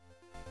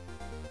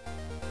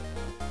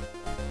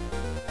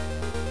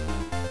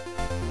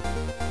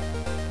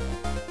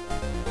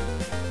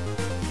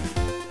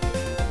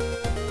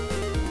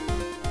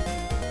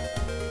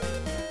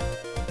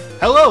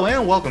Hello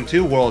and welcome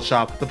to World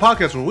Shop, the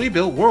podcast where we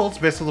build worlds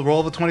based on the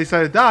roll of a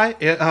 20-sided die.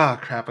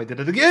 Crap, I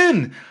did it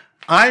again.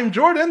 I'm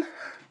Jordan.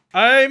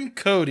 I'm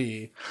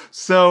Cody.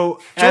 So,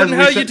 Jordan,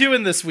 how you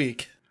doing this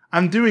week?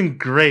 I'm doing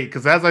great,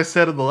 because as I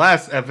said in the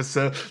last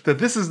episode, that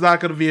this is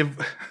not going to be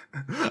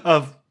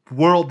a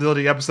world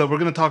building episode. We're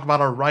going to talk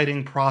about our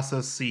writing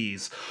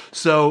processes.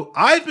 So,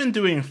 I've been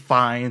doing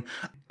fine.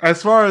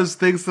 As far as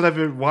things that I've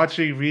been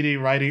watching,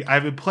 reading, writing,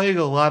 I've been playing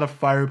a lot of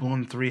Fire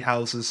Emblem Three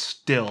Houses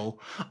still.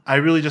 I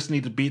really just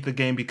need to beat the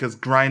game because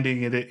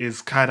grinding in it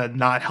is kind of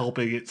not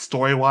helping it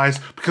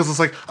story-wise. Because it's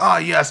like,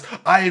 yes,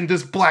 I am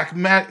this black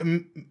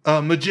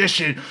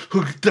magician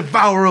who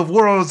devourer of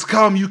worlds.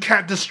 Come, you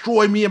can't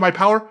destroy me and my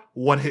power.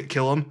 One hit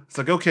kill him. It's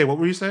like, okay, what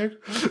were you saying?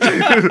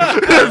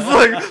 It's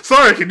like,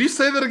 sorry, can you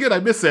say that again? I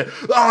missed it.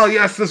 Oh,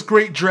 yes, this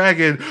great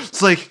dragon.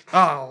 It's like,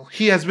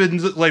 he has been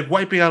like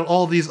wiping out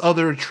all these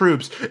other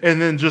troops.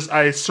 And then just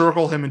I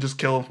circle him and just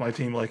kill him with my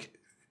team like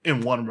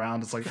in one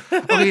round. It's like,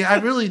 okay, I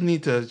really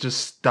need to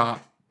just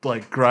stop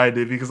like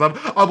grinding because I'm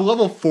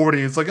level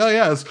 40. It's like,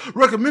 it's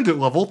recommended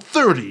level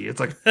 30. It's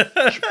like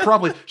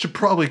should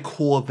probably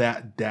cool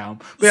that down.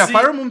 But yeah,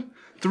 Fire Emblem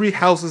Three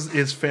Houses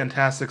is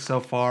fantastic so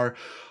far.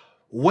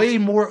 Way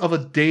more of a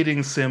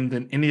dating sim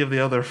than any of the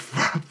other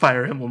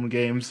Fire Emblem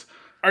games.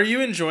 Are you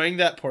enjoying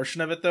that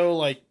portion of it though?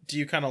 Like, do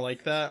you kind of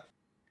like that?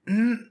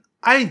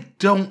 I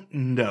don't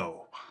know.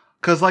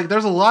 Cause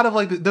there's a lot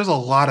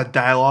of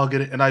dialogue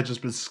in it, and I've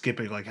just been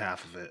skipping like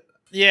half of it.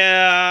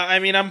 Yeah, I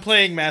mean, I'm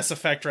playing Mass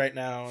Effect right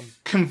now.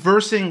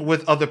 Conversing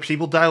with other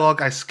people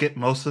dialogue, I skip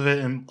most of it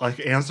and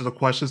like answer the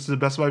questions to the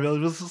best of my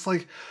ability. It's just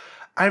like,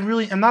 I'm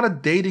not a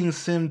dating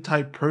sim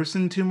type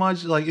person too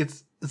much. Like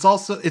it's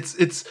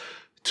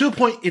to a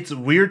point, it's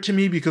weird to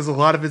me because a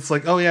lot of it's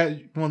like,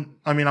 I'm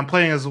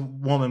playing as a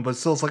woman, but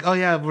still it's like,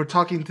 we're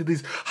talking to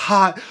these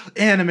hot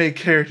anime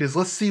characters.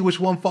 Let's see which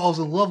one falls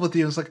in love with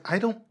you. And it's like, I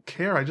don't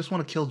care. I just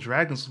want to kill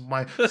dragons with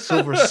my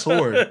silver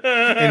sword.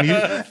 And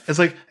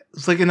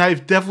and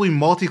I've definitely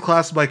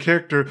multi-classed my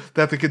character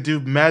that they could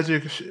do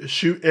magic,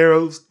 shoot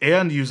arrows,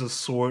 and use a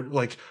sword.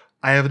 Like,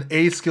 I have an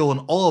A skill in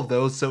all of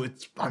those, so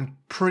I'm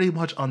pretty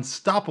much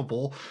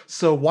unstoppable.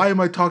 So why am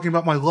I talking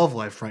about my love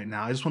life right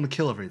now? I just want to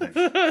kill everything.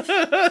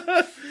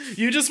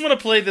 You just want to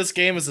play this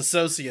game as a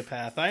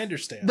sociopath. I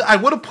understand. I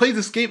want to play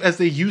this game as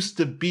they used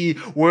to be,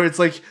 where it's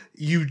like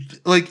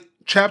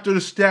chapter to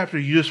chapter,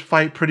 you just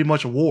fight pretty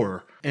much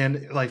war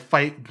and like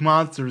fight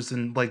monsters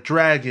and like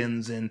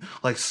dragons and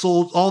like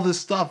souls, all this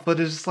stuff.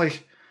 But it's just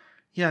like,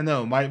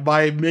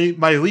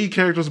 my lead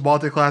character is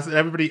multi-class and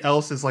everybody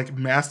else is like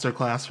master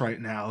class right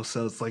now.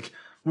 So it's like,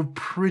 we're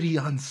pretty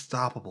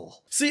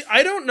unstoppable. See,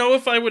 I don't know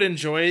if I would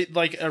enjoy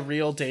like a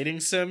real dating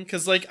sim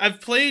because like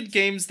I've played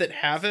games that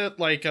have it,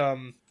 like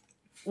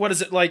what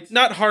is it, like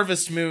not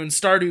Harvest Moon,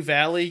 Stardew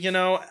Valley, you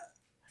know?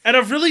 And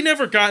I've really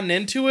never gotten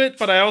into it,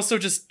 but I also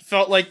just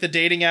felt like the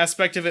dating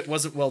aspect of it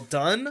wasn't well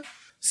done.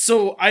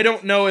 So I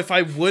don't know if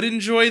I would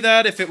enjoy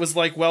that if it was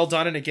like well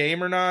done in a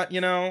game or not,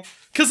 you know?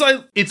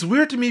 It's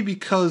weird to me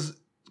because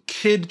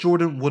kid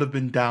Jordan would have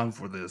been down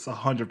for this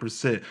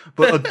 100%.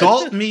 But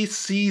adult me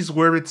sees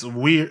where it's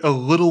weird,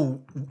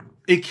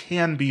 it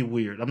can be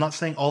weird. I'm not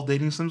saying all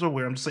dating sims are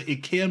weird. I'm just saying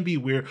it can be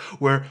weird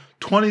where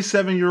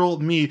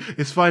 27-year-old me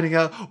is finding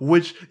out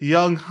which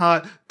young,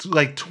 hot,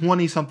 like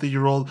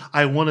 20-something-year-old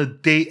I want to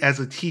date as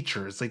a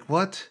teacher. It's like,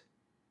 what?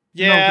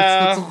 Yeah. No,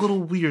 that's a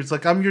little weird. It's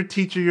like, I'm your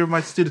teacher, you're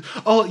my student.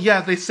 Oh,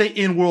 yeah, they say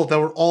in world that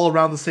we're all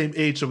around the same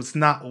age, so it's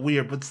not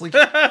weird. But it's like,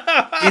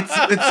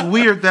 it's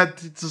weird that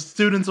the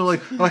students are like,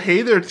 oh,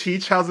 hey there,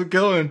 teach, how's it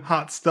going?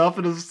 Hot stuff.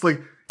 And it's just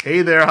like,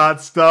 hey there, hot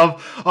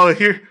stuff. Oh,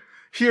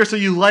 here, so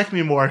you like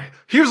me more.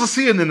 Here's a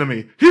sea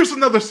anemone. Here's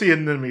another sea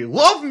anemone.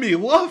 Love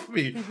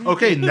me.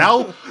 Okay,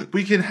 now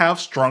we can have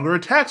stronger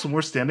attacks when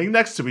we're standing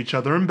next to each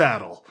other in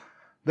battle.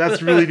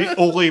 That's really the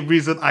only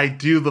reason I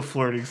do the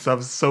flirting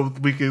stuff, so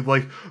we can,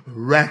 like,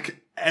 wreck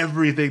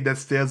everything that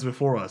stands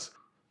before us.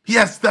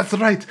 Yes, that's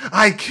right.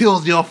 I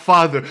killed your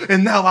father,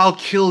 and now I'll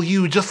kill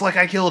you just like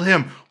I killed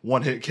him.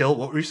 One hit kill.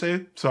 What were you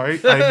saying? Sorry.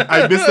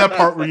 I missed that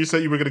part where you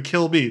said you were going to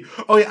kill me.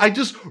 Oh, yeah, I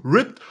just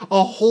ripped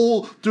a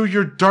hole through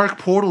your dark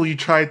portal you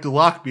tried to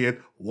lock me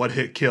in. One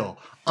hit kill.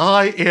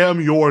 I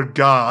am your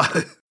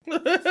god.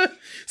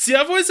 See,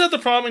 I've always had the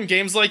problem in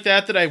games like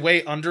that I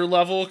way under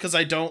level because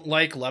I don't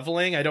like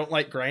leveling. I don't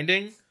like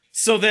grinding.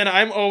 So then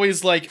I'm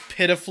always like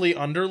pitifully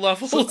under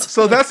leveled.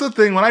 So that's the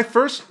thing.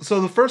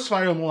 The first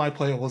Fire Emblem I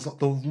played was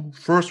the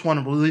first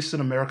one released in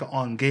America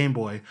on Game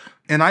Boy.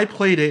 And I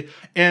played it.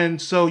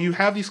 And so you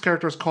have these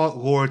characters called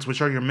Lords,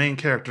 which are your main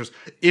characters.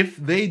 If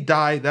they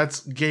die,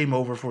 that's game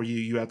over for you.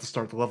 You have to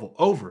start the level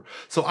over.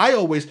 So I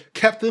always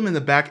kept them in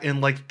the back and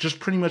like just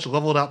pretty much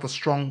leveled out the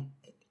strong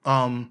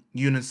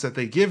units that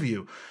they give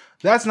you.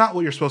 That's not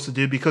what you're supposed to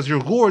do because your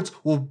Lords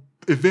will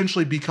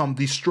eventually become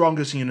the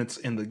strongest units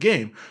in the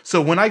game.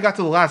 So when I got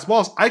to the last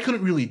boss, I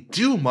couldn't really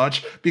do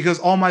much because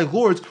all my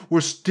Lords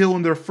were still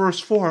in their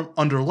first form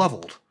under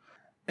leveled.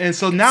 And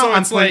so now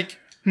I'm playing,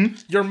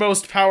 your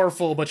most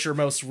powerful but your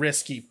most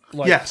risky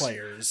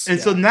players. And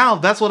so now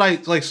that's what I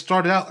like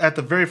started out at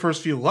the very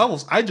first few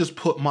levels. I just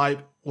put my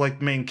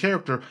like main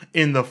character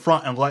in the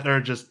front and let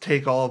her just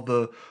take all of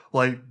the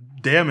like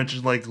damage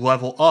and like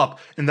level up,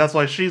 and that's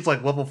why she's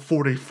like level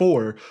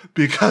 44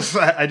 because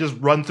I just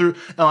run through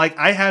and like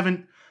I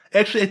haven't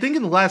actually I think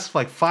in the last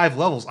like 5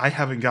 levels I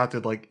haven't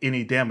gotten like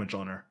any damage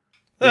on her.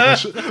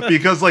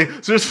 Because like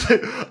seriously,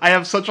 I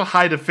have such a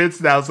high defense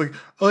now. It's like,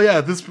 oh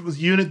yeah, this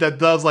unit that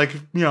does like,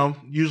 you know,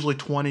 usually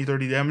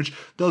 20-30 damage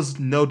does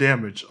no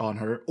damage on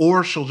her,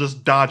 or she'll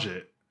just dodge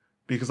it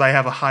because I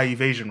have a high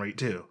evasion rate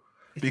too.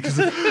 Because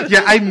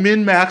yeah, I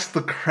min-maxed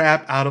the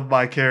crap out of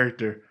my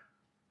character.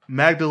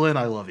 Magdalene,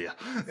 I love you.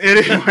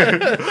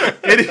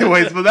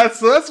 Anyways, but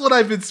that's what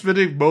I've been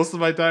spending most of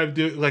my time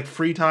doing. Like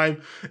free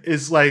time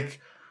is like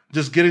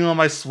just getting on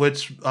my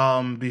Switch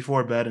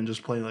before bed and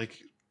just playing like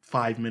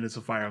 5 minutes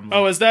of Fire Emblem.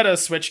 Oh, is that a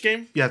Switch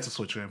game? Yeah, it's a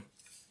Switch game.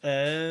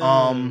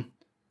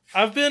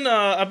 I've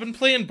been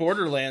playing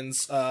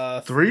Borderlands 3?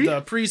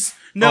 The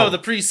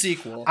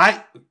pre-sequel.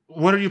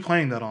 What are you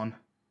playing that on?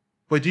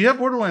 Wait, do you have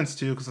Borderlands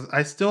 2? Because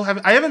I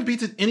haven't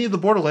beaten any of the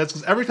Borderlands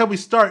because every time we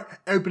start,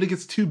 everybody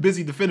gets too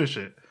busy to finish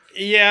it.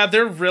 Yeah,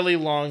 they're really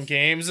long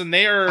games, and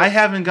they are. I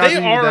haven't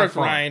gotten. They are a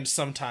grind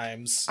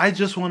sometimes. I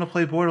just want to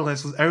play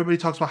Borderlands because everybody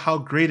talks about how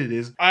great it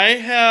is. I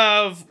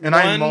have and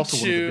I'm also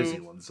one of the busy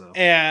ones, so.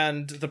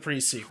 And the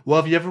pre-sequel. Well,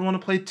 if you ever want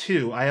to play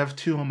 2, I have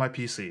 2 on my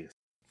PC.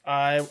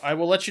 I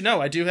will let you know.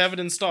 I do have it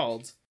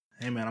installed.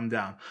 Hey man, I'm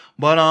down.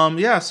 But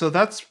yeah, so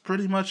that's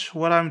pretty much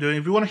what I'm doing.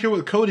 If you want to hear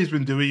what Cody's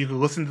been doing, you can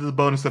listen to the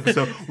bonus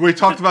episode where we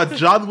talked about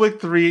John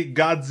Wick 3,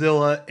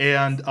 Godzilla,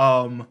 and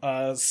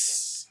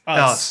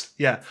Us.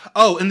 Yeah.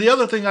 Oh, and the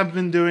other thing I've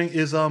been doing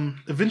is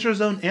Adventure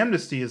Zone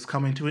Amnesty is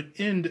coming to an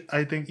end,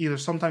 I think either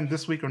sometime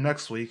this week or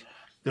next week.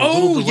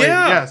 Yeah.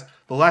 Yes.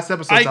 The last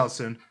episode's out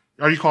soon.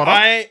 Are you caught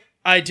up?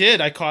 I did.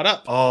 I caught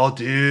up. Oh,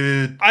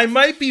 dude. I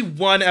might be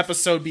 1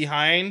 episode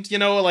behind, you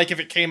know, like if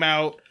it came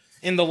out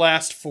in the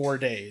last 4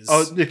 days.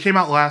 Oh, it came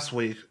out last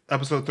week,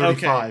 episode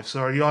 35. Okay. So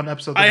are you on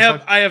episode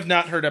 35? I have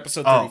not heard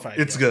episode 35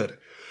 it's good.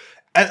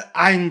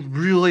 I'm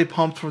really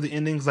pumped for the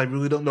ending because I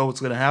really don't know what's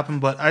going to happen,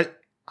 but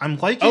I'm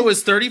liking... Oh,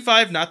 is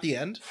 35 not the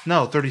end?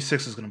 No,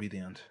 36 is going to be the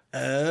end.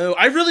 Oh,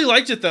 I really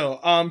liked it, though.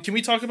 Can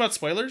we talk about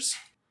spoilers?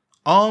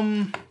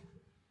 Yeah,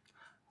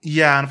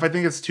 and if I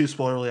think it's too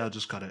spoilery, I'll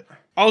just cut it.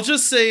 I'll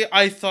just say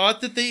I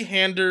thought that they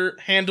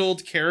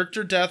handled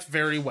character death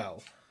very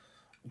well.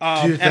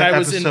 Dude, and I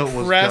was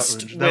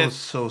impressed with... That was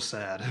so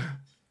sad.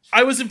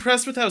 I was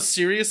impressed with how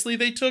seriously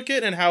they took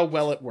it and how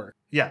well it worked.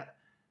 Yeah.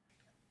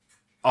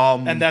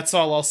 And that's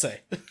all I'll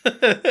say.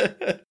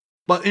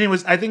 But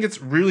anyways, I think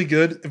it's really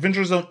good.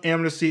 Adventure Zone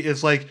Amnesty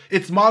is like,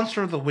 it's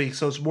Monster of the Week,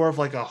 so it's more of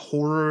like a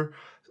horror,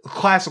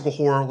 classical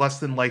horror, less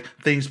than like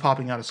things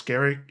popping out to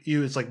scare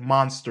you. It's like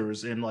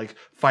monsters and like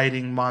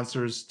fighting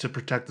monsters to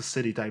protect the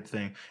city type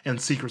thing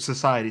and secret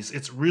societies.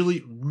 It's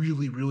really,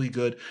 really, really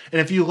good. And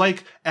if you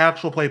like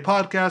actual play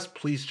podcasts,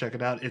 please check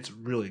it out. It's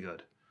really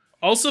good.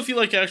 Also, if you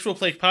like actual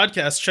play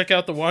podcasts, check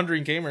out the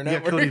Wandering Gamer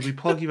Network. Yeah, Cody, we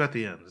plug you at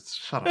the end.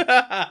 Shut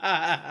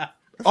up.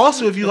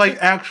 Also, if you like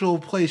actual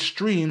play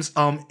streams,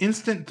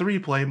 Instant 3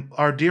 Play,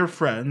 our dear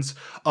friends,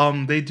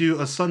 they do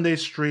a Sunday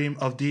stream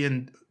of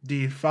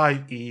D&D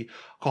 5e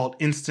called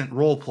Instant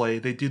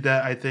Roleplay. They do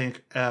that, I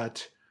think,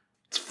 at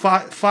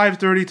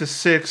 5:30 to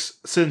 6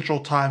 Central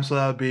Time, so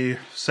that would be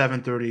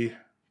 7:30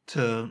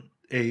 to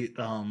 8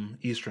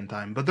 Eastern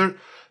Time. But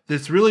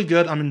it's really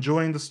good. I'm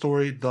enjoying the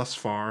story thus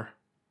far.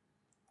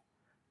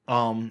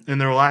 And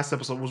their last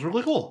episode was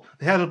really cool.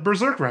 They had a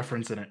Berserk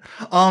reference in it.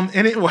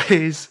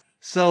 Anyways...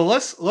 So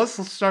let's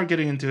start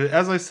getting into it.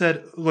 As I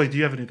said, wait, do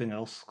you have anything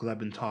else? Because I've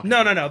been talking.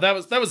 No. That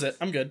was it.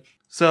 I'm good.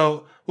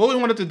 So what we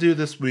wanted to do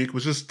this week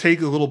was just take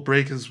a little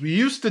break, because we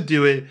used to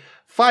do it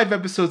 5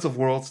 episodes of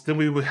Worlds, then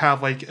we would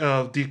have like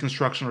a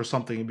deconstruction or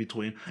something in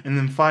between, and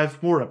then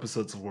 5 more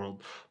episodes of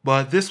World.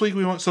 But this week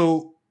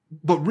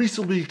but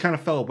recently we kind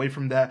of fell away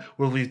from that,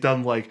 where we've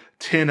done like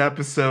 10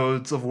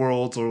 episodes of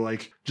Worlds, or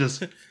like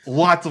just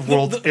lots of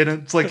Worlds. And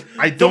it's like,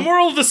 the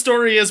moral of the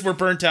story is we're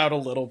burnt out a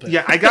little bit.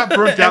 Yeah, I got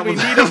burnt out. We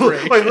need a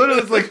break. Like literally,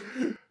 it's like,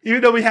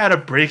 even though we had a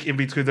break in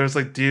between, there's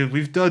like, dude,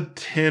 we've done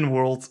 9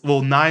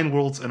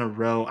 Worlds in a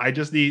row. I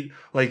just need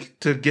like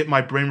to get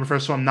my brain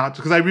refreshed, so I'm not,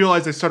 because I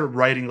realized I started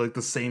writing like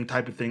the same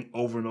type of thing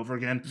over and over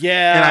again.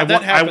 Yeah, and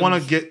I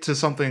want to get to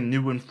something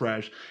new and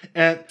fresh.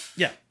 And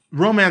yeah.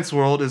 Romance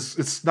World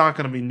it's not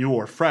going to be new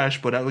or fresh,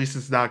 but at least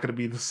it's not going to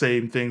be the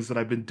same things that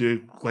I've been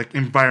doing, like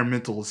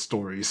environmentalist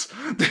stories.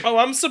 Oh,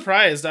 I'm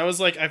surprised. I was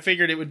like, I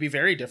figured it would be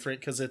very different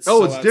because it's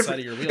outside different.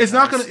 Of your wheelhouse.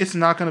 It's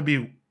not going to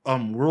be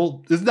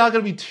world. It's not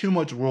going to be too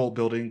much world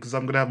building, because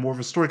I'm going to have more of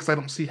a story, because I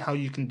don't see how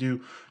you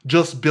can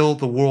just build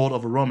the world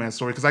of a romance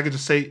story, because I could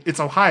just say it's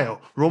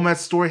Ohio.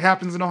 Romance story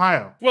happens in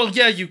Ohio. Well,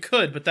 yeah, you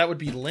could, but that would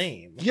be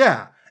lame.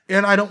 Yeah,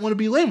 and I don't want to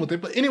be lame with it.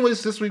 But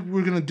anyways, this week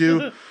we're going to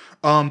do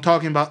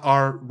talking about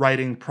our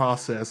writing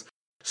process.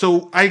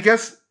 So I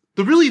guess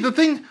the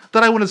thing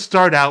that I want to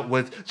start out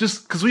with,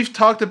 just because we've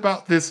talked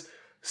about this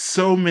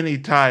so many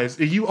times,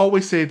 and you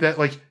always say that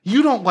like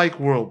you don't like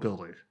world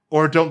building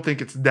or don't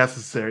think it's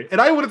necessary. And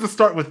I wanted to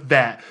start with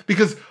that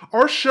because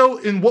our show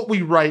and what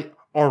we write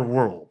are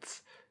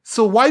worlds.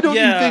 So why don't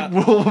you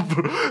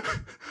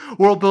think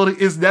world building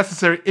is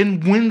necessary?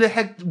 And when the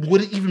heck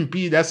would it even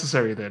be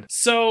necessary then?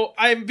 So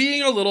I'm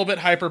being a little bit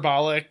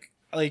hyperbolic.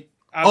 Like,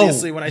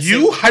 obviously, when I say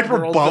you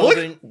hyperbolic? World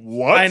building,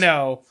 what? I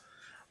know.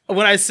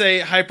 When I say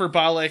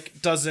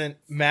hyperbolic doesn't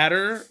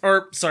matter,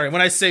 or sorry,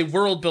 when I say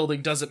world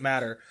building doesn't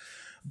matter.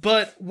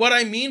 But what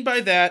I mean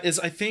by that is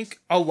I think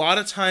a lot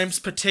of times,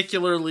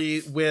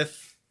 particularly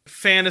with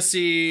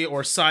fantasy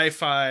or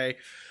sci-fi,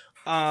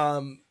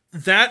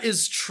 that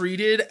is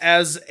treated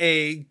as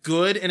a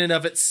good in and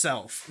of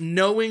itself.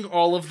 Knowing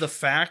all of the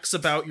facts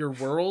about your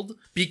world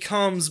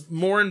becomes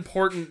more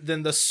important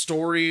than the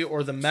story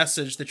or the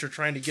message that you're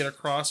trying to get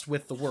across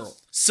with the world.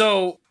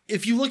 So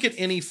if you look at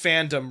any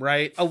fandom,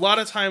 right, a lot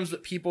of times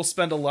what people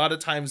spend a lot of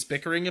times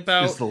bickering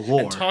about is the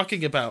lore. And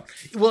talking about,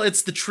 well,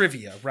 it's the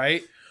trivia,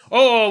 right?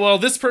 Oh, well,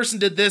 this person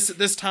did this at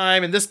this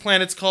time, and this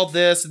planet's called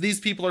this, and these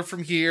people are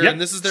from here, and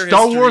this is their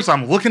Star history. Wars,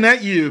 I'm looking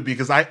at you,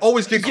 because I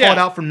always get called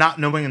out for not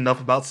knowing enough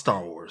about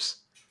Star Wars.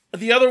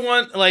 The other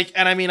one, like,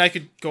 and I mean, I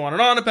could go on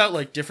and on about,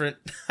 like, different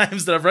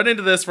times that I've run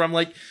into this, where I'm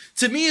like,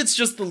 to me, it's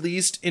just the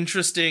least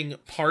interesting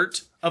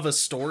part of a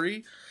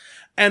story.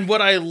 And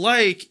what I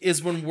like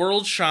is when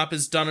World Shop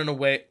is done in a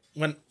way,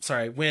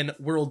 when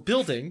world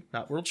building,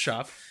 not World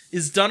Shop,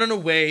 is done in a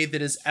way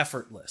that is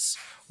effortless.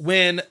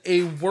 When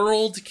a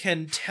world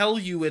can tell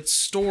you its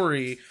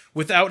story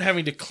without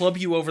having to club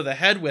you over the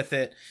head with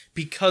it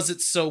because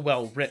it's so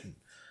well written.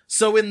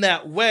 So in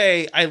that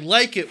way, I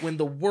like it when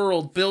the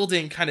world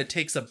building kind of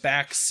takes a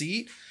back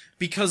seat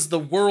because the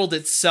world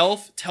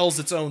itself tells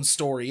its own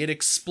story. It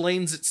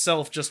explains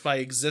itself just by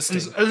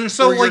existing. And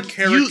so like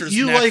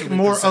you like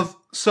more of,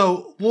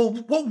 so, well,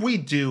 what we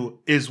do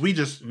is we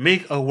just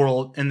make a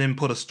world and then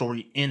put a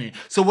story in it.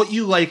 So what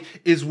you like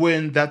is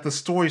when that the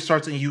story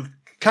starts and you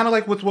kind of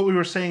like with what we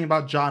were saying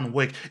about John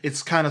Wick,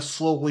 it's kind of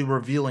slowly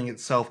revealing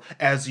itself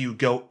as you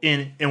go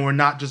in, and we're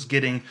not just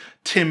getting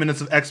 10 minutes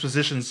of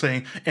exposition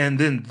saying, and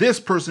then this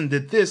person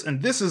did this,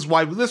 and this is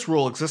why this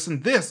rule exists,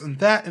 and this, and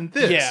that, and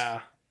this.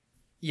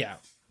 Yeah.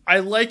 I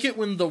like it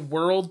when the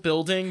world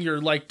building,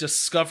 you're like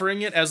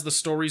discovering it as the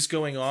story's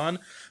going on,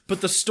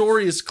 but the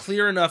story is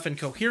clear enough and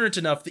coherent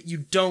enough that you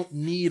don't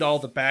need all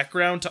the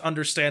background to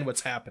understand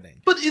what's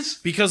happening. But it's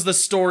because the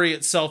story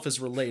itself is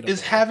relatable.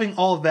 Is having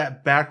all of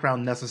that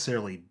background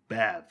necessarily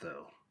bad,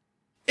 though?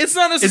 It's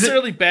not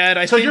necessarily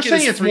bad. So you're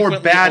saying it's more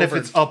bad if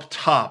it's up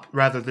top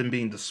rather than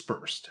being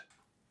dispersed?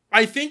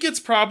 I think it's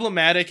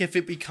problematic if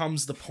it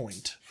becomes the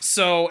point.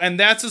 So, and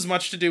that's as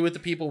much to do with the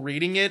people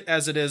reading it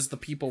as it is the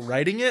people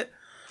writing it.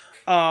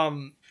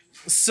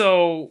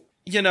 So,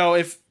 you know,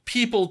 if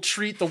people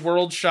treat the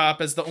World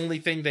Shop as the only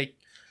thing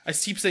I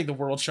keep saying the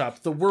World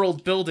Shop, the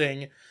world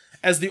building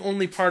as the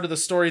only part of the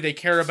story they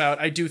care about,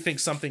 I do think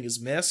something is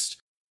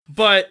missed.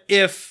 But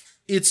if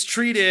it's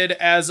treated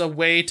as a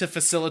way to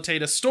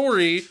facilitate a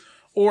story,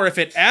 or if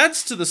it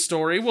adds to the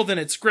story, well, then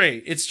it's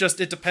great. It's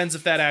just, it depends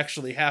if that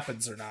actually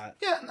happens or not.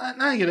 Yeah,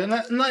 I get it.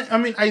 I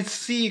mean, I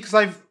see, because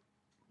I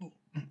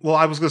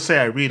was going to say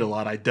I read a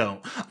lot. I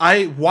don't.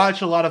 I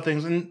watch a lot of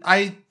things, and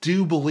I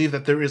do believe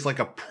that there is like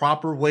a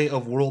proper way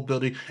of world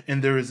building,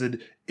 and there is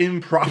an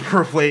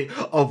improper way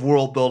of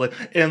world building.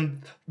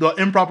 And the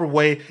improper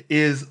way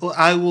is,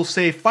 I will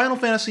say, Final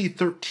Fantasy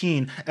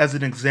 13 as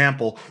an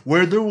example,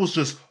 where there was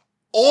just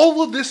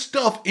all of this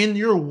stuff in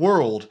your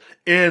world,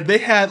 and they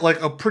had like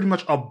pretty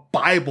much a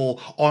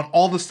Bible on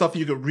all the stuff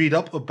you could read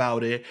up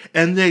about it,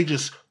 and they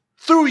just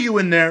threw you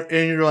in there,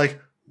 and you're like,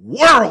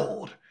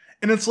 world!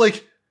 And it's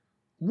like,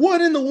 what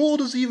in the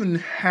world is even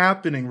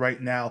happening right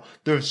now?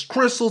 There's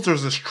crystals,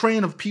 there's this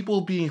train of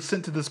people being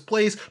sent to this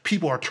place,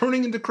 people are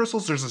turning into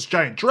crystals, there's this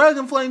giant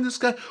dragon flying this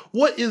guy.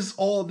 What is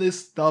all this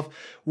stuff?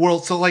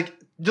 World, so like,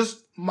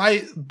 just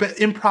my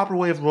improper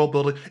way of world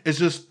building is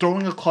just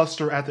throwing a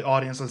cluster at the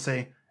audience and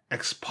saying,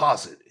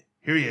 exposit.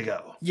 Here you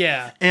go.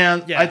 Yeah.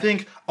 And I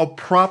think a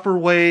proper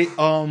way,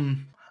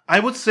 I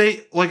would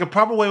say, like a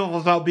proper way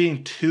without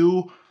being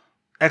too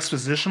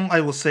expositional,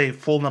 I will say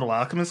Full Metal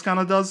Alchemist kind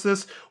of does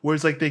this, where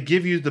it's like they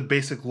give you the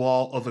basic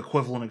law of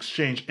equivalent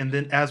exchange, and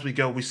then as we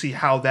go, we see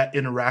how that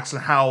interacts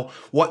and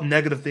what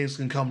negative things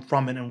can come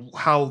from it, and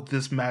how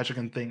this magic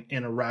and thing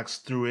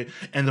interacts through it,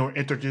 and then we're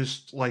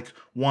introduced like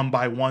one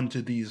by one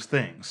to these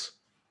things.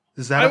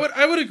 Is that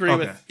I would agree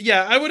with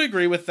I would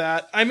agree with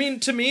that. I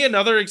mean, to me,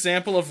 another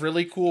example of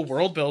really cool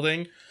world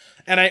building,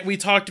 and we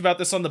talked about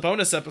this on the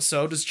bonus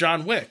episode, is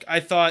John Wick.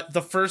 I thought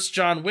the first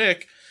John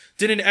Wick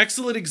did an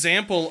excellent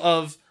example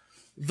of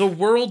the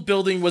world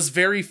building was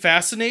very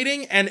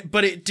fascinating,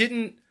 but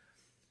it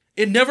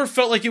never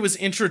felt like it was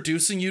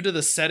introducing you to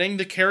the setting.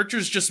 The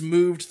characters just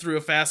moved through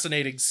a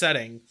fascinating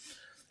setting.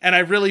 And I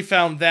really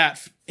found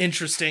that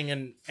interesting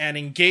and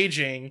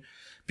engaging,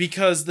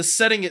 because the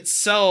setting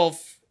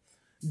itself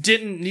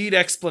didn't need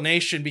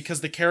explanation because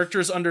the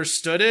characters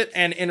understood it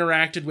and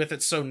interacted with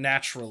it so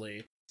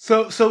naturally.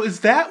 So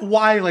is that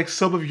why like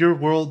some of your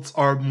worlds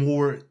are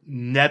more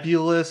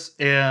nebulous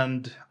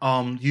and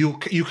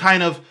you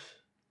kind of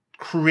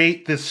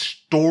create this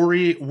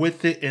story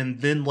with it and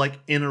then like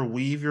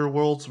interweave your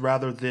worlds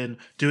rather than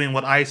doing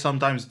what I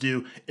sometimes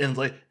do and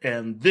like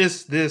and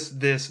this.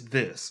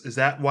 Is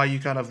that why you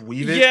kind of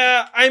weave it?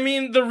 Yeah, I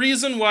mean, the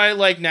reason why,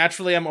 like,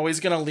 naturally I'm always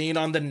gonna lean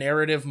on the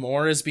narrative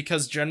more is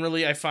because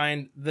generally I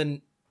find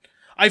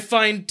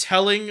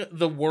telling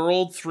the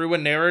world through a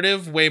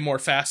narrative way more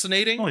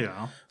fascinating. Oh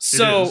yeah.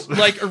 So,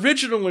 like,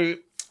 originally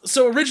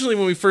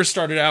when we first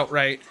started out,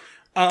 right?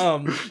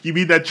 You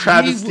mean that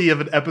travesty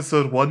of an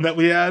episode 1 that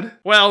we had?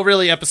 Well,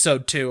 really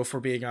episode 2, if we're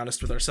being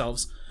honest with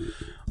ourselves.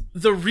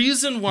 The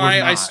reason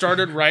why I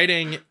started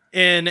writing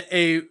in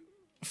a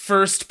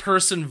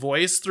first-person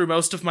voice through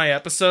most of my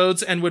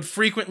episodes and would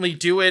frequently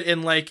do it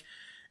in, like,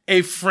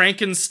 a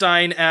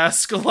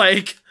Frankenstein-esque,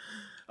 like,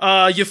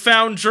 you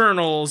found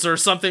journals or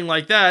something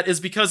like that is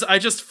because I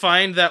just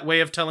find that way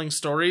of telling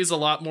stories a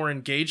lot more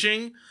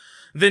engaging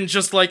than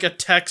just, like, a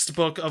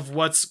textbook of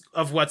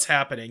what's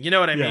happening. You know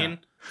what I mean?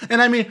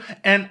 And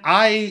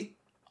I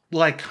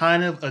like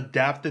kind of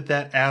adapted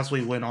that as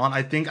we went on.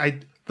 I think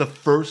the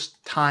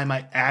first time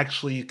I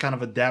actually kind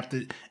of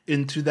adapted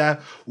into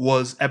that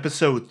was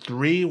episode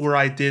 3, where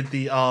I did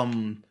the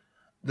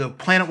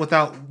Planet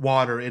Without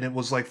Water, and it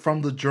was like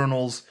from the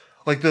journals,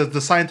 like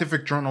the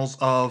scientific journals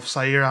of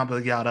Sayer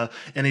Abagada,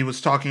 and he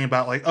was talking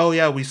about like, oh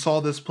yeah, we saw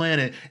this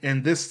planet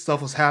and this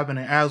stuff was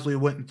happening as we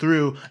went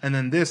through, and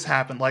then this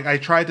happened. Like I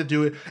tried to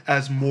do it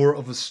as more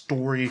of a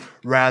story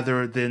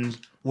rather than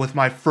with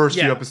my first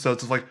few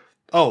episodes of like,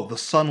 oh, the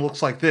sun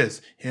looks like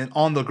this, and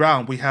on the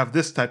ground we have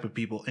this type of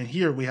people, and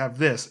here we have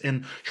this,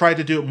 and try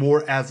to do it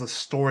more as a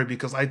story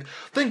because I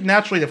think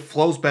naturally it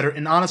flows better,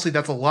 and honestly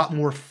that's a lot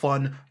more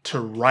fun to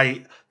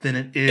write than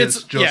it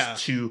is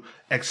to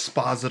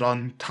exposit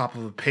on top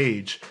of a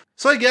page.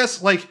 So I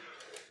guess like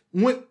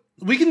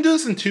we can do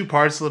this in 2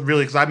 parts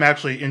really, because I'm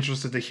actually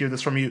interested to hear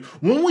this from you.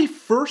 When we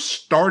first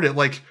started,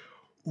 like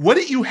what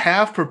did you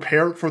have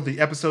prepared for the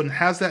episode, and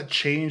has that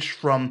changed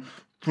from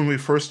when we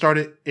first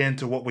started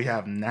into what we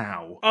have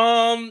now?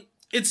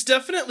 It's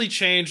definitely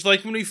changed.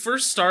 Like when we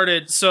first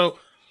started, so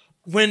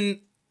when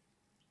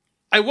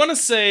I want to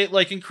say,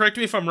 like, and correct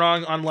me if I'm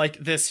wrong on like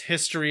this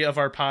history of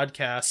our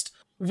podcast,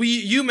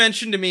 you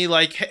mentioned to me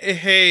like,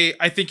 hey,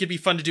 I think it'd be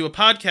fun to do a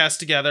podcast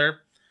together.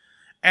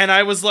 And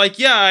I was like,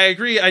 yeah, I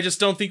agree. I just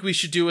don't think we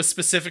should do a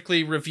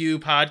specifically review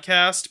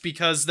podcast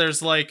because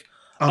there's like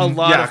a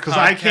lot of because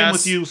I came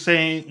with you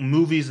saying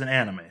movies and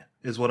anime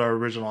is what our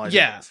original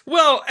idea is.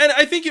 Well, and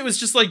I think it was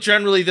just like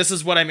generally this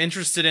is what I'm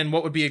interested in,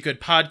 what would be a good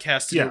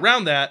podcast to do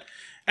around that.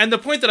 And the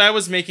point that I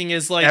was making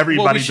is like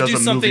everybody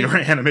does a movie or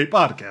anime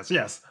podcast,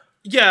 yes.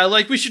 Yeah,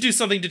 like we should do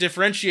something to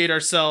differentiate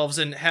ourselves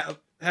and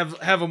have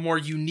a more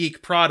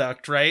unique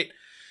product, right?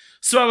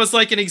 So I was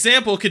like, an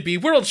example could be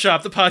World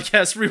Shop, the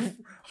podcast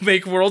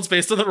make worlds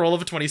based on the roll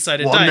of a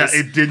 20-sided dice. No,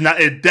 it did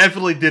not. It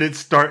definitely didn't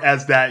start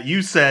as that.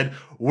 You said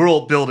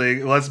world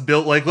building. Let's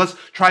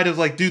try to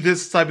like do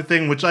this type of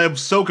thing, which I am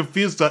so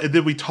confused on. And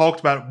then we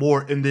talked about it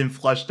more, and then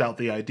fleshed out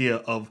the idea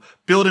of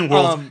building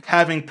worlds,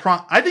 having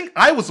I think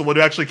I was the one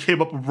who actually came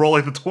up with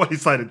rolling the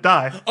 20-sided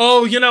die.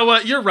 Oh, you know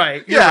what? You're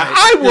right.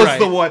 I was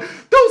the one.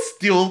 Don't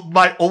steal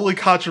my only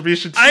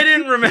contribution. I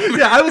didn't remember.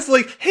 Yeah, I was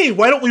like, hey,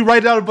 why don't we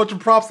write down a bunch of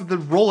props and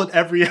then roll it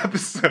every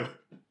episode?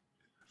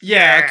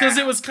 Yeah, because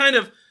it was kind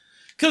of.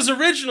 Because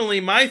originally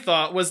my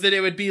thought was that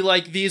it would be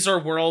like, these are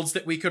worlds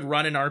that we could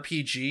run an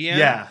RPG in.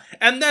 Yeah.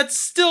 And that's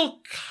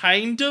still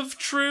kind of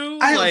true.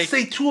 I would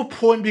say to a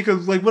point,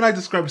 because like when I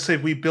describe, say,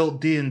 we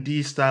built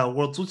D&D style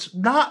worlds, which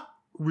not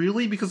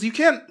really, because you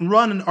can't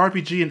run an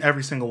RPG in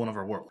every single one of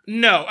our worlds.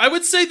 No, I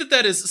would say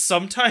that is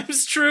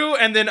sometimes true,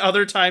 and then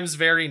other times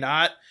very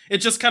not. It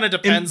just kind of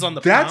depends on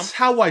the prompt. That's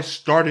how I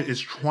started, is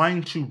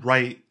trying to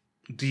write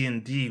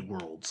D&D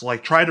worlds.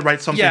 Like, try to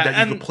write something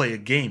that you could play a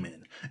game in.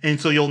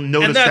 And so you'll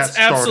notice that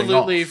starting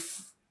absolutely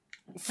off.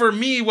 For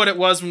me, what it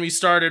was when we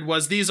started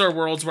was these are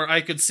worlds where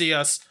I could see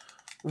us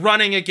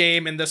running a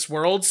game in this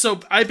world. So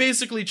I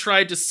basically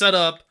tried to set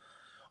up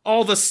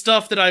all the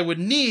stuff that I would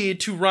need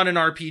to run an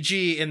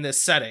RPG in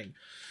this setting.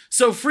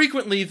 So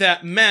frequently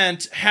that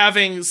meant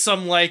having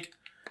some like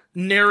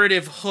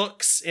narrative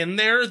hooks in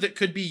there that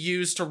could be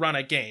used to run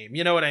a game.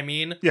 You know what I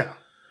mean? Yeah.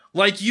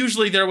 Like,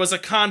 usually there was a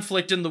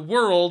conflict in the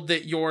world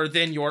that your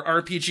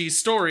RPG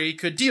story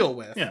could deal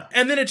with. Yeah.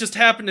 And then it just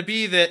happened to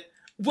be that,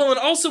 well, and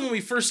also when we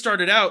first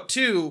started out,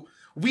 too,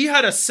 we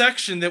had a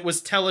section that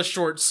was tell a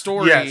short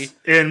story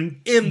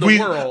in the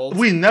world.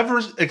 We never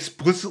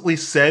explicitly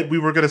said we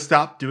were going to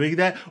stop doing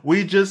that.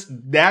 We just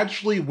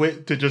naturally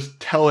went to just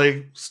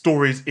telling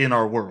stories in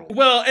our world.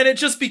 Well, and it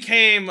just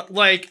became,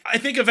 like, I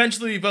think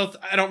eventually we both,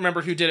 I don't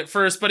remember who did it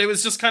first, but it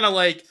was just kind of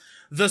like,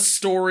 the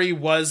story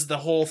was the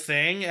whole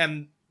thing,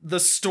 and the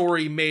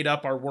story made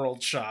up our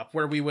world shop,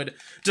 where we would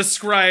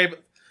describe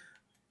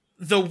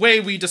the way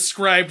we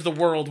described the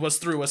world was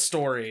through a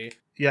story.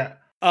 Yeah.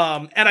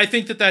 And I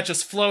think that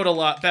just flowed a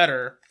lot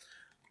better.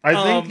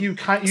 I think you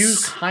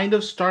kind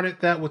of started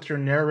that with your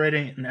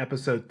narrating in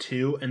episode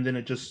 2, and then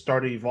it just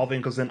started evolving,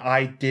 because then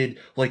I did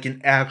like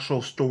an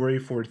actual story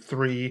for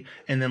 3,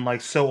 and then like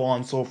so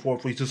on and so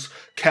forth. We just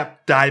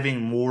kept diving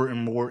more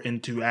and more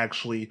into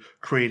actually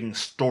creating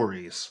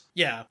stories.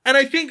 Yeah. And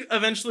I think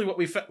eventually what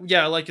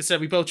like I said,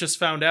 we both just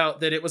found out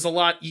that it was a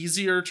lot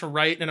easier to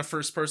write in a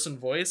first person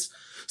voice.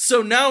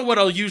 So now what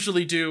I'll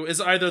usually do is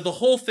either the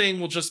whole thing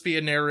will just be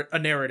a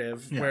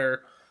narrative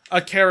where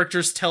a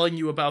character's telling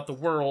you about the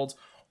world,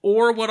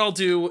 or what I'll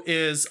do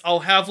is I'll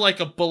have like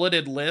a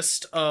bulleted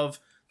list of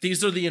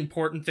these are the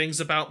important things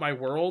about my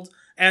world,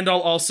 and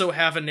I'll also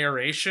have a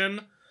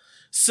narration.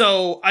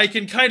 So I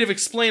can kind of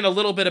explain a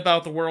little bit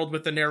about the world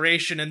with the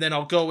narration, and then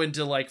I'll go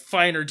into like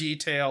finer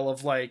detail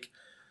of like,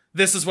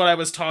 this is what I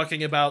was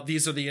talking about.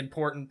 These are the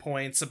important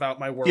points about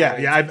my world.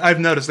 Yeah, I've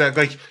noticed that.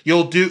 Like,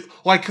 you'll do,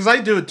 like, because I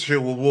do it too.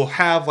 We'll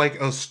have,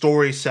 like, a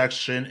story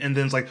section, and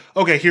then it's like,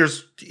 okay,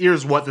 here's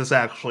what this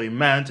actually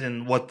meant,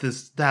 and what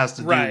this has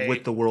to do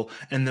with the world,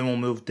 and then we'll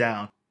move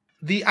down.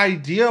 The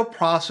idea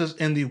process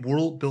and the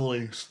world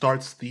building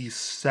starts the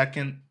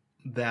second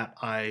that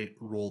I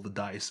roll the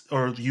dice.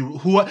 Or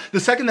the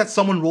second that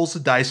someone rolls the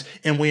dice,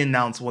 and we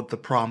announce what the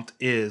prompt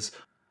is.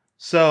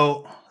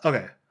 So,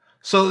 okay.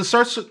 So it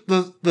starts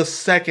the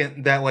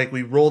second that like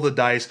we roll the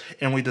dice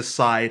and we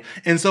decide.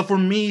 And so for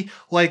me,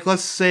 like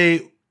let's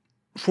say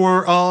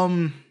for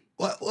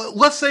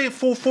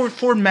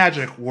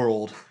Magic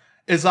World,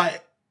 is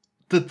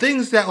the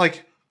things that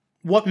like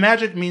what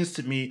magic means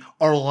to me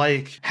are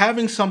like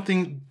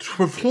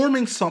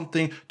performing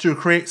something to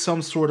create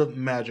some sort of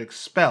magic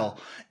spell.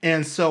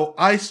 And so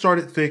I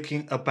started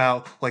thinking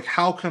about like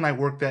how can I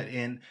work that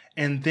in,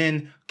 and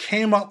then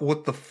came up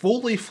with the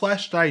fully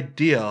fleshed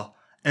idea.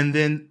 And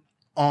then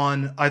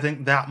on, I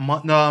think that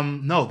month,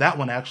 that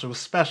one actually was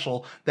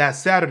special. That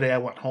Saturday I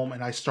went home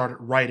and I started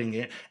writing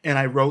it, and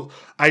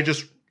I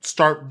just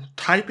start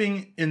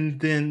typing in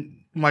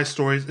then my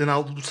stories,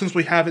 and since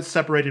we have it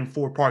separated in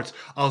 4 parts,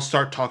 I'll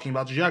start talking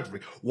about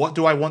geography. What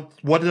did I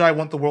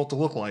want the world to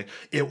look like?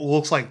 It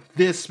looks like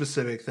this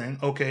specific thing.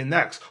 Okay,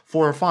 next,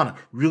 flora fauna.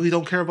 Really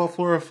don't care about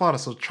flora fauna,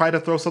 so try to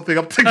throw something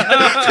up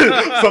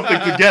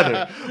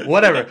together.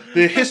 Whatever.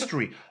 The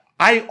history.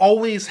 I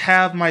always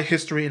have my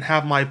history and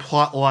have my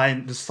plot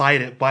line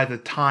decided by the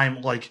time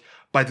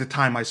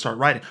I start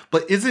writing.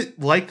 But is it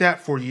like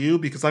that for you?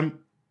 Because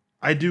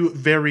I do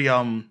very,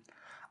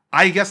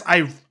 I guess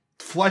I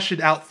flesh it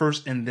out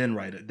first and then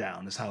write it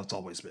down is how it's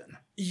always been.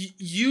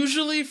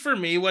 Usually for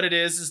me, what it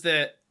is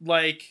that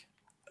like,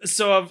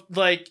 so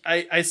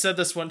I said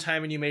this one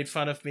time and you made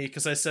fun of me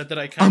because I said that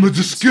I'm a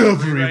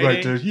discovery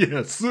writer.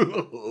 Yes.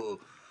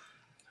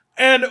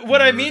 And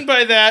what I mean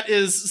by that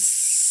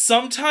is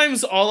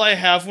sometimes all I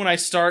have when I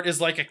start is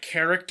like a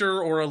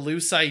character or a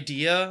loose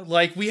idea.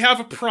 Like we have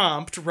a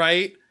prompt,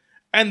 right?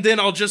 And then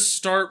I'll just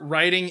start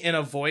writing in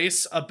a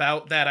voice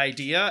about that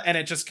idea, and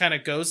it just kind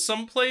of goes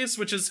someplace,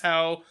 which is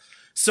how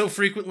so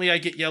frequently I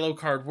get yellow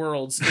card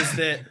worlds, is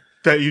that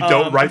that you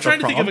don't write the prompt? I'm trying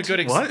to think of a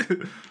good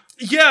What?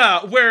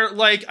 Yeah, where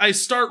like I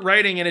start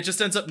writing and it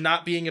just ends up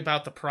not being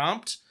about the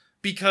prompt,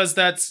 because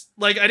that's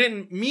like I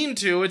didn't mean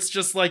to. It's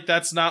just like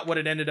that's not what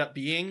it ended up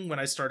being when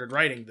I started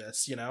writing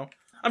this, you know?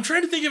 I'm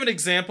trying to think of an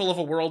example of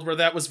a world where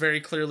that was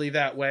very clearly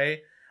that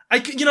way.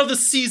 The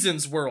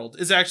Seasons world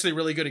is actually a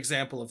really good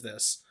example of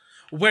this,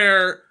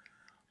 where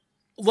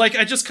like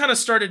I just kind of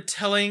started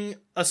telling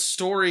a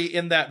story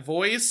in that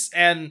voice,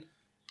 and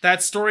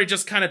that story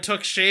just kind of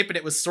took shape, and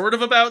it was sort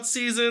of about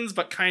seasons,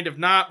 but kind of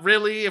not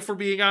really, if we're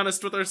being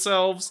honest with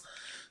ourselves.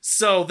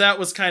 So that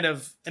was kind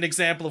of an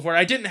example of where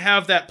I didn't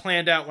have that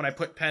planned out when I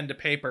put pen to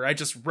paper. I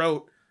just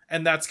wrote,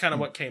 and that's kind of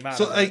what came out.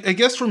 So I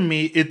guess for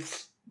me,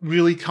 it's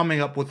really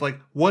coming up with like,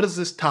 what does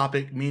this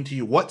topic mean to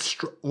you?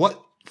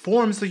 What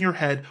forms in your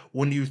head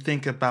when you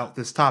think about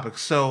this topic?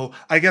 So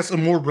I guess a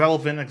more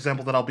relevant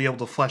example that I'll be able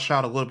to flesh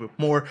out a little bit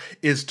more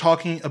is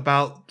talking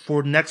about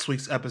for next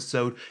week's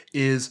episode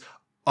is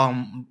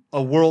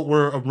a world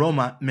where a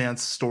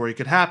romance story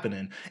could happen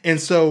in. And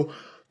so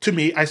to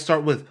me, I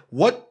start with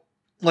what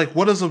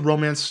is a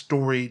romance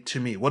story to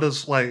me? What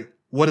does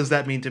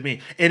that mean to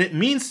me? And it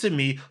means to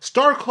me,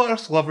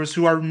 star-crossed lovers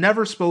who are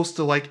never supposed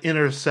to like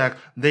intersect,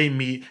 they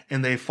meet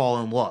and they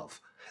fall in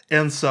love.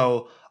 And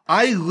so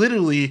I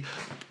literally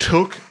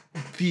took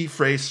the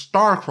phrase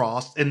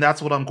star-crossed, and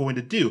that's what I'm going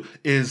to do,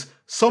 is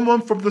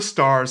someone from the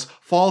stars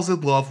falls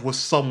in love with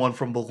someone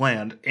from the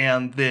land,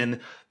 and then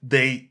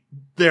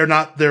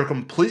they're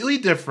completely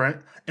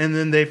different, and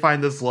then they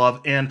find this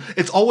love, and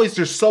it's always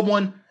there's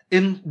someone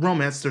in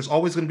romance, there's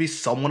always going to be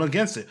someone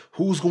against it.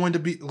 Who's going to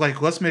be,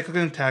 like, let's make an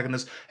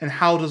antagonist, and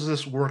how does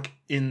this work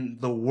in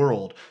the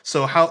world?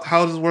 So how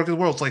does it work in the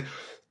world? It's like,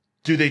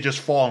 do they just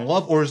fall in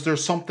love, or is there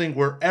something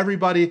where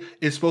everybody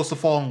is supposed to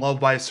fall in love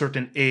by a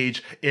certain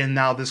age, and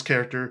now this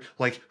character,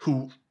 like,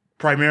 who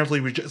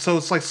primarily so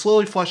it's like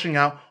slowly fleshing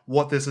out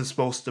what this is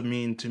supposed to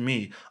mean to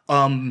me.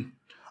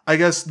 I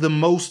guess the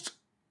most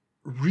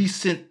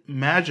recent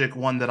magic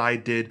one that I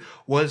did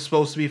was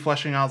supposed to be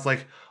fleshing out,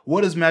 like,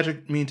 what does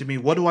magic mean to me?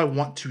 What do I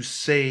want to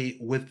say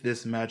with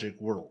this magic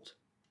world?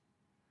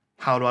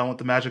 How do I want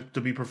the magic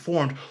to be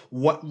performed?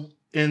 What and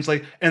it's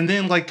like, and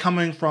then like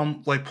coming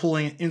from like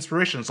pulling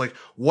inspirations, like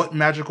what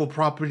magical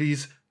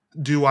properties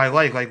do I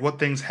like? Like what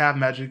things have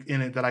magic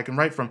in it that I can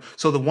write from?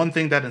 So the one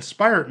thing that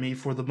inspired me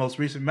for the most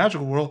recent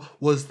magical world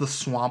was the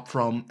swamp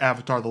from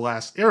Avatar: The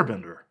Last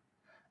Airbender.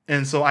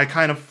 And so I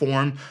kind of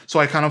formed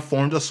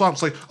a swamp.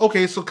 It's like,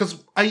 okay, so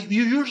because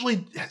you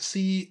usually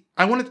see,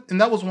 and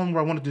that was one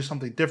where I want to do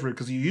something different,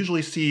 because you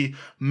usually see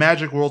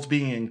magic worlds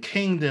being in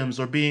kingdoms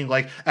or being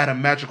like at a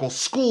magical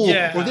school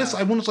or this.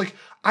 I want to like,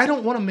 I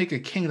don't want to make a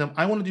kingdom.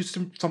 I want to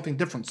do something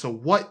different. So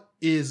what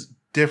is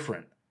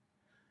different?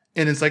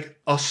 And it's like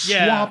a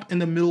swamp in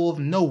the middle of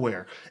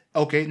nowhere.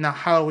 Okay, now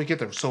how do we get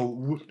there?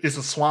 So is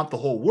the swamp the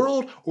whole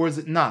world or is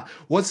it not?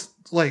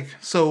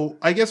 So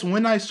I guess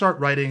when I start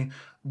writing,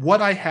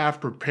 what I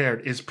have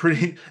prepared is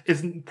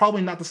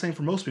probably not the same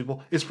for most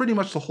people. It's pretty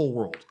much the whole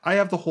world. I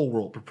have the whole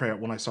world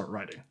prepared when I start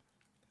writing.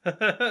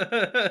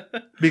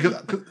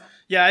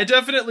 Yeah, I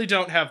definitely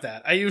don't have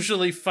that. I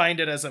usually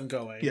find it as I'm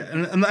going. Yeah,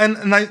 and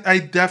I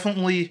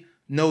definitely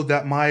know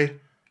that my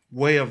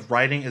way of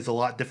writing is a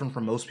lot different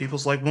from most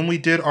people's. Like when we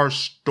did our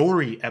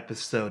story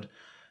episode,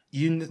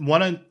 you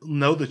want to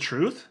know the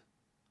truth?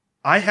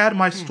 I had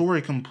my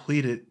story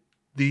completed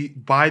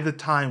by the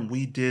time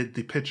we did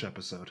the pitch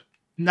episode.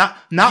 Not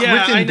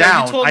written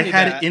down. I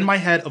had it in my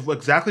head of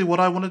exactly what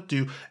I want to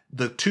do.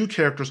 The two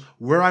characters,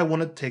 where I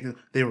want to take them,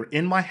 they were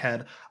in my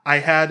head. I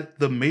had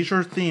the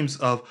major themes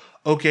of,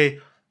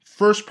 okay,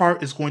 first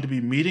part is going to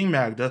be meeting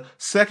Magda.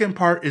 Second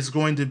part is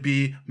going to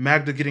be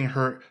Magda getting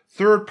hurt.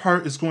 Third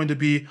part is going to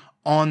be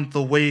on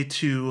the way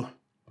to,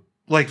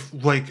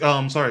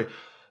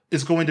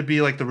 is going to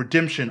be like the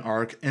redemption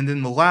arc. And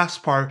then the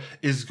last part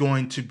is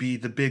going to be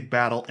the big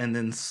battle and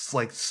then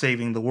like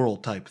saving the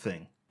world type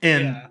thing.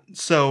 And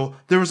so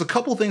there was a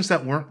couple things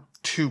that weren't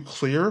too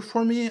clear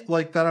for me,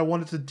 like that I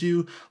wanted to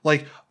do.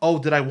 Like, oh,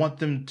 did I want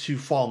them to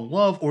fall in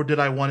love, or did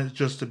I want it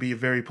just to be a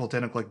very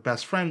platonic, like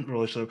best friend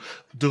relationship?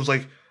 There was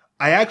like,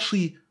 I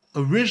actually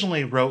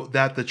originally wrote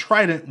that the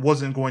trident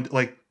wasn't going to,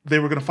 like, they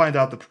were going to find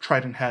out the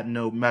trident had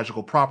no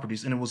magical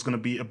properties, and it was going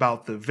to be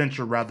about the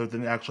adventure rather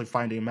than actually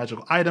finding a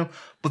magical item.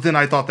 But then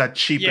I thought that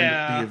cheapened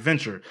the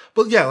adventure.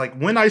 But yeah, like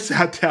when I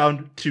sat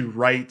down to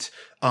write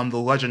The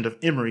Legend of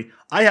Emery,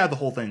 I had the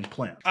whole thing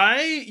planned.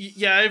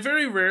 I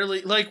very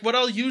rarely, like what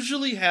I'll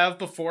usually have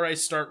before I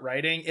start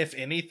writing, if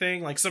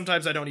anything, like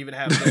sometimes I don't even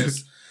have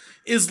this,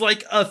 is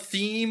like a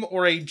theme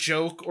or a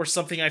joke or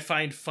something I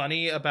find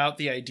funny about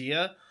the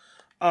idea.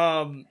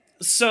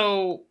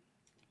 So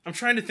I'm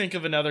trying to think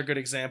of another good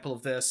example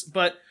of this,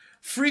 but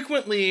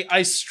frequently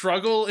I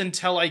struggle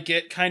until I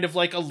get kind of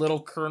like a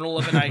little kernel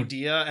of an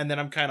idea, and then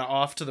I'm kind of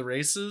off to the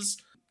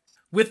races.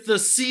 With the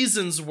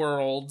Seasons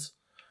world,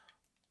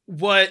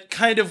 what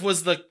kind of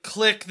was the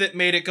click that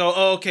made it go,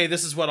 oh, okay,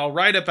 this is what I'll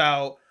write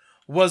about,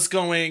 was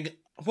going,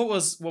 what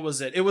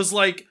was it? It was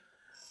like,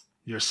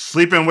 you're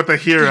sleeping with a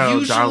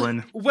hero,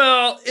 darling.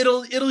 Well,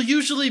 it'll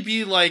usually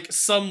be like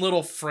some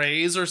little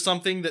phrase or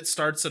something that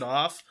starts it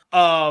off.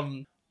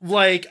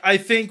 Like, I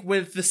think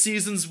with the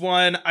Seasons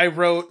one, I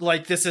wrote,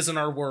 like, this isn't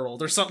our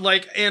world, or something,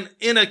 like, and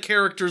in a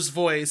character's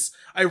voice,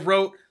 I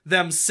wrote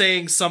them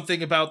saying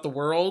something about the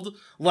world,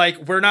 like,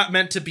 we're not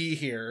meant to be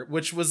here,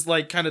 which was,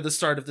 like, kind of the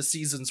start of the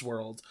Seasons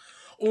world.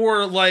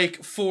 Or,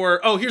 like,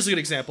 here's a good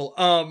example.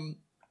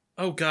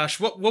 Oh gosh,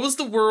 what was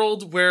the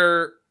world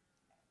where,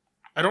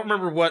 I don't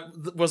remember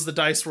what was the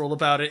dice roll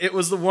about it. It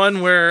was the one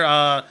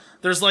where,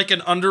 there's, like,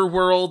 an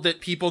underworld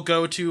that people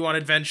go to on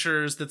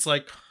adventures that's,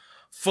 like,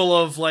 full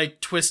of like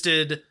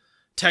twisted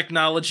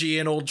technology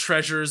and old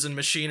treasures and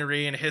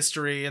machinery and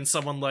history, and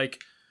someone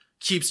like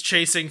keeps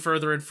chasing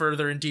further and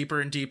further and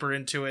deeper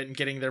into it and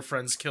getting their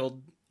friends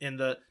killed in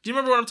the... Do you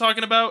remember what I'm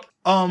talking about?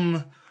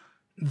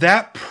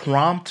 That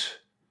prompt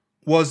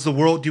was the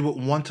world you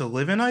would want to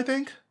live in, I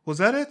think. Was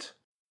that it?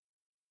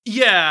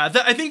 Yeah,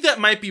 I think that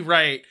might be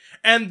right.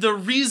 And the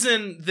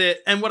reason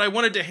and what I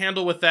wanted to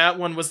handle with that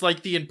one was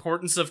like the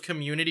importance of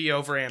community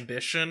over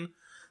ambition.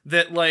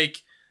 That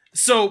like,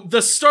 so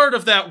the start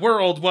of that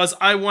world was,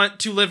 I want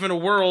to live in a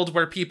world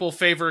where people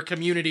favor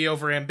community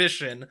over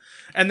ambition.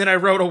 And then I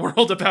wrote a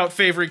world about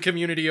favoring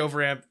community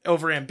over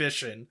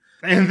ambition.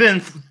 And then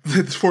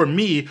for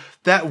me,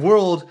 that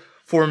world,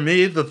 for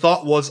me, the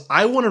thought was,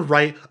 I want to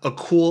write a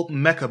cool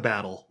mecha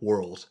battle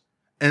world.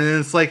 And then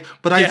it's like,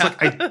 but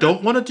I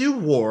don't want to do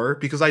war,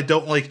 because I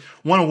don't like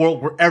want a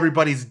world where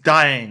everybody's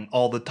dying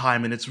all the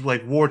time and it's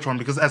like war torn.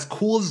 Because as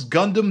cool as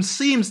Gundam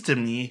seems to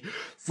me,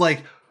 it's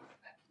like,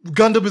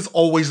 Gundam is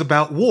always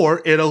about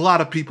war, and a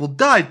lot of people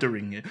died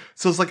during it.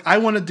 So it's like, I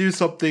want to do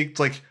something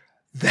like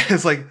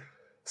that's like,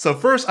 so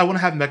first I want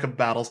to have mecha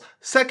battles.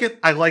 Second,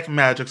 I like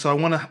magic, so I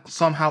want to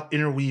somehow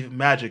interweave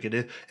magic in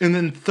it. And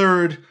then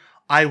third,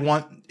 I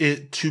want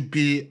it to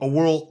be a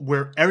world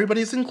where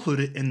everybody's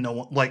included and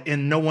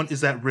no one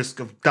is at risk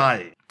of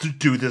dying to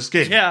do this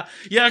game. Yeah,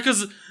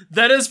 because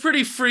that is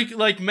pretty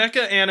like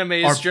mecha anime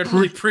is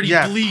generally pretty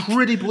bleak.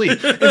 Pretty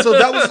bleak. And so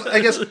that was, I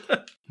guess,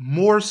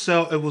 more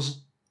so it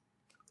was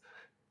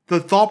the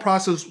thought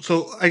process.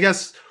 So I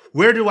guess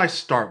where do I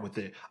start with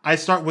it? I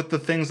start with the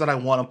things that I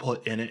want to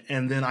put in it,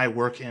 and then I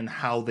work in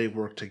how they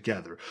work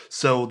together.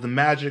 So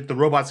the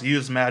robots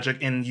use magic,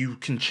 and you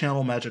can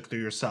channel magic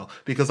through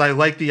yourself, because I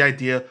like the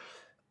idea.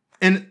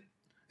 And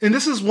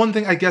this is one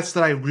thing I guess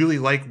that I really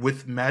like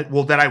with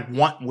that I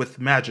want with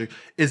magic,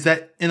 is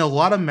that in a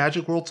lot of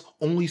magic worlds,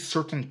 only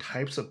certain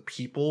types of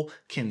people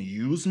can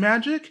use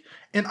magic.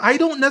 And I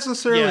don't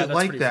necessarily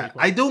like that.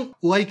 I don't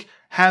like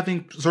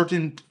having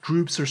certain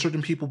groups or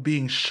certain people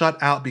being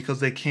shut out because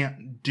they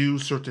can't do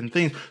certain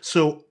things.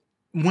 So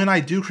when I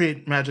do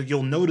create magic,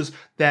 you'll notice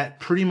that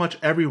pretty much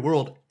every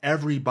world,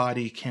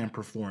 everybody can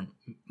perform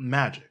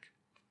magic.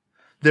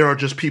 There are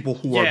just people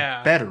who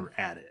are better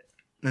at it.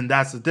 And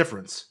that's the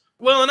difference.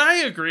 Well, and I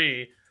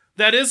agree.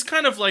 That is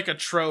kind of like a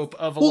trope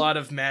of a lot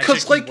of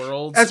magic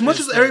worlds. As much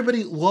as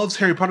everybody loves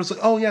Harry Potter, it's like,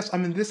 oh yes,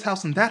 I'm in this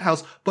house and that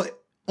house,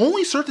 but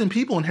only certain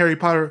people in Harry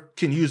Potter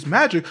can use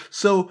magic.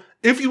 So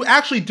if you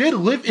actually did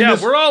live in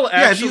this, we're all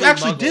if you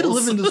actually did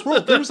live in this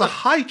world, there's a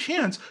high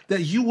chance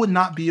that you would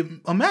not be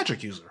a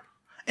magic user.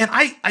 And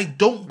I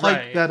don't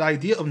like that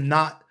idea of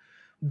not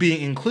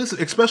being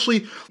inclusive,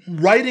 especially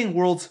writing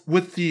worlds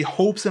with the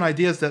hopes and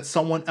ideas that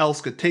someone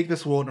else could take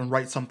this world and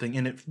write something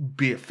in it,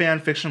 be it fan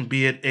fiction,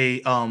 be it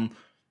a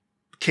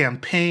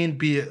campaign,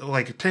 be it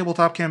like a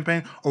tabletop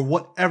campaign, or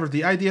whatever.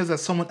 The idea is that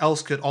someone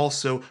else could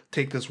also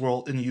take this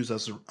world and use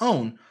as their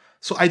own.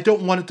 So I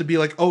don't want it to be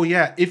like, oh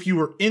yeah, if you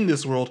were in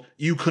this world,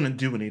 you couldn't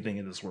do anything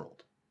in this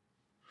world.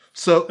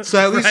 So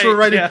at least for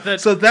writing,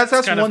 that's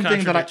one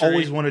thing that I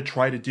always want to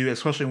try to do,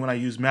 especially when I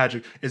use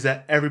magic, is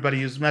that everybody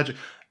uses magic.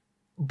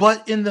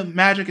 But in the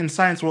magic and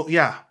science world,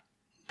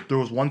 there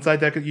was one side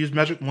that could use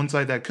magic, one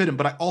side that couldn't.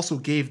 But I also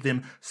gave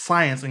them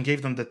science and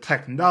gave them the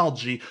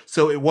technology,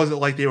 so it wasn't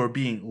like they were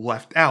being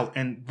left out.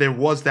 And there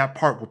was that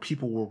part where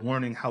people were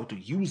learning how to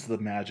use the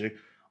magic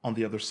on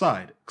the other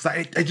side.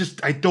 Because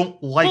I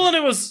don't like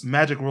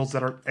magic worlds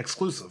that are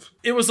exclusive.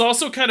 It was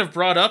also kind of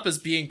brought up as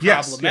being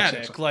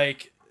problematic. Yes.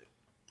 Like,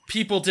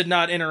 people did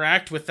not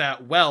interact with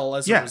that well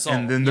as a result.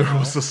 And then there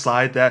was the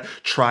side that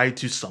tried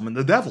to summon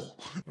the devil.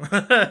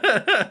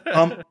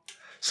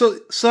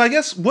 So I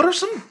guess, what are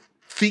some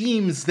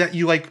themes that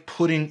you like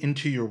putting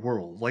into your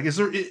world? Like,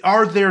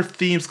 are there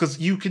themes? Because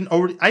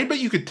I bet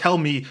you could tell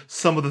me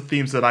some of the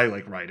themes that I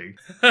like writing.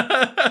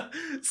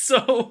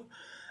 So,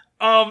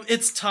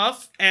 it's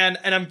tough, and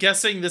I'm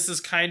guessing this is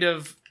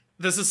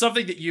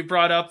something that you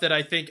brought up that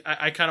I think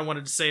I kind of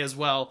wanted to say as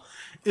well.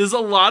 Is a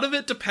lot of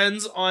it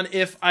depends on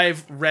if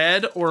I've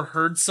read or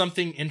heard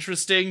something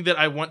interesting that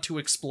I want to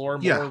explore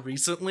more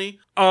recently.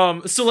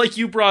 So like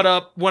you brought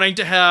up wanting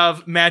to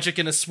have magic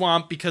in a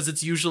swamp because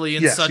it's usually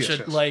in such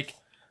a like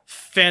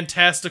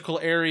fantastical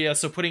area,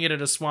 so putting it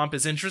in a swamp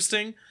is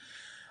interesting.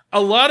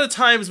 A lot of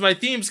times my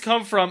themes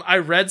come from I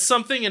read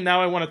something and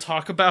now I want to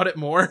talk about it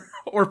more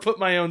or put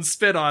my own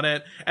spin on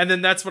it, and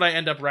then that's what I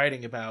end up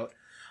writing about.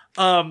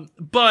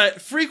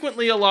 But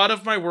frequently a lot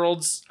of my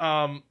worlds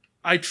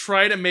I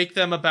try to make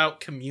them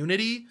about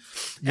community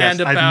and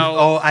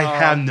about... I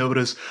have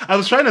noticed. I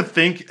was trying to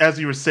think as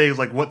you were saying,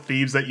 like, what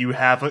themes that you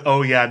have. Like,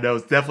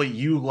 it's definitely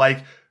you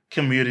like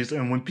communities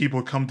and when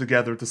people come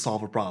together to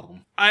solve a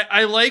problem.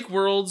 I like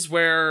worlds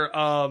where,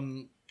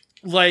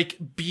 like,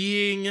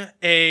 being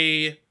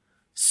a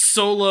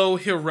solo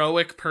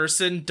heroic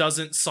person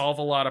doesn't solve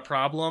a lot of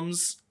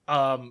problems.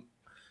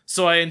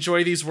 So I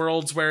enjoy these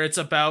worlds where it's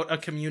about a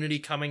community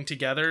coming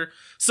together.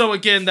 So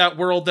again, that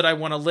world that I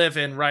want to live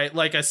in, right?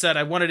 Like I said,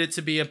 I wanted it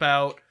to be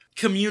about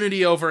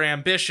community over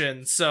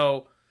ambition.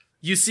 So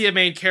you see a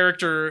main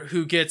character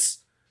who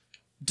gets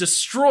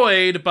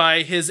destroyed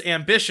by his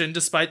ambition,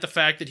 despite the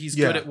fact that he's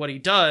good at what he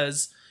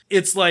does.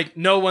 It's like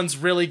no one's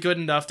really good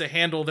enough to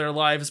handle their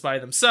lives by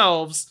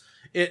themselves.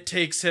 It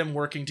takes him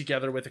working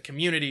together with a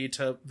community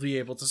to be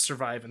able to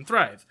survive and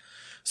thrive.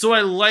 So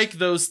I like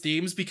those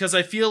themes because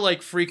I feel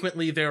like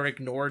frequently they're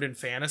ignored in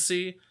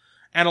fantasy.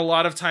 And a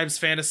lot of times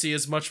fantasy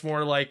is much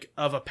more like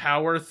of a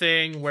power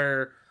thing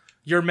where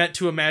you're meant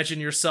to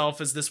imagine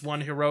yourself as this one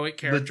heroic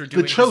character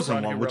doing the chosen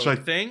this one, which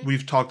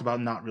we've talked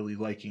about not really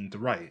liking to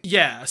write.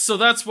 Yeah, so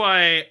that's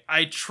why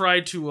I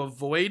try to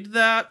avoid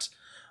that.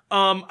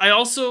 I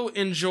also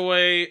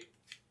enjoy...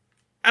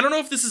 I don't know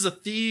if this is a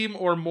theme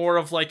or more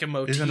of like a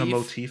motif. Isn't a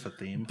motif a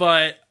theme?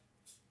 But...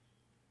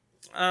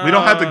 we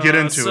don't have to get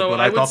into it, but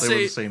I thought they were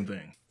the same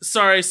thing.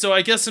 Sorry, so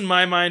I guess in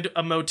my mind,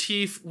 a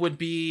motif would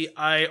be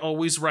I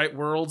always write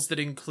worlds that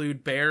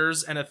include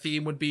bears, and a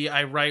theme would be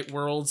I write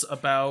worlds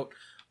about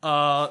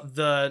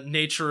the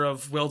nature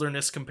of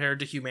wilderness compared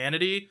to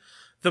humanity.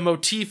 The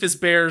motif is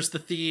bears, the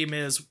theme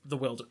is the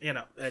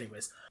wilderness.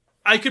 Anyways.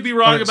 I could be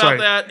wrong about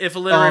that if a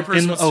literary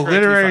person wants to in a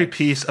literary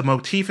piece, a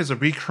motif is a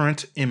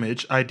recurrent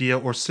image, idea,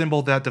 or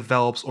symbol that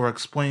develops or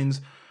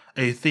explains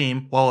a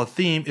theme, while a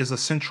theme is a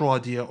central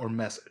idea or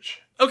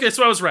message. Okay,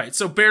 so I was right.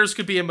 So bears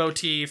could be a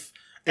motif,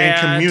 and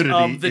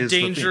community the is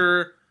danger,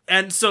 the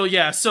theme.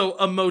 And so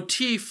a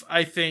motif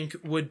I think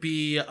would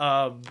be,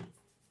 I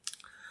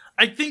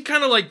think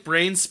kind of like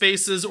brain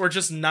spaces or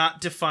just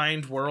not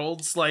defined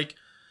worlds. Like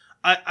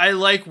I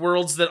like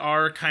worlds that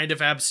are kind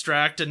of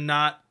abstract and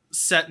not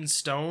set in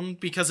stone,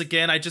 because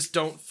again, I just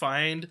don't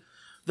find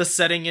the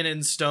setting it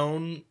in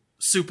stone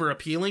super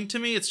appealing to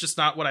me. It's just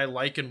not what I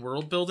like in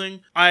world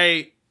building.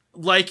 I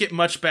like it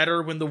much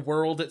better when the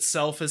world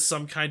itself is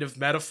some kind of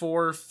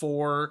metaphor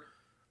for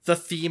the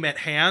theme at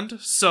hand.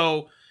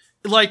 So,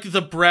 like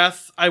the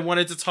breath, I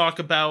wanted to talk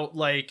about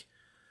like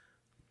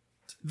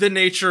the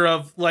nature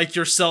of like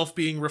yourself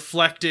being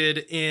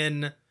reflected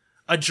in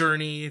a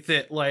journey,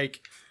 that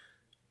like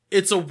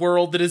it's a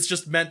world that is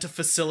just meant to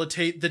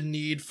facilitate the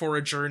need for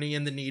a journey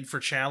and the need for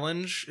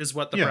challenge is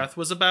what the breath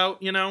was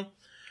about, you know?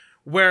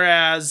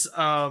 Whereas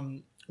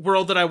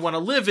world that I want to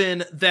live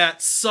in, that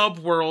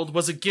subworld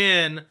was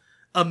again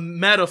a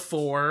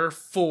metaphor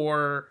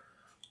for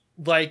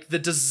like the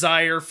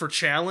desire for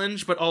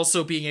challenge, but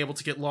also being able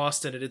to get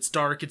lost in it. It's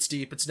dark, it's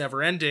deep, it's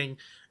never ending.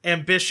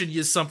 Ambition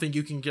is something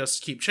you can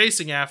just keep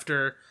chasing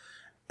after,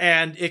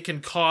 and it can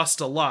cost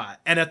a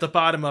lot. And at the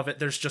bottom of it,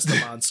 there's just a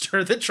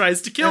monster that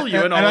tries to kill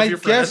you and all of your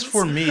friends. I guess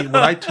for me,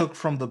 what I took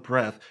from the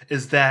breath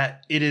is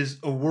that it is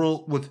a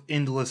world with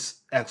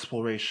endless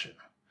exploration.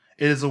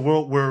 It is a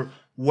world where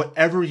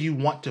whatever you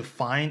want to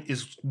find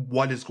is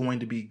what is going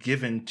to be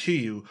given to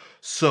you.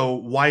 So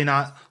why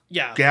not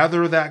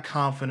gather that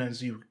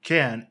confidence you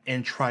can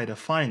and try to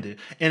find it?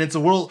 And it's a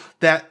world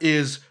that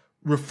is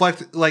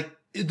reflected, like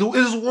it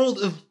is a world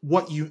of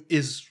what you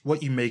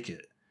make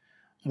it.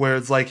 Where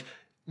it's like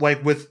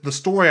with the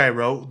story I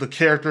wrote, the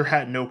character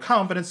had no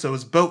confidence, so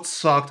his boat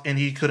sucked and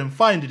he couldn't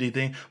find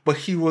anything, but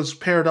he was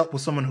paired up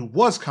with someone who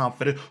was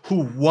confident,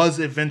 who was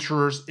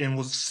adventurers and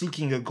was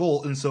seeking a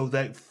goal, and so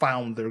they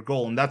found their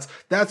goal. And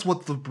that's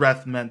what the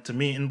breath meant to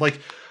me.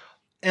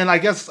 And I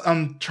guess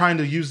I'm trying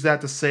to use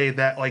that to say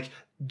that like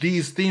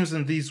these themes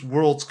and these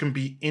worlds can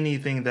be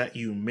anything that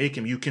you make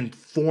them. You can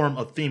form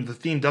a theme. The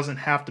theme doesn't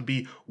have to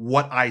be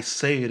what I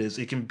say it is.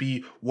 It can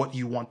be what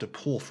you want to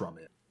pull from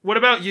it. What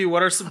about you?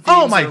 What are some themes?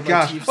 Oh my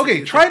gosh.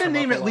 Okay, try to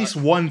name at least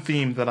one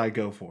theme that I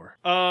go for.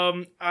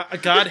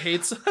 God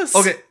hates us.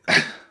 Okay.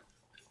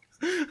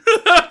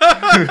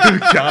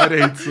 God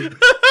hates us.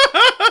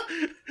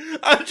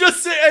 I'm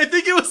just saying, I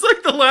think it was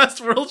like the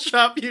last world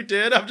shop you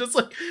did. I'm just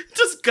like,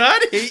 does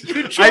God hate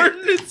you, Jordan?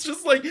 It's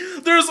just like,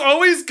 there's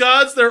always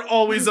gods, they're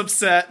always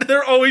upset.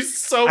 They're always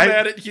so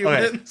mad at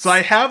humans. Okay, so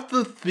I have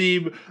the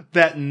theme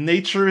that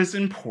nature is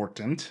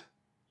important.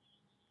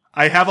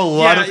 I have a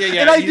lot of...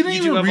 And I didn't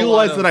even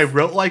realize that I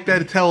wrote like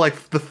that until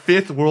like the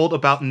fifth world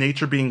about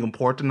nature being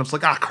important. I was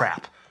like,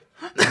 crap.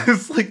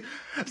 It's like,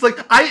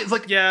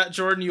 yeah,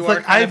 Jordan, you are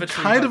like, I'm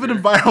kind of an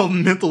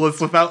environmentalist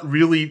without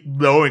really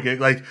knowing it.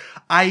 Like,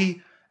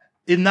 I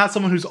am not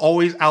someone who's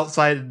always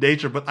outside of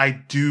nature, but I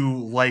do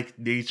like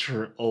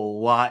nature a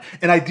lot.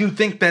 And I do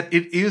think that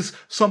it is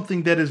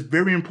something that is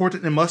very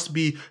important and must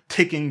be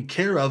taken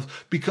care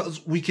of,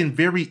 because we can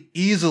very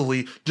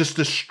easily just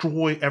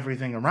destroy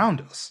everything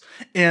around us.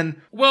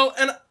 And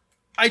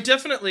I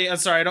definitely, I'm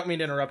sorry, I don't mean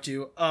to interrupt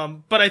you,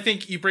 but I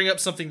think you bring up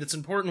something that's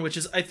important, which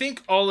is I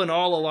think all in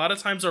all, a lot of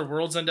times our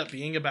worlds end up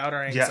being about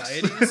our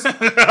anxieties.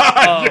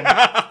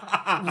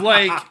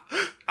 Like,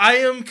 I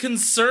am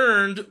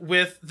concerned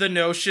with the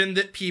notion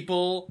that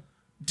people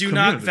do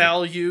not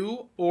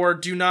value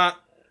or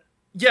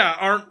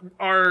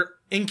are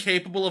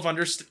incapable of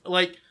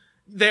like,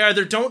 they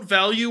either don't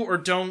value or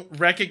don't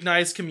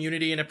recognize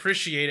community and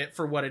appreciate it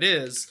for what it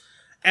is.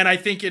 And I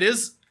think it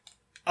is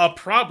a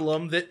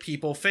problem that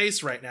people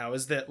face right now,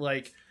 is that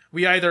like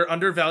we either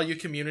undervalue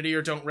community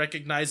or don't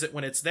recognize it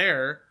when it's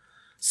there.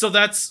 So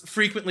that's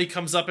frequently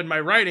comes up in my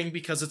writing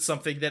because it's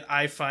something that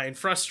I find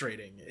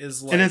frustrating.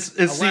 Is like, and it's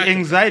the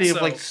anxiety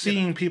of like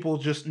seeing people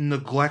just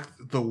neglect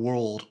the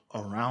world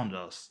around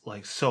us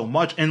like so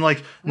much, and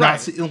like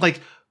not like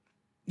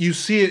you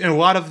see it in a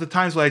lot of the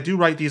times when I do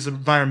write these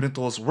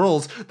environmentalist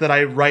worlds that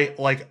I write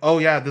like, oh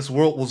yeah, this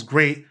world was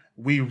great.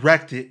 We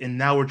wrecked it, and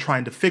now we're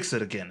trying to fix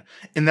it again.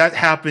 And that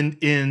happened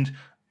in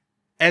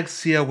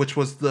Exia, which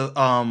was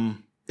the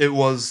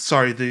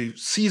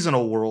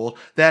seasonal world.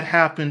 That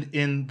happened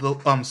in the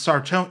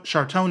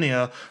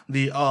Sartonia,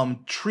 the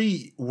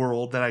tree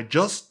world that I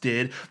just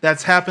did.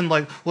 That's happened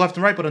like left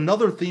and right. But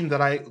another theme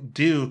that I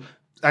do,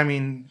 I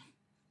mean,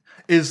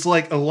 is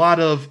like a lot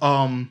of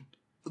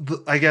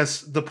I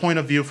guess the point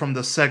of view from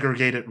the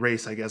segregated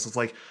race. I guess it's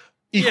like.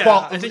 It's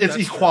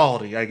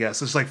equality, true. I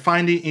guess. It's like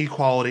finding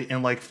equality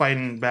and like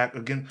fighting back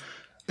again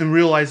and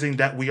realizing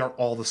that we are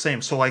all the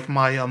same. So like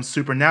my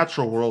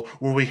supernatural world,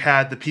 where we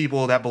had the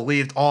people that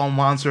believed all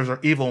monsters are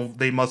evil,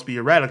 they must be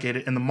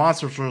eradicated, and the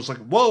monsters were just like,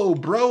 whoa,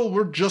 bro,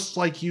 we're just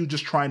like you,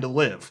 just trying to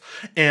live.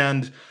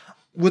 And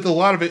with a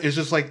lot of it, it's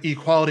just like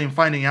equality and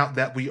finding out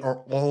that we are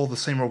all the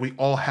same, or we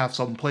all have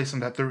some place,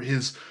 and that there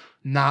is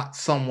not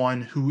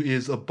someone who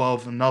is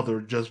above another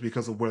just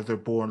because of where they're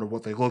born or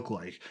what they look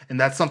like. And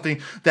that's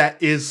something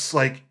that is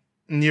like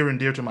near and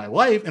dear to my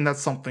life, and that's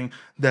something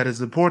that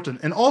is important.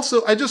 And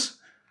also, I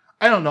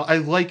don't know, I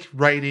like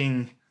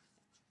writing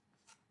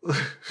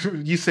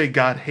you say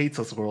God hates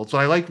us worlds, but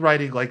I like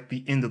writing like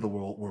the end of the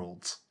world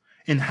worlds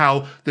and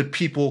how the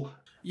people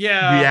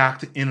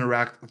react,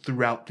 interact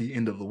throughout the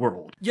end of the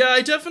world. Yeah,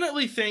 I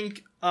definitely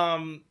think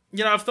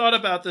I've thought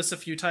about this a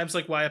few times,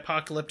 like why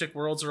apocalyptic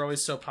worlds are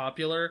always so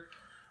popular.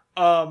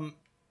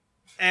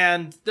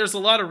 And there's a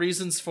lot of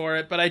reasons for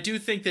it, but I do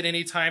think that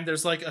anytime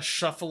there's like a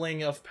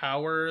shuffling of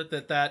power,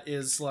 that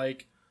is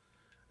like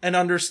an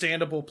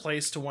understandable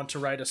place to want to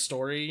write a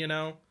story,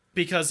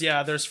 Because,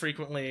 yeah, there's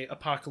frequently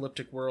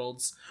apocalyptic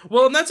worlds.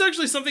 Well, and that's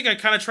actually something I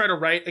kind of try to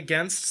write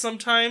against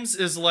sometimes,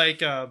 is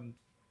like,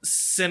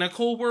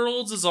 cynical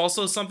worlds is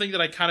also something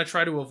that I kind of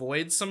try to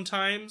avoid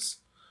sometimes.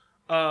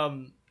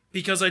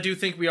 Because I do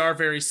think we are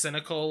very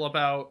cynical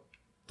about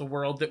the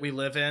world that we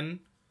live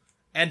in,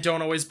 and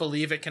don't always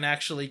believe it can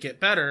actually get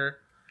better.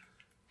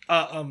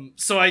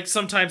 So I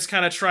sometimes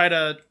kind of try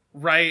to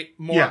write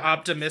more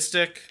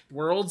optimistic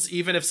worlds,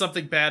 even if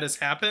something bad has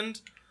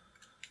happened.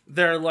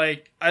 They're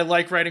like, I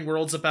like writing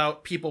worlds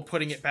about people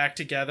putting it back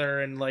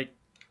together and like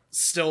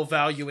still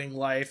valuing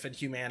life and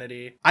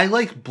humanity. I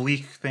like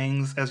bleak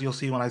things, as you'll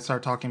see when I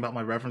start talking about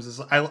my references.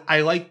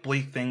 I like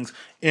bleak things.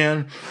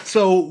 And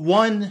so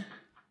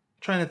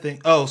trying to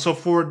think. Oh, so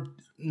for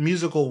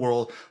musical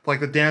world, like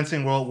the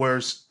dancing world, where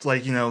it's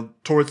like,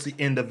 towards the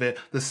end of it,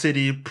 the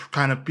city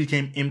kind of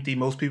became empty.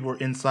 Most people were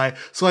inside.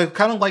 So I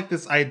kind of like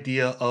this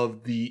idea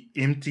of the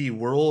empty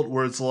world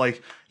where it's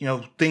like,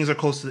 things are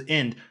close to the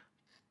end.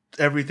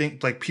 Everything,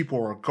 like,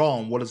 people are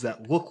gone. What does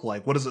that look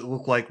like? What does it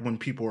look like when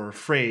people are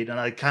afraid? And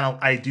I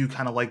do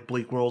kind of like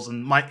bleak worlds,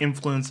 and my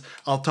influence,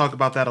 I'll talk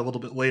about that a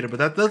little bit later,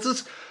 but that's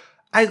just,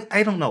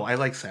 I don't know. I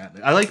like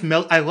sadness. I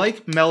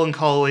like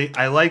melancholy.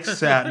 I like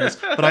sadness,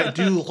 but I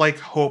do like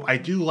hope. I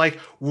do like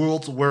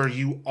worlds where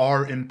you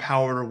are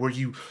empowered, where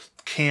you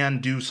can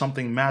do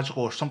something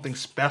magical or something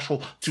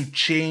special to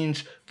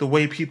change the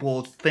way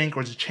people think,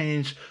 or to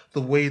change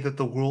the way that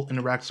the world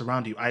interacts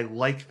around you. I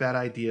like that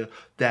idea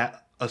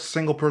that a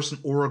single person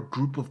or a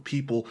group of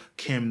people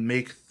can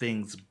make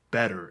things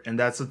better. And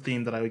that's a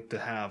theme that I like to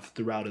have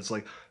throughout, is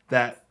like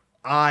that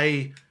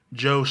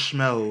Joe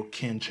Schmo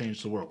can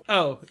change the world.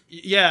 Oh,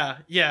 yeah.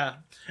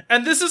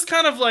 And this is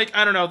kind of like,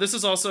 I don't know, this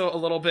is also a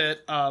little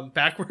bit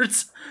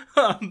backwards,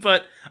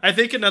 but I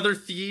think another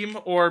theme,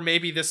 or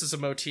maybe this is a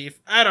motif,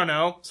 I don't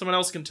know, someone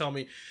else can tell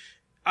me.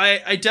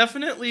 I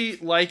definitely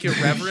like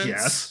irreverence.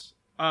 Yes.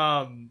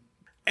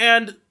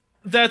 And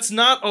that's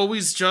not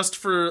always just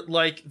for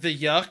like the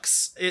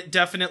yucks. It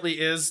definitely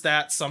is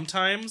that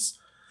sometimes.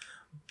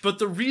 But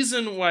the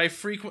reason why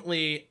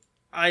frequently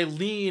I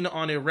lean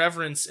on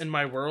irreverence in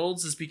my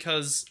worlds is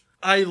because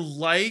I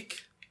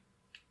like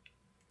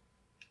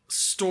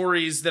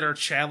stories that are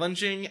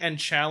challenging and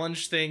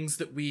challenge things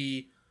that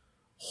we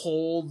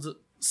hold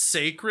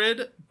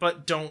sacred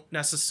but don't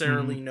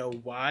necessarily know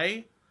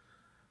why.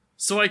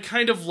 So I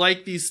kind of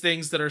like these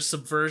things that are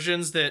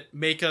subversions that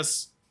make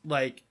us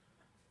like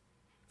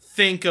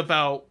think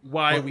about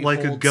why we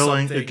like hold a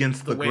going something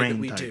against the way grain that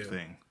we type do.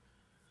 thing.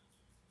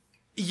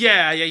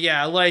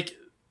 Yeah. Like,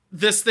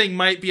 this thing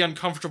might be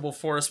uncomfortable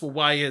for us. Well,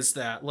 why is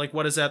that? Like,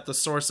 what is at the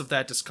source of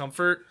that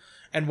discomfort?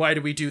 And why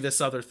do we do this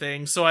other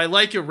thing? So I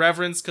like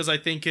irreverence because I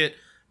think it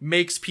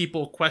makes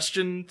people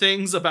question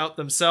things about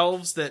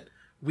themselves that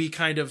we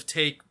kind of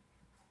take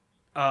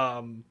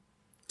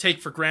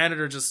for granted,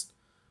 or just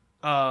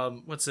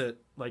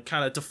like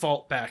kind of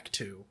default back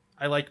to.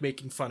 I like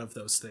making fun of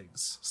those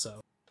things.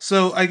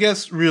 So I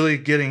guess really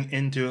getting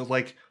into it,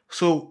 like,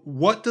 so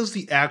what does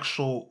the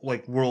actual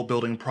like world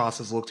building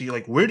process look to you?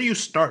 Like, where do you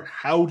start?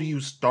 How do you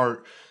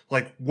start?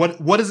 Like,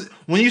 what is it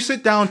when you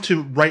sit down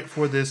to write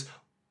for this?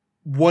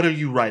 What are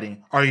you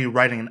writing? Are you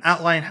writing an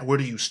outline? Where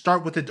do you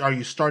start with it? Are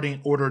you starting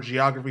in order,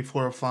 geography,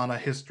 flora, fauna,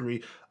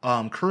 history,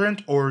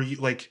 current, or are you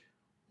like,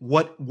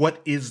 what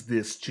is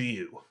this to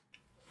you?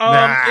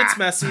 It's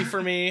messy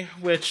for me,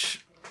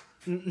 which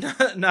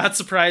not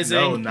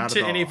surprising not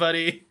to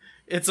anybody.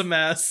 It's a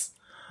mess.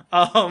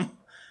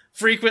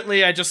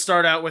 Frequently I just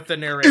start out with the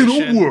narration.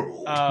 In a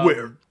world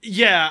where...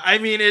 Yeah, I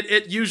mean,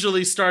 it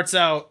usually starts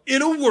out,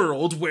 in a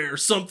world where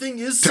something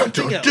is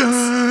something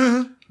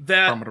else.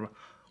 That...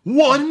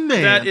 One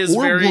man, that is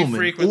or very woman,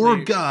 frequently... or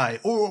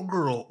guy, or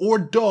girl, or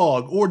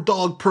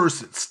dog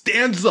person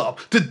stands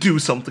up to do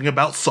something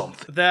about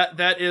something.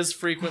 That is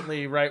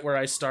frequently right where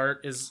I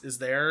start, is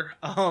there.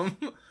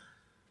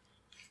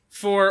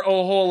 For a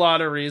whole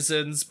lot of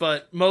reasons,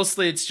 but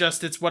mostly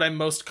it's what I'm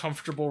most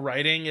comfortable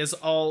writing, is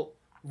I'll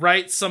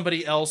write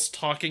somebody else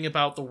talking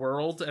about the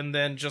world and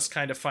then just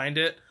kind of find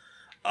it.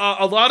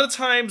 A lot of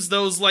times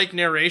those like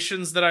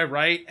narrations that I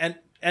write and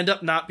end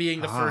up not being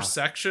the first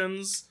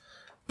sections,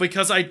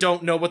 because I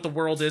don't know what the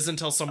world is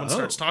until someone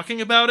starts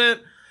talking about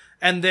it.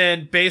 And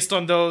then based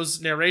on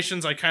those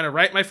narrations, I kind of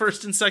write my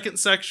first and second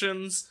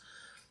sections.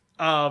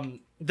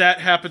 That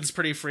happens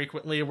pretty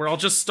frequently, where I'll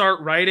just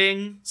start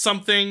writing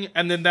something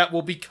and then that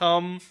will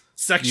become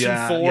section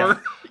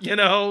 4,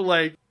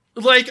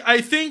 like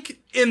I think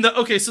in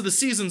so the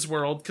seasons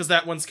world, because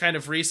that one's kind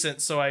of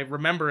recent, so I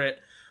remember it.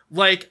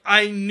 Like,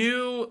 I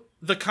knew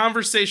the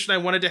conversation I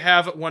wanted to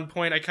have at one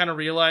point. I kind of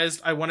realized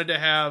I wanted to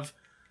have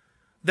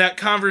that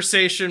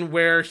conversation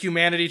where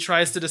humanity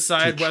tries to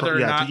decide whether or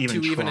not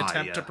to even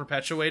attempt to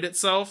perpetuate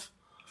itself.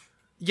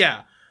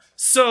 Yeah.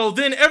 So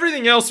then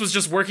everything else was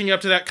just working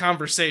up to that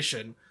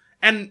conversation.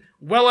 And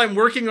while I'm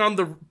working on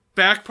the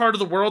back part of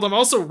the world, I'm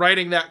also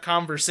writing that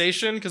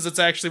conversation, because it's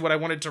actually what I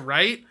wanted to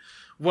write.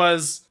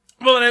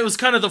 And it was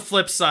kind of the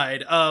flip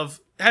side of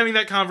having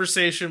that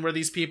conversation where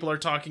these people are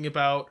talking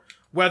about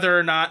whether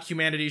or not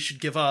humanity should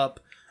give up,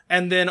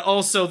 and then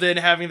also then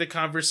having the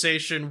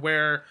conversation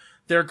where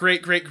their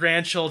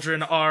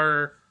great-great-grandchildren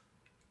are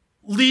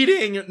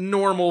leading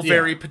normal,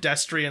 very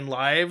pedestrian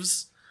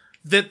lives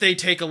that they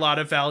take a lot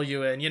of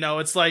value in. You know,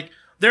 it's like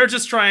they're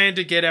just trying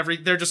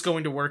to they're just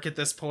going to work at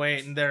this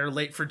point, and they're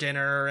late for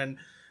dinner, and,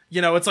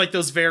 you know, it's like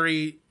those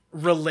very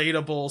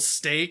relatable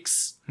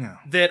stakes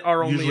that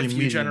are only Usually a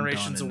few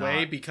generations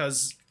away not.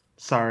 because...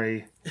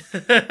 Sorry. I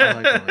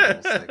like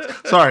relatable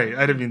steaks. Sorry,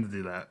 I didn't mean to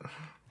do that.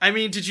 I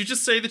mean, did you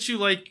just say that you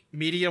like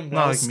medium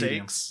well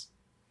steaks?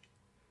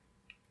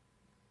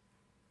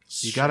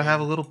 You gotta have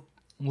a little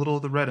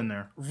of the red in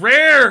there.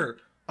 Rare!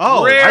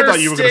 Oh, rare I thought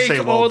you were gonna say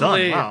well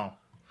only. done. Wow.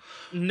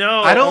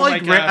 No, I don't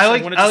like rare. I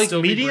like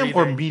medium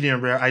or breathing.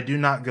 medium rare. I do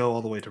not go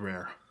all the way to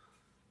rare.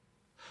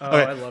 Oh,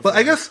 okay, I love but that.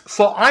 I guess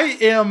so. I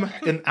am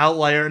an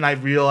outlier, and I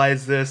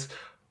realize this.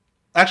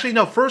 Actually,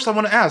 no. First, I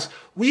want to ask.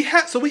 We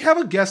have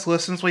a guest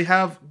list, since we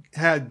have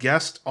had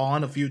guests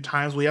on a few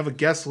times. We have a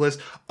guest list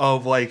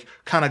of like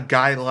kind of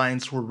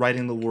guidelines for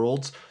writing the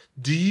worlds.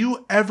 Do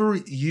you ever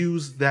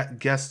use that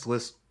guest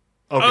list?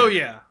 Okay. Oh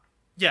yeah.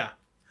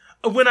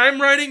 When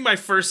I'm writing my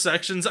first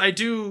sections, I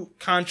do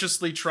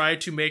consciously try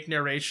to make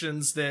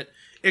narrations that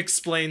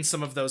explain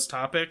some of those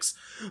topics.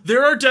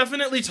 There are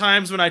definitely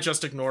times when I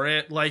just ignore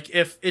it. Like,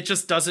 if it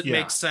just doesn't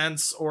make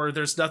sense or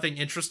there's nothing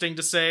interesting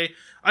to say,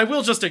 I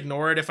will just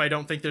ignore it if I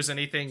don't think there's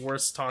anything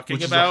worth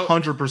talking about.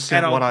 Which is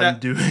 100% what I'm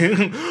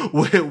doing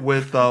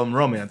with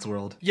Romance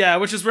World. Yeah,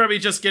 which is where we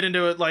just get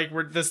into it like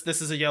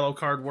this is a yellow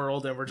card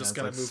world and we're just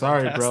gonna move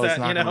on past bro, that, it's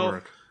not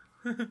gonna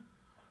work.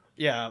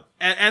 Yeah,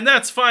 and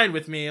that's fine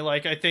with me.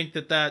 Like, I think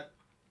that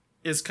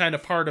is kind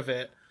of part of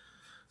it.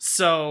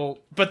 So,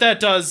 but that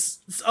does,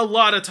 a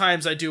lot of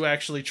times I do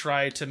actually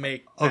try to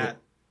make that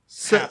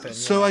happen.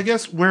 So I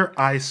guess where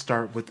I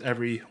start with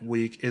every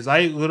week is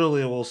I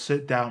literally will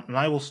sit down and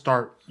I will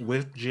start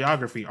with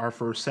geography, our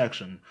first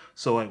section.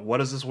 So like, what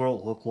does this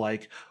world look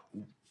like?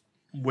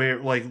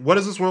 What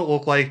does this world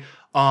look like?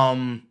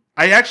 I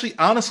actually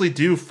honestly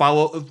do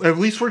follow, at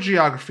least for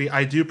geography,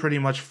 I do pretty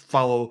much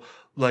follow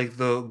like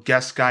the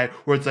guest guide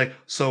where it's like,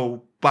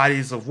 so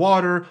bodies of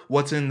water,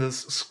 what's in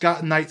the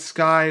night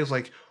skies,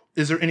 like,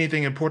 is there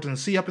anything important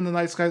to see up in the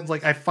night sky?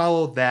 Like, I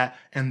follow that,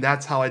 and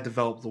that's how I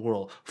develop the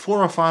world.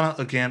 Flora, fauna,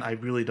 again, I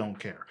really don't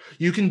care.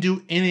 You can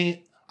do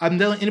I'm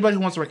telling anybody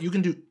who wants to write, you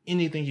can do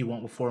anything you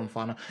want with flora and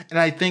fauna. And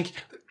I think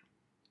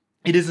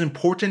it is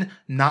important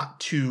not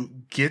to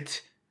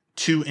get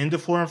too into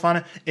flora and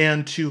fauna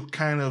and to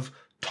kind of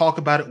talk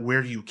about it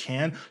where you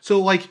can. So,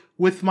 like,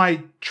 with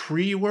my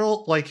tree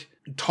world, like,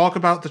 talk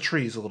about the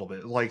trees a little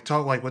bit, like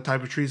talk like what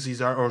type of trees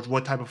these are or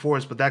what type of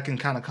forest, but that can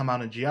kind of come out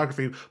in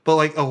geography. But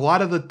like a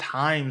lot of the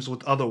times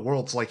with other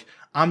worlds, like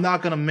I'm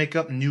not going to make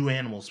up new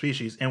animal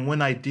species, and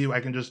when I do,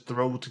 I can just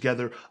throw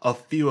together a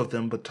few of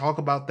them, but talk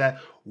about that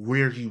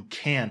where you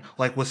can.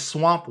 Like with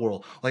Swamp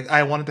World, like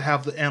I wanted to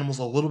have the animals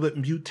a little bit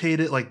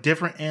mutated, like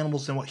different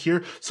animals than what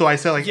here, so I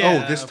said like,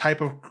 oh, this type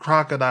of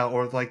crocodile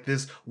or like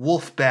this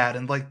wolf bat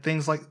and like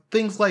things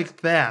like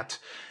that.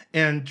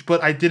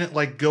 But I didn't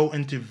like go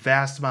into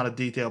vast amount of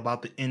detail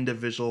about the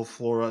individual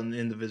flora and the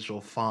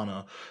individual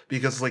fauna,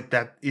 because like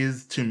that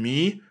is to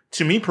me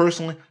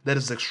personally, that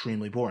is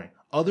extremely boring.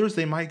 Others,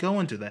 they might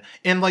go into that.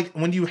 And like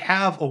when you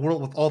have a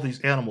world with all these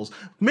animals,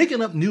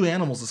 making up new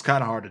animals is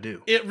kind of hard to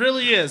do. It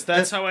really is.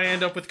 That's how I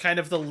end up with kind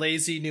of the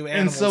lazy new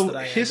animals. And so that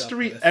I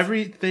history, end up with.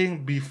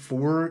 everything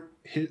before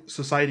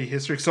society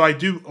history. So I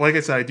do, like I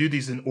said, I do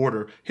these in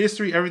order.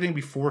 History, everything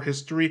before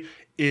history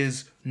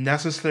is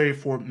necessary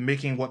for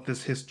making what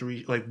this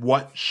history, like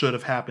what should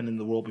have happened in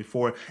the world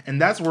before.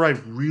 And that's where I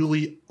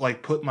really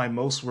like put my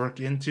most work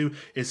into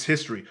is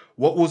history.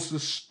 What was the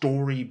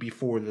story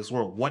before this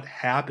world? What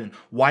happened?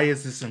 Why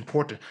is this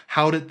important?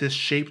 How did this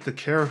shape the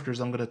characters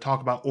I'm going to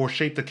talk about, or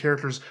shape the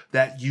characters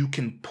that you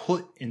can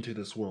put into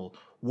this world?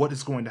 What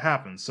is going to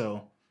happen?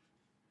 So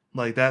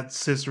like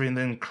that's history, and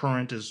then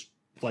current is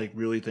like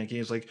really thinking.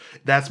 It's like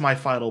that's my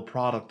final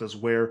product, is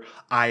where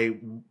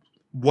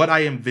what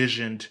I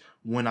envisioned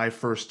when I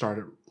first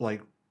started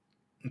like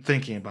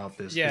thinking about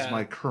this is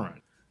my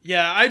current.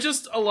 Yeah, I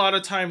just a lot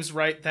of times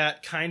write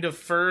that kind of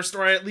first,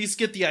 or I at least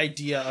get the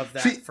idea of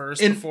that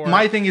first before.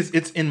 My thing is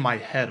it's in my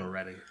head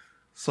already,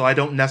 so I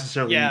don't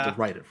necessarily need to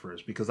write it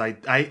first, because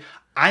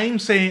I'm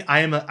saying I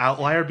am an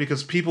outlier,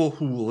 because people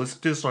who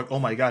listen to this are like, oh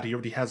my god, he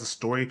already has a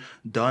story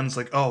done. It's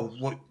like, oh,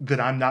 look,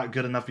 that I'm not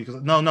good enough, because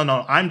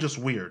no, I'm just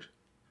weird.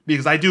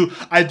 Because I do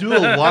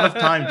a lot of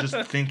time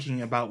just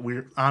thinking about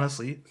weird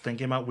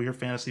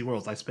fantasy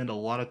worlds. I spend a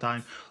lot of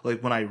time,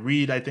 like when I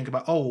read, I think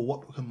about, oh,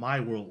 what can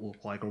my world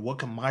look like, or what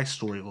can my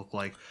story look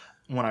like.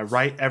 When I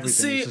write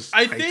everything,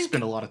 I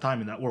spend a lot of time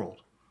in that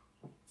world.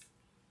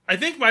 I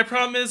think my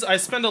problem is I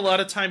spend a lot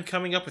of time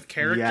coming up with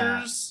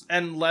characters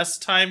and less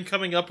time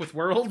coming up with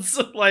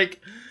worlds. Like,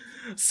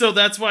 so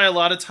that's why a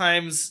lot of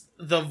times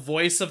the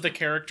voice of the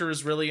character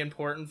is really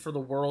important for the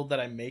world that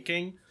I'm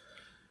making,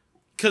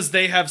 because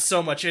they have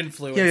so much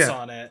influence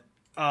on it.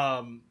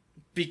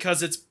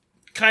 Because it's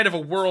kind of a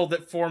world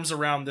that forms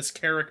around this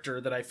character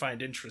that I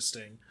find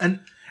interesting. And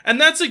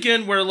that's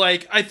again where,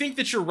 like, I think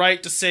that you're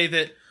right to say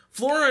that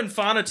Flora and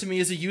Fauna to me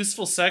is a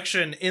useful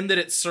section in that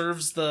it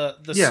serves the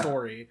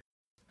story.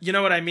 You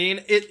know what I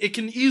mean? It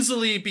can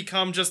easily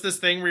become just this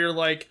thing where you're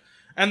like,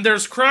 and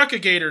there's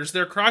Crocalgators,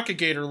 they're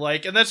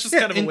Crocalgator-like, and that's just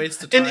kind of a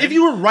waste of time. And if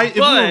you were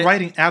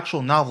writing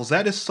actual novels,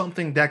 that is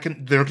something that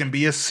there can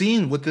be a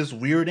scene with this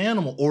weird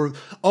animal, or,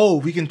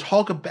 we can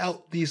talk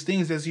about these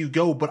things as you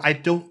go, but I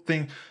don't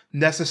think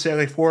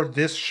necessarily for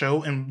this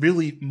show, and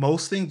really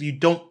most things, you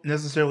don't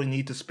necessarily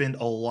need to spend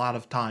a lot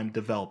of time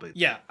developing.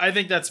 Yeah, I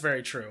think that's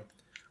very true.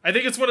 I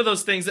think it's one of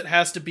those things that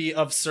has to be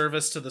of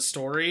service to the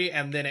story,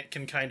 and then it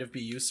can kind of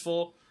be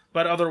useful,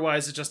 but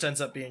otherwise it just ends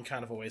up being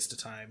kind of a waste of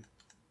time.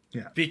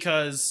 Yeah.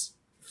 Because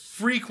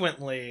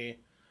frequently,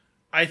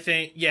 I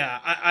think,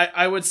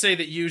 I would say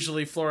that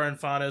usually Flora and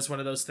Fauna is one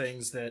of those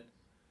things that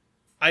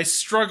I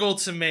struggle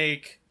to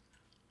make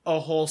a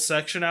whole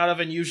section out of,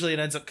 and usually it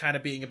ends up kind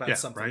of being about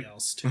something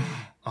else too.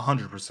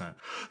 100%.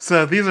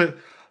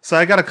 So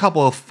I got a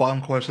couple of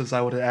fun questions I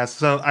would ask.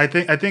 So I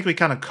think we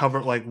kind of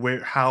covered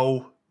like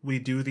how we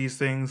do these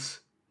things.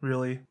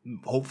 Really,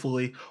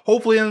 hopefully,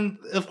 and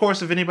of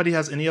course, if anybody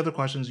has any other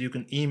questions, you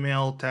can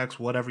email, text,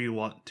 whatever you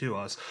want to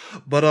us.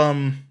 But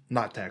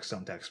not text.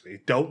 Don't text me.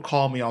 Don't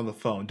call me on the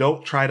phone.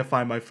 Don't try to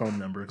find my phone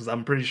number because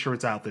I'm pretty sure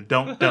it's out there.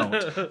 Don't.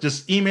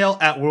 Just email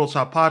at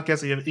Worldshop Podcast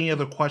if you have any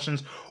other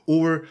questions,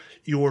 or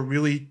you're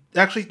really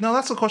actually no.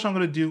 That's the question I'm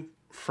going to do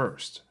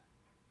first.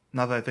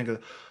 Now that I think of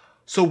it.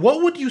 So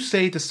what would you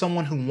say to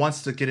someone who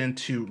wants to get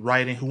into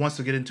writing, who wants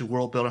to get into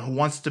world building, who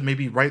wants to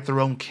maybe write their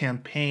own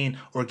campaign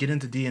or get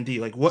into D&D?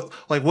 Like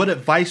what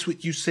advice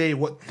would you say?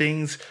 What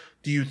things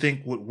do you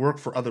think would work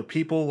for other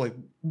people? Like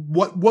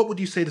what would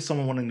you say to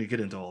someone wanting to get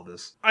into all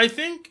this? I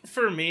think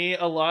for me,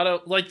 a lot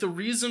of like the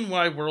reason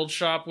why World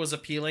Shop was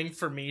appealing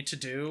for me to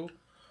do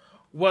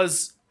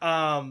was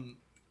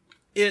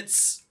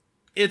it's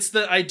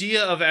the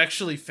idea of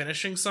actually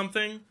finishing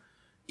something,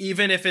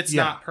 even if it's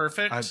not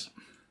perfect.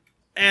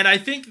 And I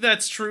think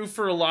that's true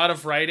for a lot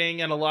of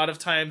writing, and a lot of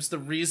times the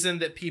reason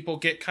that people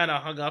get kind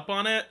of hung up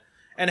on it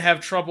and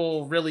have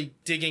trouble really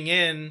digging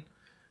in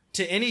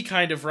to any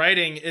kind of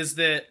writing is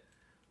that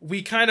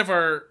we kind of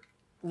are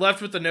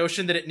left with the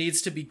notion that it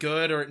needs to be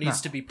good or it needs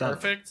to be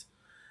perfect.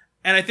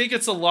 And I think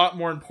it's a lot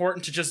more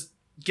important to just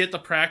get the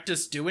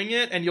practice doing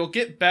it, and you'll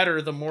get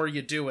better the more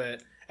you do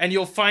it, and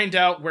you'll find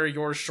out where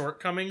your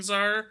shortcomings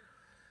are.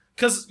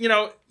 Because,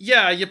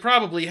 you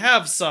probably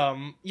have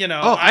some,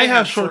 I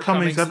have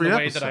shortcomings every in the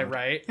way episode. that I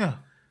write. Yeah.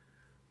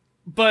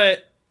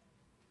 But,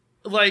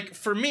 like,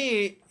 for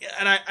me,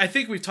 and I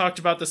think we've talked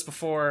about this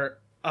before,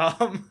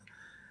 and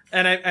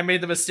I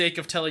made the mistake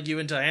of telling you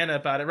and Diana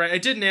about it, right? I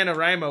did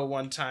NaNoWriMo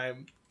one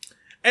time,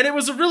 and it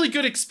was a really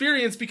good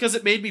experience because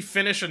it made me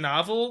finish a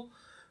novel,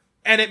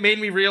 and it made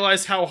me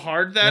realize how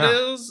hard that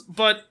is,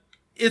 but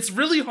it's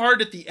really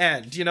hard at the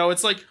end,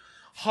 It's like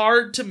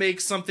hard to make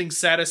something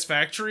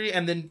satisfactory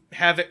and then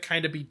have it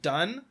kind of be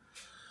done.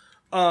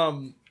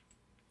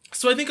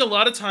 So I think a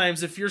lot of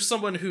times if you're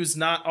someone who's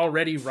not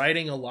already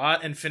writing a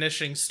lot and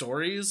finishing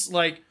stories,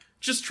 like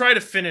just try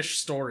to finish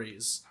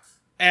stories.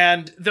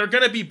 And they're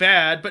going to be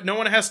bad, but no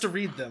one has to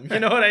read them. You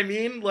know what I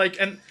mean? Like,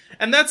 and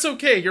that's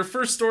okay. Your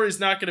first story is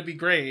not going to be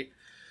great.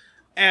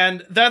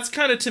 And that's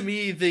kind of, to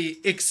me, the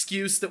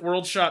excuse that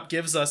World Shop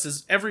gives us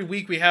is every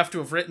week we have to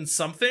have written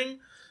something.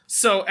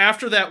 So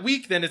after that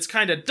week, then it's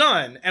kind of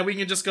done. And we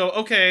can just go,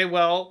 okay,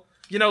 well,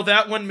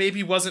 that one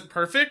maybe wasn't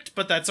perfect,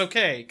 but that's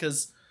okay.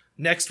 Because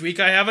next week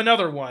I have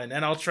another one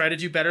and I'll try to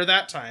do better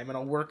that time. And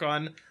I'll work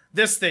on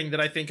this thing that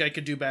I think I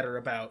could do better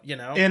about,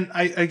 And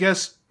I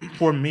guess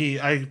for me,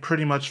 I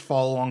pretty much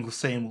fall along the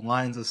same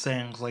lines of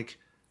saying, like,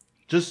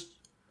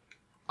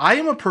 I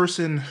am a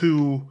person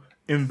who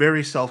am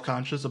very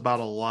self-conscious about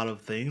a lot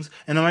of things,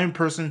 and I'm a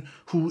person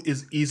who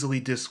is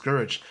easily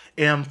discouraged.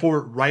 And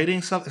for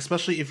writing stuff,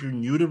 especially if you're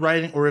new to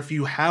writing, or if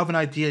you have an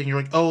idea and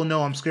you're like, oh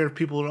no, I'm scared if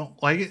people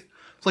don't like it,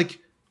 it's like,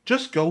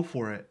 just go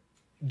for it.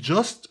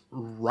 Just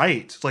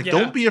write. Like,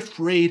 don't be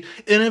afraid.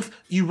 And if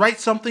you write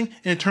something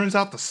and it turns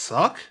out to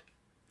suck,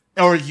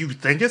 or you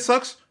think it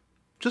sucks,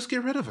 just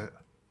get rid of it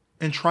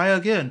and try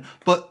again.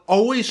 But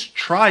always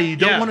try. You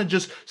don't want to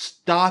just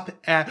stop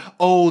at,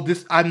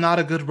 I'm not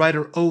a good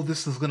writer. Oh,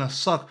 this is going to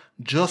suck.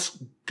 Just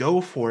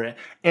go for it.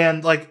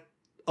 And like,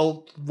 a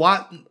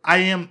lot, I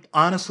am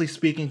honestly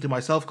speaking to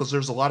myself, because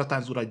there's a lot of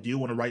times when I do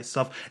want to write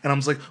stuff and I'm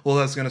just like, well,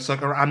 that's going to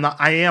suck. Or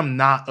I am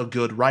not a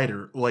good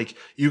writer. Like,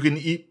 you can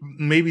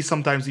maybe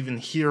sometimes even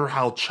hear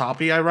how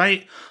choppy I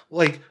write.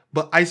 Like,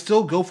 but I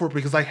still go for it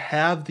because I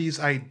have these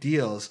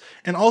ideas.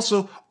 And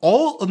also,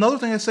 another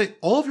thing I say,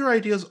 all of your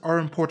ideas are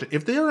important.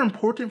 If they are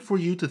important for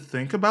you to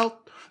think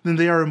about, then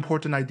they are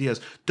important ideas.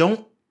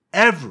 Don't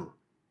ever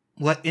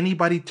let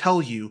anybody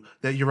tell you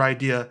that your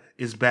idea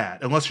is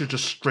bad, unless you're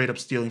just straight up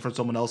stealing from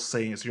someone else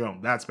saying it's your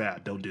own. That's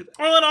bad. Don't do that.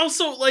 Well, and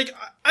also, like,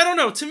 I don't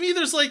know. To me,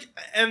 there's like,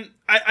 and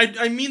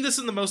I mean this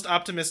in the most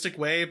optimistic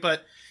way,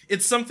 but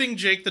it's something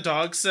Jake the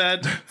dog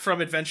said from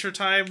Adventure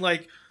Time.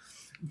 Like,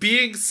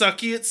 being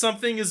sucky at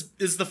something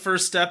is the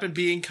first step in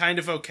being kind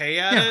of okay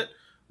at it.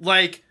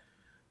 Like,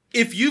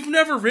 if you've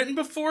never written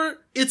before,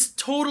 it's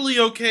totally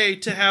okay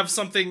to have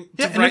something.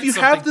 Yeah, and if you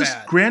have this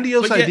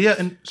grandiose idea,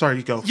 and sorry,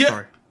 you go. Yeah,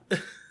 sorry.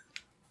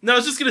 No, I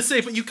was just gonna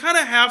say, but you kind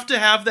of have to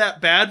have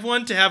that bad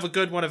one to have a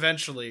good one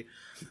eventually.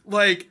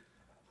 Like,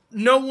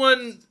 no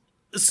one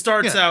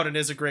starts out and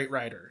is a great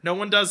writer. No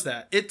one does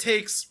that. It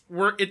takes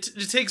work. It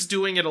takes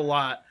doing it a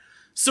lot.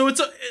 So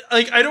it's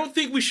like, I don't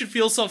think we should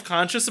feel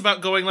self-conscious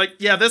about going like,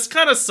 yeah, this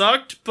kind of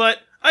sucked, but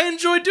I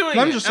enjoyed doing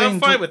it. Just saying, I'm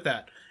fine with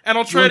that, and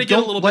I'll try to get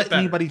a little bit better. Don't let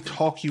anybody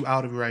talk you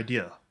out of your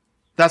idea.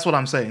 That's what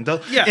I'm saying.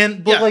 But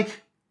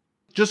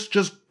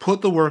just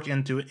put the work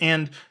into it,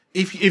 and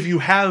if you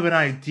have an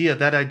idea,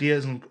 that idea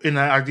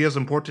is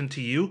important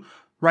to you,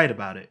 write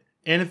about it.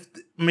 And if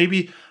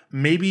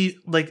maybe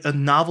like a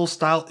novel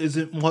style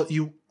isn't what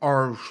you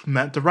are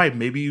meant to write,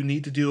 maybe you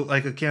need to do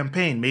like a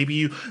campaign, maybe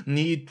you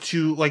need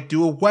to like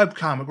do a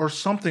webcomic or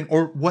something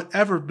or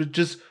whatever, but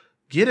just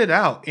get it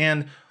out.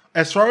 And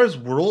as far as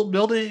world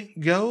building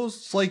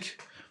goes,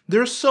 like,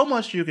 there's so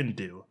much you can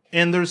do,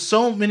 and there's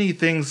so many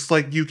things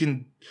like you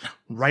can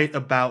write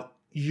about.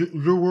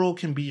 Your world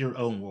can be your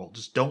own world.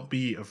 Just don't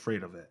be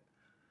afraid of it.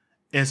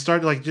 And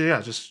start like,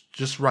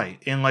 just write.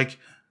 And like,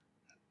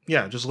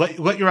 just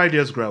let your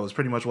ideas grow is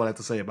pretty much what I have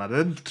to say about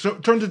it.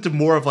 It turned into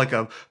more of like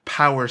a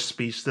power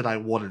speech than I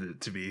wanted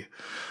it to be.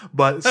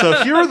 But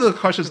so here are the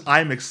questions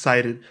I'm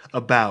excited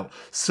about.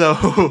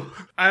 So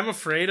I'm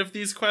afraid of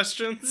these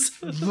questions.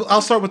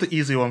 I'll start with the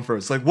easy one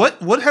first. Like,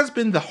 what has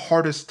been the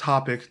hardest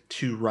topic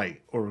to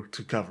write or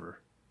to cover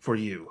for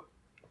you?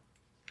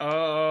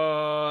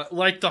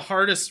 Like the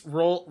hardest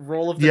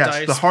roll of the dice.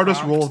 Yes, the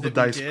hardest roll of the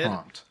dice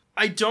prompt.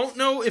 I don't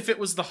know if it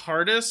was the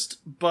hardest,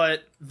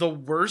 but the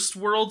worst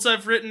worlds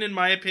I've written, in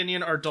my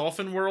opinion, are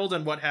Dolphin World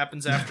and What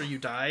Happens After You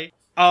Die.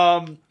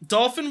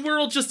 Dolphin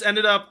World just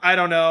ended up, I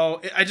don't know,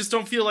 I just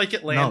don't feel like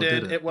it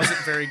landed. It wasn't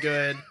very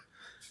good.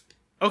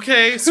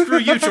 Okay, screw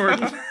you,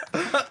 Jordan.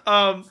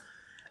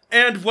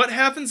 And What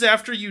Happens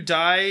After You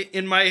Die,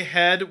 in my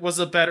head, was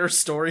a better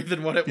story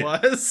than what it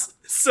was.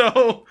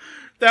 So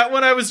that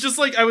one, I was just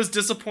like, I was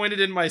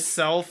disappointed in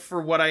myself for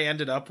what I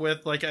ended up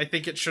with. Like, I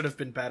think it should have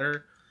been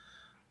better.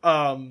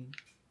 And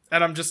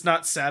I'm just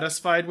not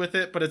satisfied with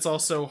it, but it's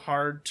also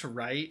hard to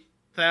write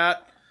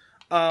that.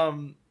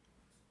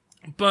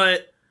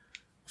 But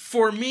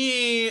for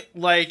me,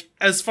 like,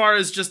 as far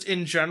as just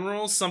in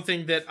general,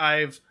 something that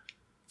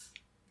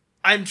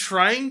I'm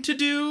trying to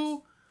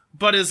do,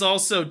 but is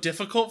also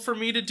difficult for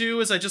me to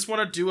do, is I just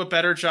want to do a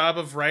better job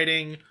of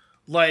writing,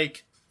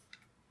 like,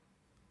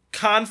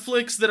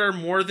 conflicts that are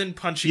more than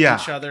punching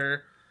each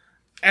other,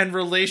 and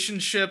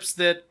relationships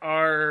that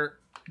are...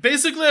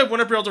 Basically, I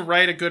want to be able to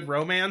write a good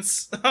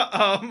romance,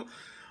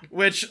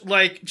 which,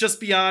 like,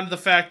 just beyond the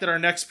fact that our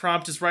next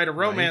prompt is write a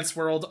romance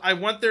world, I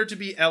want there to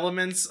be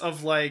elements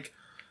of, like,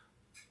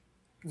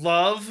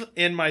 love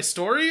in my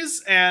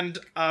stories, and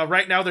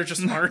right now there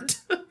just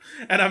aren't,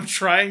 and I'm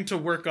trying to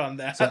work on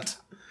that,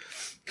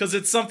 because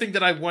it's something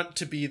that I want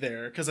to be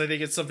there, because I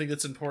think it's something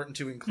that's important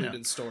to include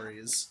in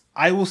stories.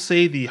 I will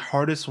say the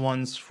hardest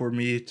ones for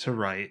me to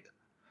write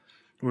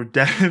were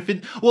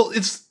definitely, well,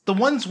 it's the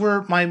ones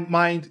where my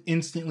mind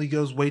instantly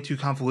goes way too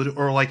convoluted,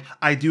 or like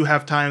I do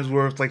have times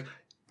where it's like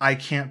I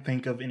can't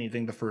think of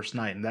anything the first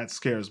night, and that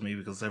scares me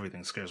because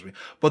everything scares me.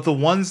 But the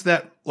ones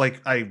that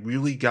like I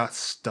really got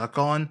stuck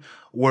on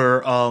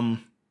were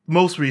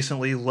most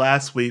recently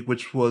last week,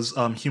 which was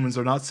Humans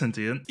Are Not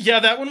Sentient. Yeah,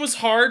 that one was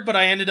hard, but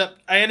I ended up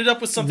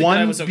with something that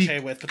I was okay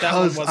with. But that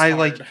one was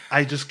hard.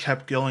 I just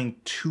kept going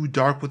too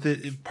dark with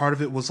it. Part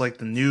of it was like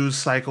the news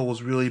cycle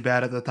was really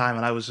bad at the time,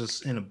 and I was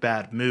just in a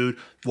bad mood.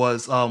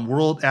 Was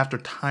World After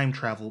Time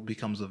Travel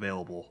Becomes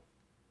Available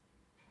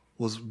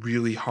was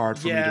really hard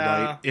for me to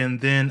write.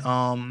 And then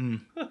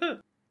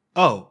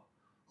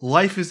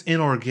Life is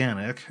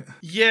Inorganic.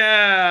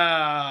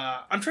 Yeah.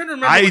 I'm trying to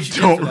remember I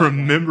don't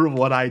remember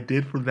what I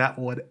did for that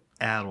one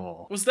at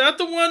all. Was that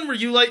the one where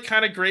you, like,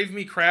 kind of gave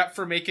me crap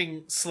for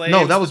making slaves?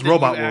 No, that was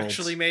Robot World.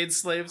 Actually made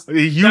slaves?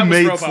 You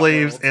made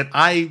slaves, and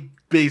I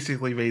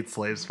basically made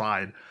slaves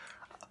fine.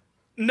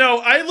 No,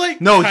 I, like,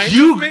 kind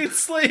of made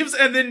slaves,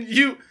 and then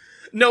you...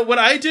 No, what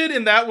I did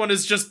in that one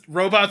is just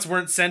robots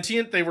weren't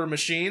sentient, they were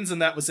machines,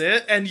 and that was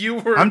it. And you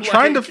were I'm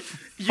trying to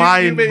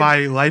find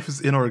my Life is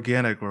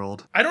Inorganic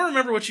world. I don't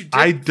remember what you did.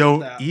 I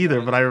don't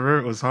either, but I remember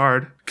it was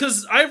hard.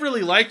 Because I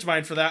really liked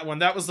mine for that one.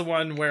 That was the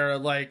one where,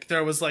 like,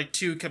 there was, like,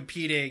 two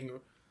competing,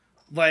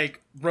 like,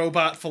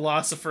 robot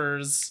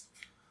philosophers.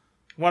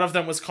 One of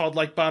them was called,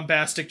 like,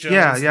 Bombastic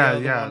Jones. The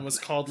other one was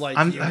called, like,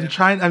 I'm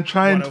trying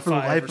for the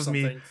life of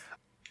me.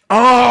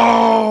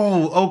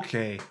 Oh,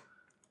 okay.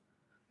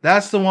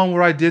 That's the one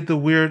where I did the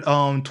weird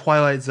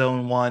Twilight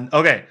Zone one.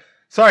 Okay,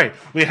 Sorry,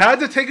 we had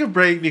to take a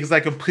break because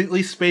I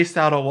completely spaced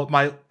out on what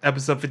my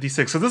episode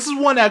 56. So this is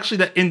one actually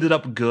that ended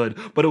up good,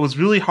 but it was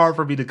really hard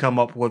for me to come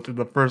up with in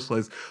the first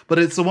place. But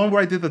it's the one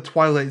where I did the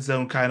Twilight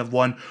Zone kind of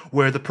one,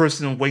 where the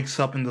person wakes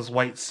up in this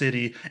white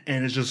city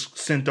and is just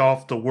sent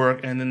off to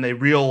work, and then they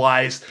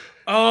realize...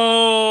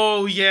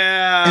 Oh,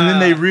 yeah. And then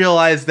they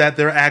realize that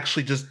they're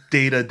actually just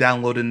data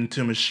downloaded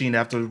into a machine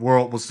after the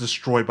world was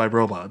destroyed by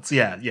robots.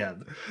 Yeah.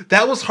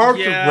 That was hard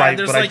to write,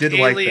 but I did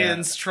like that.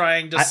 Aliens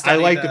trying to study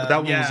I liked them. it, but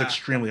that one was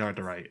extremely hard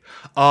to write.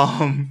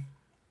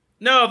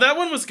 No, that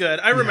one was good.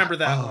 I remember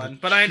that one,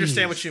 but I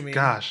understand what you mean.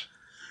 Gosh.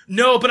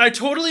 No, but I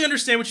totally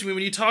understand what you mean.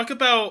 When you talk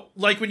about,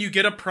 like, when you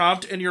get a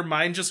prompt and your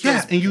mind just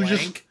goes and you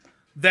blank,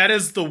 that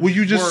is the worst. Well,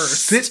 you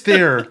just sit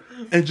there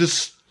and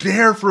just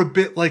stare for a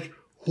bit, like,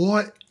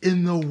 what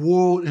in the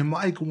world am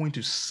I going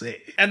to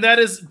say? And that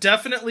is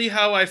definitely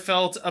how I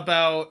felt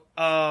about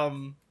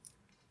humans.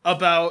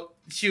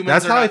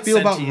 That's how I feel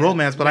about sentient.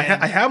 romance, but I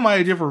have my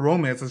idea for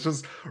romance. It's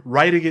just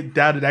writing it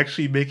down and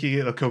actually making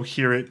it a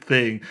coherent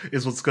thing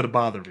is what's going to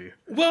bother me.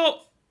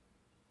 Well,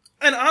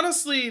 and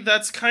honestly,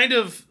 that's kind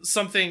of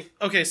something...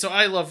 Okay, so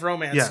I love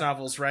romance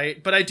novels,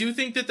 right? But I do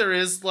think that there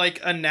is, like,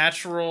 a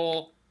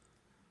natural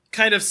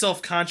kind of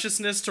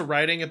self-consciousness to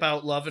writing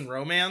about love and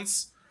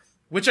romance,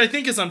 which I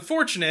think is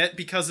unfortunate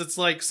because it's,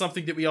 like,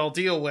 something that we all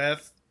deal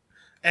with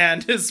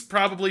and is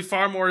probably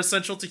far more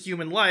essential to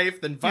human life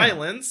than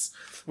violence,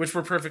 which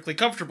we're perfectly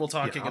comfortable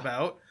talking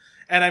about.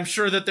 And I'm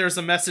sure that there's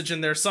a message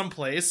in there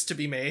someplace to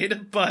be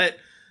made, but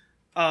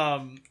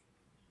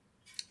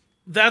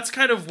that's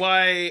kind of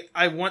why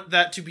I want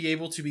that to be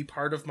able to be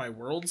part of my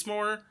worlds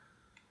more,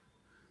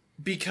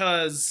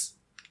 because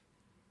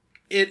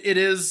it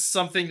is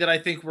something that I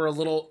think we're a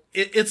little...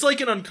 It's like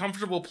an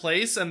uncomfortable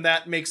place, and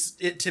that makes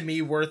it, to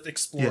me, worth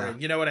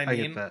exploring. You know what I mean?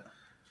 I get that.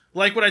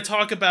 Like, when I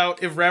talk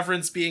about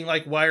irreverence being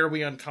like, why are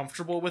we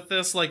uncomfortable with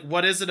this? Like,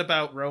 what is it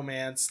about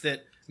romance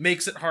that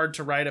makes it hard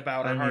to write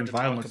about or hard to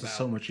talk about? Violence is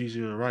so much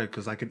easier to write,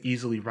 because I could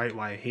easily write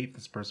why I hate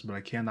this person, but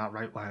I cannot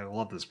write why I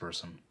love this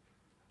person.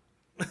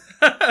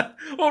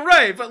 Well,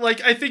 right, but,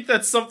 like, I think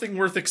that's something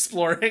worth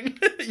exploring.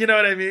 You know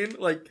what I mean?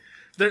 Like...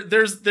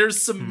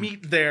 There's some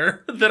meat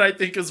there that I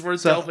think is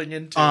worth delving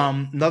into.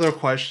 Another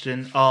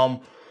question.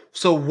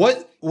 So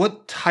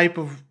what type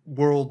of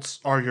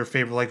worlds are your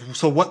favorite? Like,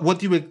 so what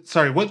do you?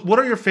 Sorry, what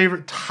are your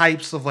favorite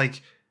types of,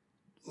 like?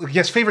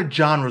 Yes, favorite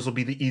genres will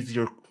be the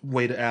easier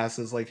way to ask.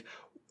 Is like,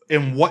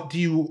 and what do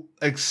you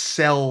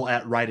excel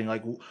at writing?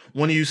 Like,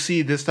 when you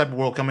see this type of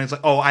world coming, it's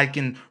like, oh, I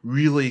can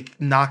really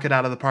knock it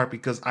out of the park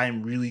because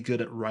I'm really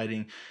good at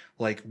writing,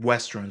 like,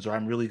 westerns, or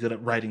I'm really good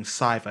at writing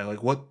sci-fi.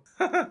 Like, what?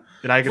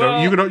 And I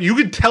can, you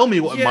can tell me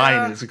what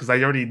mine is, because I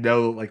already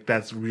know, like,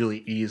 that's really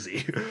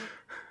easy.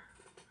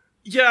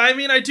 Yeah, I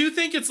mean, I do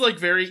think it's, like,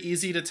 very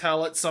easy to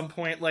tell at some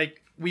point.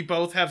 Like, we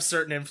both have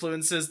certain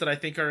influences that I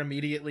think are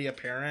immediately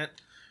apparent.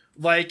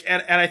 Like,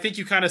 and I think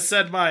you kind of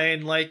said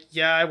mine. Like,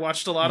 yeah, I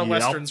watched a lot of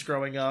westerns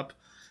growing up,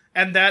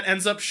 and that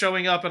ends up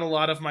showing up in a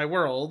lot of my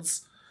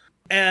worlds.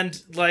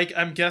 And, like,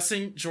 I'm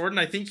guessing, Jordan,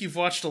 I think you've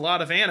watched a lot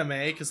of anime,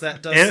 because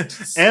that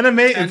does anime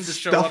and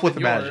stuff with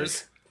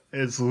magic.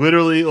 It's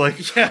literally like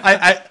it's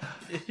a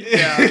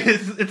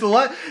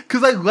lot,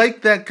 because I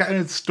like that kind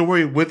of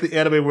story with the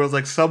anime where it's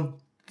like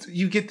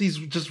you get these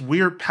just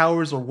weird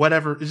powers or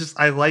whatever. It's just,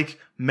 I like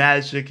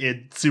magic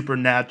and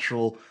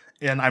supernatural,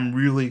 and I'm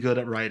really good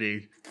at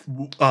writing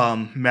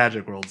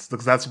magic worlds,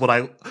 because that's what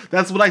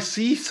I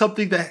see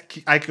something that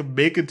I can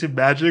make into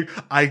magic.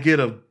 I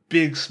get a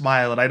big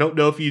smile, and I don't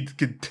know if you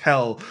can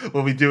tell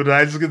when we do it.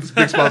 I just get this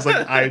big smile. It's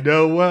like, I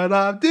know what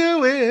I'm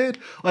doing.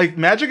 Like,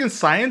 magic and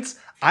science,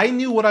 I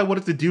knew what I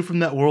wanted to do from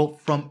that world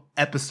from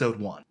episode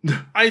 1.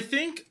 I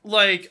think,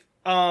 like,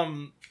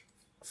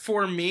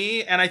 for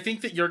me, and I think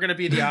that you're going to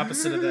be the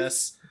opposite of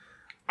this,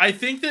 I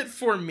think that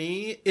for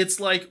me, it's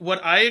like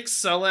what I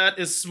excel at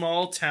is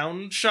Small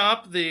Town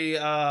Shop, the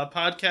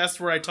podcast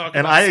where I talk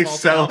about I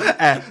excel town.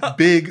 at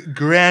big,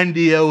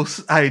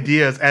 grandiose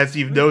ideas, as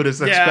you've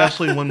noticed,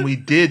 especially when we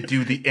did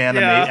do the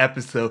anime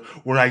episode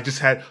where I just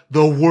had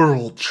the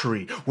world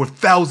tree, where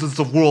thousands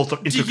of worlds are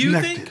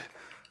interconnected.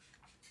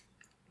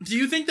 Do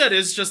you think that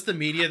is just the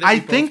media that I we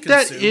both think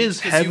that consumed?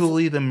 is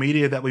heavily the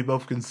media that we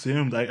both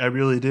consumed. I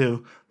really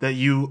do. That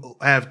you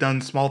have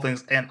done small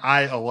things, and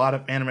a lot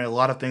of anime, a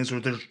lot of things where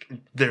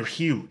they're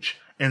huge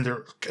and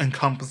they're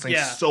encompassing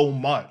so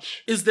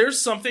much. Is there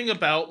something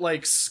about,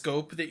 like,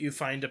 scope that you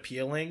find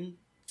appealing?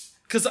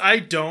 Because I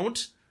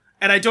don't.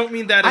 And I don't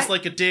mean that as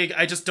like a dig.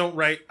 I just don't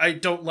write. I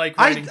don't like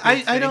writing.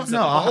 I don't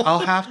know. I'll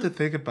have to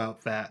think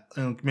about that.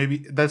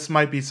 Maybe this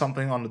might be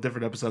something on a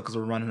different episode because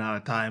we're running out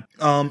of time.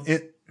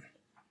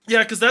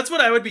 Yeah, because that's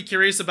what I would be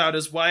curious about,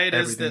 is why it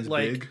is that,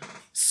 like, big.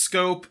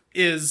 Scope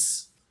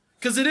is...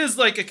 Because it is,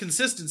 like, a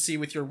consistency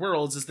with your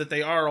worlds, is that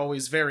they are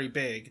always very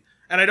big.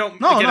 And I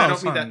don't... I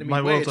don't mean that in a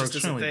mean way. It just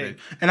isn't big.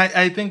 And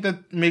I think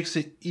that makes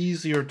it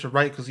easier to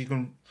write, because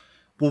you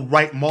will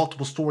write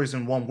multiple stories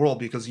in one world,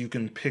 because you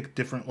can pick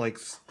different, like,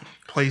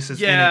 places.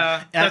 Yeah,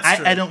 in it. And that's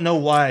true. I don't know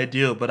why I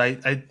do, but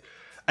I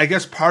I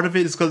guess part of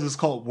it is because it's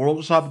called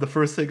World Shop. The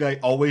first thing I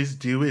always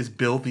do is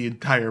build the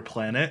entire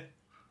planet.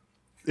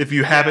 If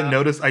you haven't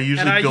noticed, I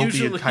usually build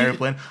the entire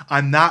planet.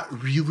 I'm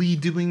not really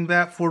doing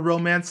that for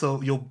romance,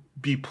 so you'll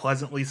be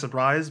pleasantly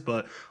surprised.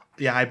 But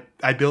yeah,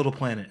 I build a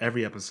planet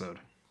every episode.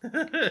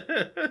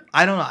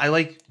 I don't know. I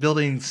like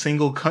building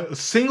single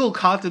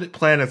continent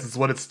planets is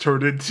what it's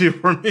turned into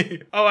for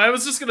me. Oh, I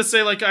was just gonna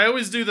say, like, I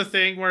always do the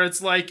thing where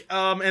it's like,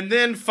 and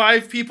then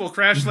 5 people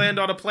crash land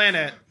on a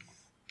planet.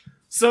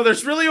 So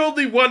there's really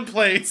only one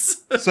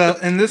place. So,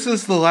 and this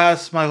is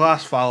my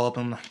last follow-up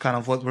and kind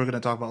of what we're going to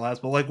talk about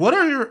last, but like, what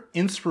are your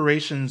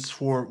inspirations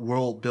for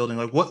world building?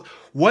 Like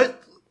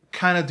what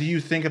kind of do you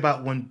think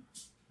about when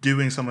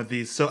doing some of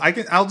these? So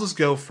I'll just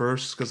go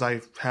first because I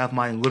have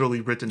mine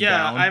literally written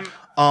down.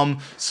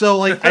 So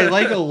like, I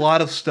like a lot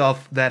of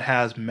stuff that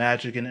has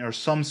magic in it or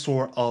some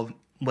sort of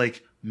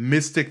like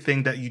mystic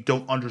thing that you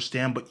don't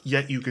understand, but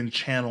yet you can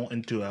channel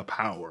into a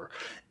power.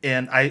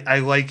 And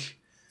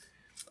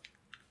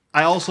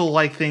I also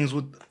like things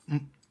with,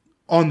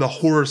 on the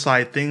horror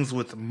side, things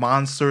with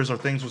monsters or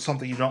things with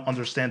something you don't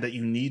understand that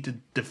you need to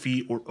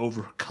defeat or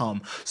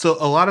overcome. So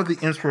a lot of the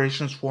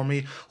inspirations for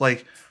me,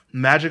 like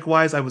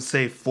magic-wise, I would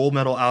say Full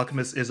Metal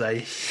Alchemist is a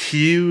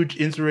huge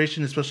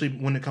inspiration, especially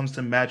when it comes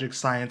to magic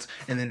science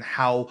and then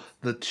how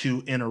the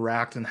two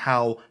interact and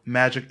how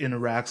magic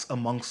interacts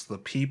amongst the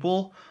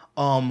people.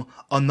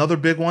 Another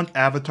big one,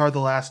 Avatar: The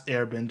Last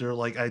Airbender.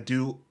 Like, I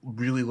do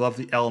really love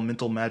the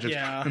elemental magic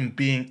and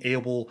being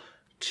able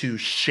to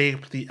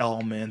shape the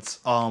elements.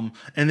 And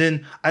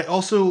then I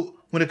also,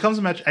 when it comes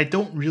to magic, I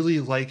don't really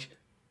like,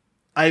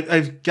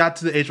 I've got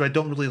to the age where I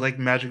don't really like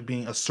magic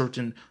being a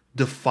certain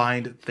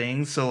defined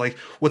thing. So like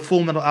with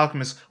Full Metal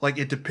Alchemist, like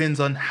it depends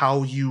on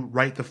how you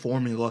write the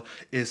formula,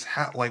 is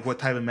how, like what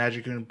type of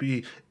magic you're going to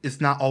be. It's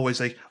not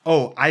always like,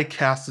 oh, I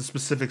cast a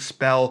specific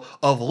spell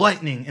of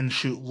lightning and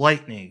shoot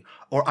lightning.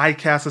 Or I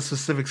cast a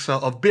specific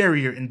spell of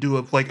barrier and do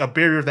a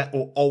barrier that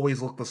will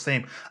always look the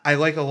same. I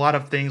like a lot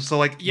of things. So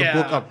like the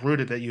book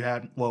Uprooted that you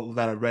had, well,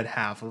 that I read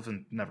half of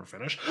and never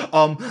finished,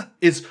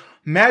 is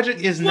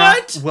magic is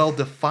not well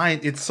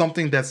defined. It's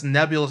something that's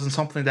nebulous and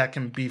something that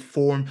can be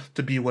formed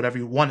to be whatever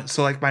you want it.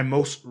 So like my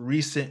most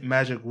recent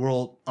Magic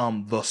World,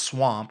 the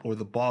swamp or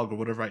the bog or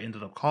whatever I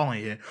ended up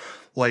calling it,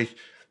 like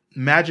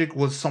magic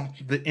was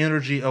the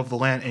energy of the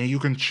land, and you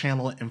can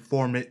channel it and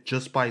form it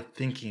just by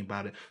thinking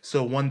about it.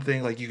 So one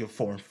thing, like you can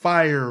form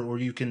fire, or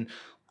you can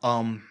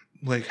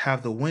like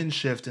have the wind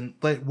shift and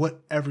like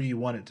whatever you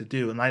want it to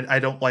do. And I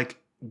don't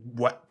like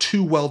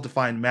too well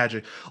defined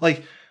magic.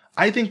 Like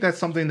I think that's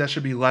something that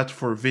should be left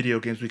for video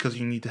games, because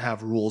you need to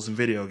have rules in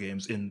video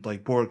games, in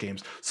like board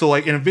games. So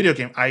like in a video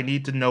game, I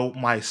need to know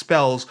my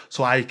spells,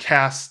 so I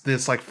cast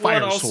this like fire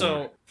sword.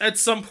 Also, at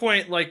some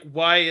point, like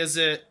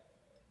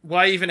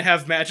why even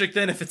have magic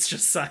then if it's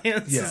just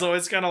science? Is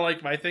always kind of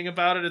like my thing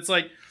about it. It's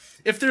like,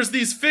 if there's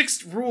these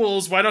fixed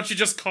rules, why don't you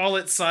just call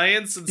it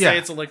science and say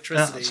it's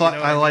electricity? So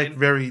I like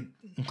very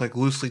like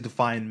loosely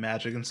defined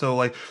magic. And so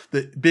like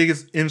the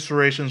biggest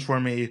inspirations for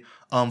me,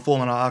 Full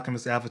Metal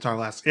Alchemist, Avatar: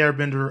 Last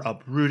Airbender,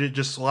 Uprooted,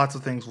 just lots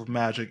of things with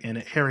magic in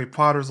it. Harry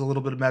Potter's a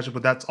little bit of magic,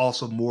 but that's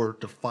also more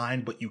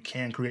defined, but you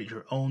can create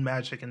your own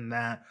magic in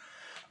that.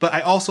 But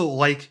I also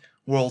like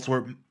worlds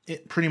where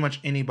pretty much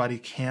anybody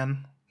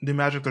can do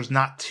magic. There's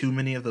not too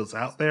many of those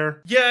out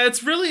there. Yeah,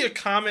 it's really a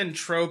common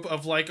trope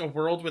of like a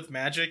world with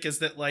magic, is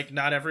that like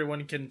not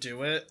everyone can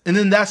do it. And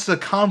then that's the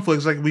conflict.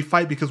 It's like we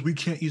fight because we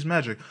can't use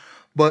magic.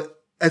 But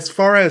as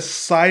far as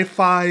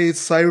sci-fi,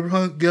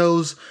 cyberpunk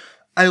goes,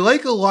 I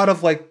like a lot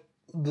of like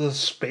the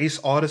Space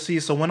Odyssey.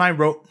 So when I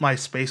wrote my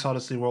Space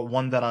Odyssey world,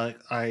 one that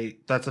I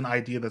that's an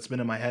idea that's been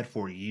in my head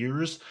for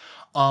years.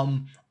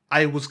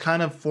 I was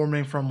kind of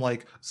forming from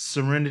like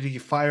Serenity,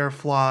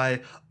 Firefly,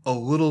 a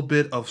little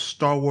bit of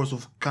Star Wars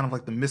with kind of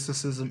like the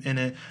mysticism in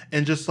it,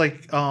 and just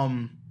like a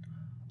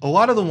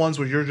lot of the ones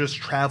where you're just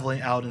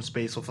traveling out in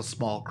space with a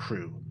small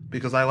crew,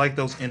 because I like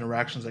those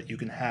interactions that you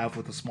can have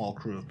with a small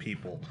crew of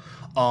people.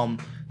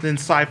 Then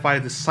sci-fi,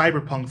 the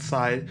cyberpunk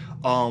side,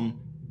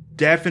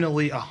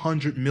 definitely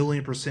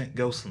 100,000,000%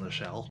 Ghost in the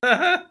Shell.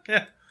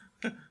 Yeah.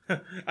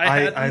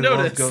 I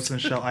love Ghost in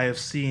the Shell. I have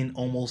seen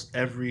almost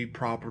every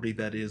property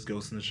that is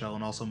Ghost in the Shell,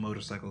 and also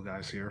Motorcycle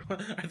Guys here.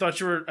 I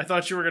thought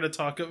you were gonna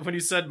talk, when you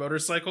said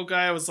Motorcycle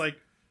Guy, I was like,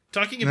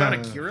 talking about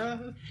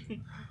Akira?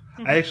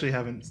 I actually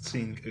haven't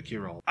seen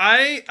Akira.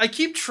 I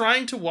keep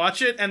trying to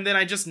watch it, and then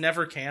I just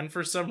never can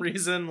for some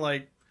reason.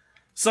 Like,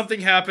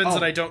 something happens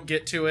and I don't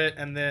get to it,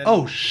 and then...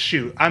 Oh,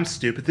 shoot. I'm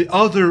stupid. The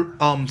other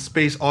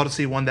Space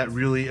Odyssey one that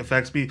really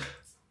affects me,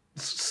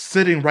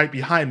 sitting right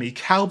behind me,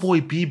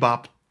 Cowboy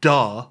Bebop,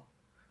 duh.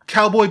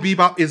 Cowboy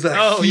Bebop is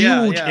a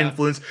huge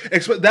influence.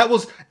 That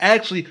was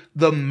actually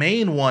the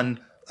main one.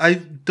 I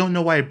don't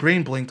know why I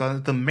brain blinked on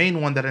it. The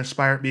main one that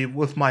inspired me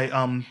with my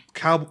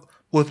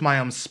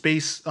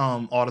Space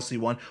Odyssey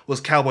one was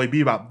Cowboy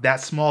Bebop.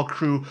 That small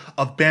crew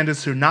of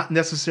bandits who are not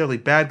necessarily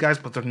bad guys,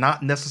 but they're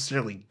not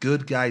necessarily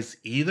good guys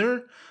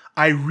either.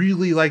 I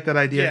really like that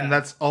idea, and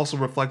that's also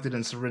reflected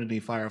in Serenity,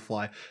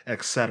 Firefly,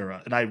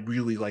 etc. And I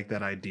really like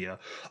that idea.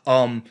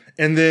 And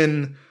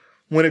then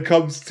when it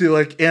comes to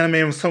like anime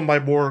and some of my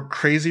more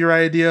crazier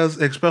ideas,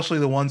 especially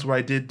the ones where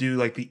I did do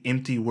like the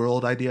empty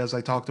world ideas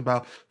I talked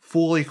about.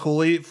 Fully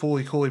Cooley,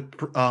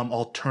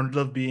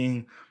 alternative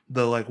being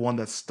the like one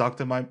that stuck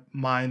to my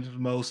mind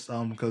most,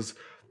 because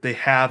they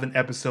have an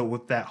episode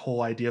with that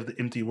whole idea of the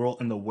empty world,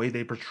 and the way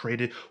they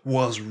portrayed it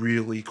was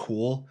really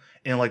cool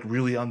and like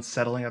really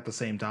unsettling at the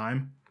same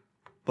time.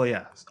 But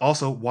yeah,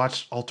 also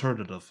watch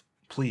Alternative,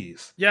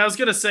 please. Yeah, I was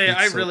gonna say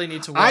I really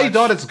need to watch. I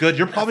thought it's good.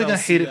 You're probably gonna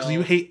FLCL. hate it because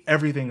you hate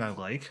everything I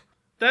like.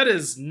 That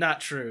is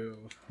not true.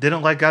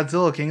 Didn't like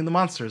Godzilla, King of the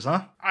Monsters,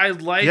 huh? I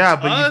liked Yeah,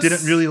 but Us, you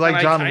didn't really like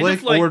and John I kind Wick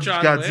of liked or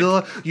John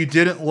Godzilla. Wick. You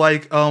didn't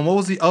like what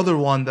was the other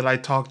one that I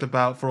talked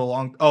about for a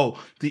long?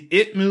 Oh, the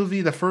It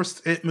movie, the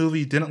first It movie.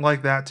 You didn't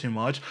like that too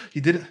much.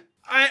 You didn't.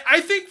 I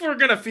think we're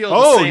gonna feel.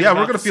 Oh the same yeah, about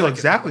we're gonna the feel second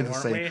exactly one, the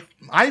aren't same.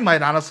 we? I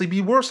might honestly be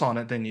worse on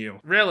it than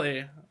you.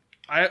 Really,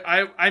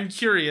 I'm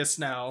curious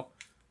now,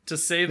 to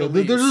say the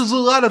least. There's a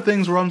lot of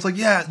things where I'm just like,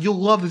 yeah, you'll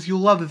love this,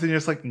 and you're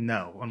just like,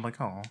 no. I'm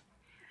like, oh.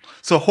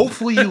 So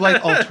hopefully you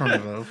like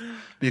Alternative,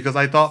 because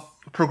I thought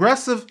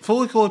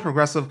Fully Cooley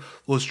Progressive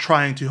was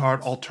trying too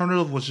hard.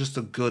 Alternative was just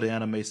a good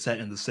anime set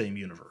in the same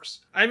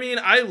universe. I mean,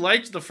 I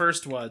liked the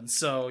first one,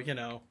 so you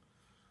know,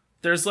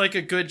 there's like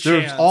a good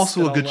chance. There's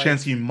also a good I'll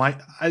chance you might.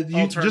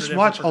 You just Alternative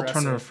watch or Progressive.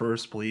 Alternative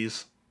first,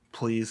 please.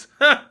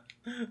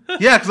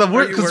 Yeah,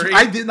 because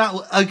I did not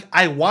like.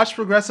 I watched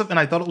Progressive and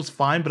I thought it was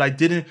fine, but I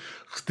didn't.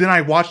 Then I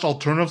watched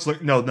Alternatives.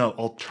 Like, no,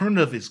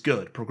 Alternative is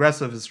good.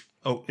 Progressive is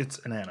it's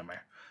an anime.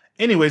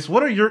 Anyways,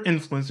 what are your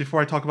influences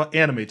before I talk about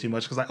anime too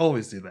much? Because I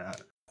always do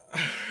that.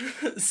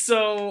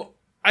 So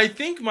I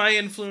think my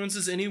influence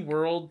is any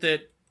world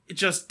that it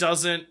just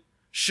doesn't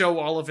show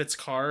all of its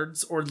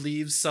cards or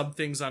leaves some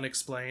things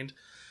unexplained.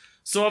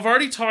 So I've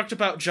already talked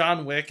about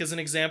John Wick as an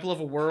example of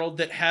a world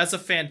that has a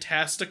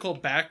fantastical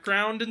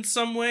background in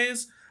some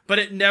ways, but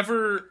it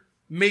never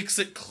makes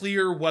it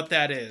clear what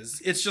that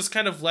is. It's just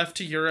kind of left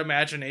to your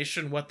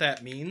imagination what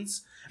that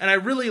means. And I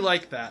really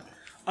like that.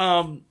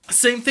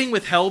 Same thing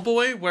with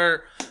Hellboy,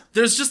 where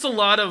there's just a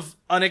lot of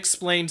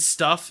unexplained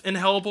stuff in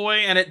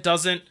Hellboy, and it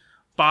doesn't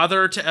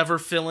bother to ever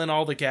fill in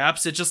all the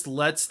gaps. It just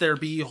lets there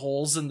be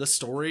holes in the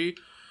story,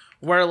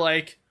 where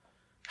like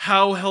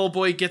how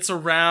Hellboy gets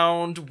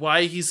around,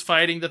 why he's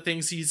fighting the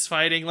things he's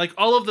fighting, like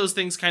all of those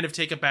things kind of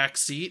take a back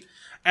seat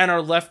and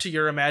are left to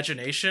your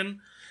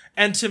imagination.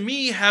 And to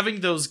me,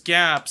 having those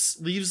gaps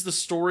leaves the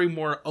story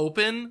more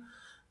open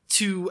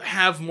to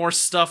have more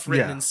stuff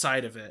written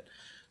inside of it.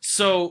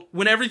 So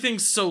when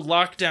everything's so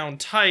locked down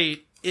tight,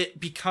 it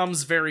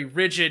becomes very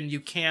rigid and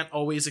you can't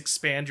always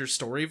expand your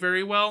story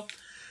very well.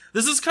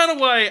 This is kind of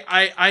why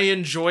I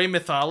enjoy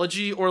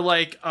mythology, or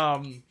like,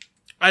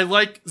 I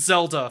like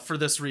Zelda for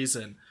this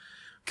reason.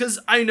 Because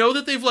I know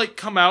that they've like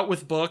come out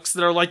with books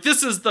that are like,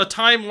 this is the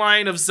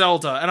timeline of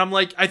Zelda. And I'm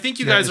like, I think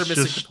you guys are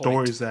missing just the point.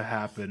 Stories that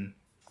happen.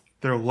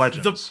 They're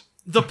legends.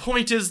 The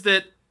point is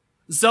that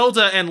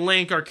Zelda and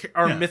Link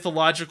are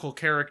mythological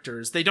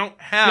characters. They don't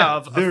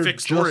have a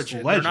fixed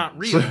origin. Legends. They're not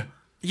real.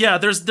 Yeah,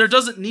 there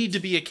doesn't need to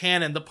be a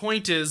canon. The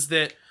point is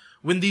that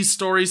when these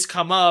stories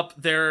come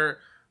up, there's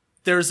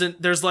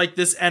like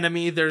this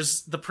enemy,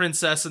 there's the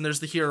princess, and there's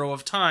the hero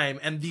of time,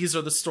 and these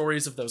are the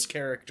stories of those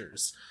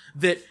characters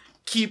that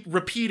keep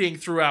repeating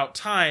throughout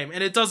time,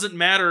 and it doesn't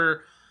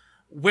matter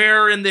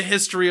where in the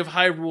history of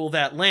Hyrule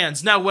that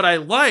lands. Now, what I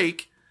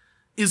like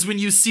is when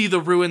you see the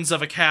ruins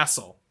of a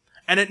castle,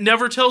 and it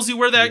never tells you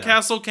where that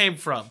castle came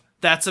from.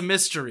 That's a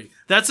mystery.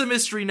 That's a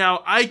mystery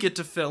now I get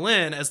to fill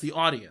in as the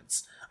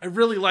audience. I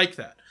really like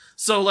that.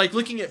 So, like,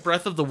 looking at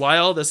Breath of the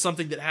Wild as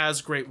something that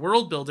has great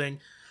world building,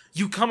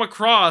 you come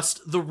across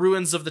the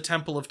ruins of the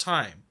Temple of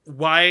Time.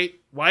 Why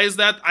is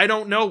that? I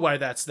don't know why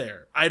that's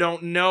there. I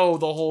don't know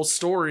the whole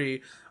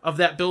story of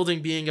that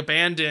building being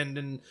abandoned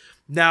and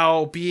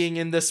now being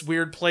in this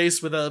weird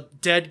place with a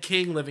dead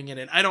king living in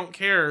it. I don't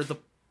care. The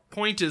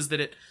point is that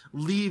it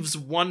leaves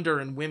wonder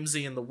and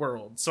whimsy in the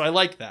world. So I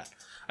like that.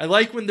 I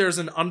like when there's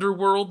an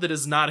underworld that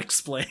is not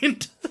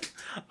explained.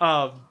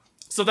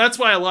 So that's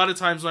why a lot of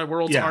times my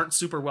worlds aren't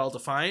super well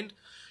defined,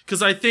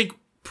 because I think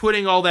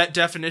putting all that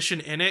definition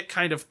in it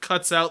kind of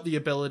cuts out the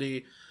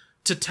ability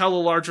to tell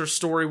a larger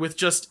story with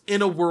just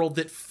in a world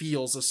that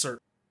feels a certain.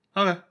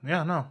 Okay,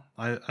 yeah, no,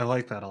 I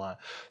like that a lot.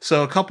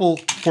 So a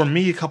couple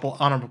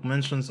honorable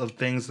mentions of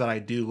things that I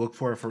do look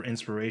for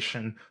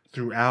inspiration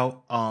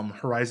throughout.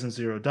 Horizon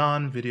Zero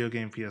Dawn, video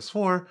game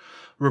PS4,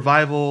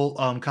 Revival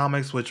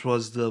comics, which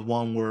was the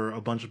one where a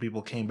bunch of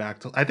people came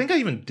back to. I think I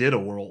even did a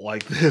world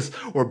like this,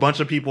 where a bunch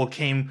of people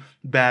came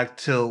back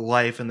to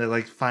life and they're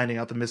like finding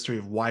out the mystery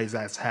of why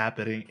that's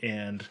happening.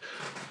 And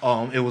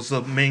it was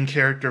the main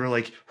character,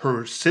 like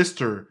her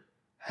sister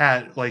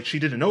had, like, she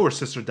didn't know her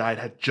sister died,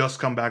 had just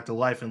come back to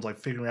life, and like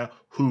figuring out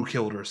who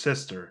killed her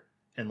sister,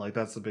 and like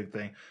that's the big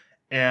thing.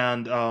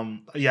 And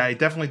I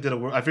definitely did a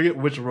world. I forget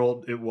which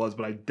world it was,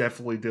 but I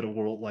definitely did a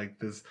world like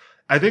this.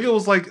 I think it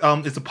was like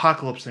it's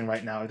Apocalypse thing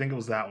right now. I think it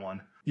was that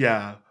one.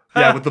 Yeah,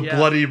 Yeah, with the Yeah,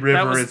 bloody that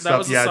river was- and that stuff.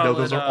 was a Yeah, no, solid,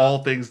 those are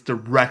all things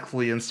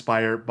directly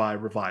inspired by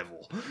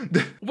Revival.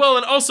 Well,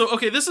 and also,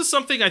 okay, this is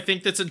something I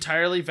think that's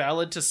entirely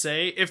valid to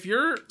say. If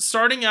you're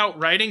starting out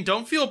writing,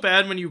 don't feel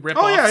bad when you rip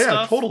Oh off yeah,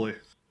 stuff. totally.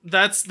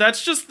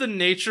 That's just the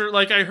nature.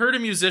 Like, I heard a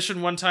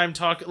musician one time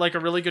talk, like a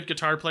really good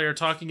guitar player,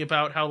 talking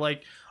about how,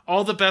 like,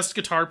 all the best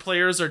guitar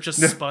players are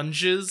just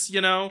sponges,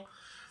 you know?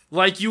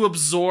 Like, you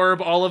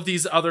absorb all of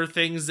these other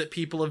things that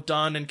people have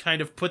done and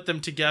kind of put them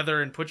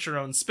together and put your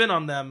own spin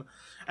on them.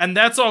 And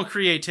that's all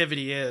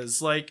creativity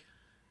is. Like,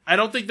 I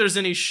don't think there's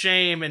any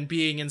shame in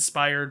being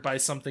inspired by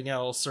something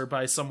else or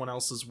by someone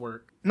else's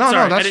work. No,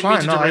 Sorry, no, that's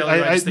fine.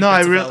 No,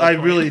 I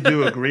really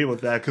do agree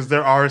with that, because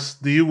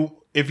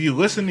if you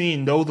listen and you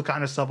know the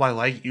kind of stuff I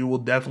like, you will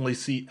definitely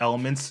see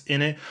elements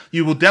in it.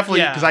 You will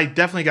definitely, because I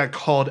definitely got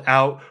called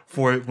out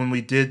for it when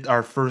we did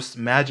our first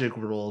Magic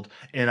World,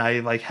 and I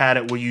like had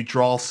it where you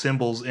draw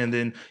symbols and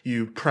then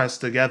you press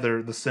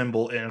together the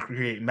symbol and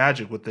create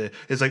magic with it.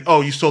 It's like,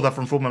 oh, you stole that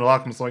from Fullmetal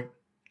Alchemist. Like,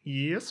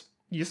 yes,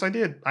 I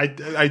did.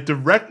 I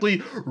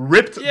directly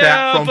ripped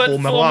that from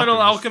Fullmetal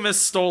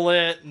Alchemist stole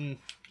it, and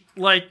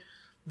like,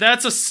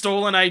 that's a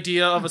stolen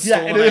idea of a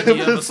stolen idea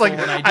of a stolen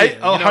idea. I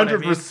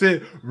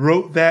 100%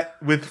 wrote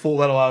that with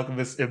Fullmetal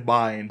Alchemist in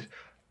mind.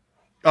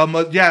 And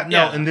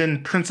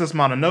then Princess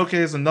Mononoke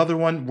is another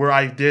one where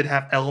I did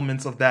have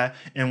elements of that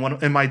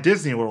in my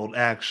Disney World,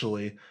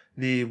 actually.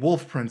 The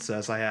Wolf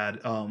Princess I had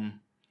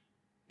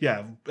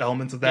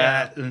elements of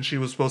that, and she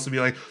was supposed to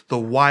be like the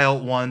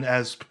wild one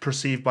as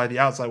perceived by the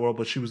outside world,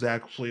 but she was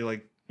actually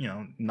like, you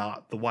know,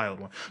 not the wild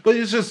one. But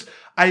it's just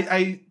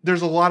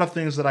there's a lot of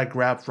things that I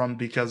grab from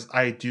because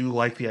I do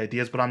like the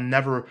ideas, but I'm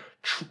never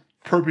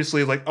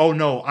purposely like, oh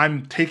no,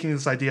 I'm taking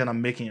this idea and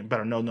I'm making it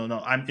better. No,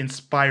 I'm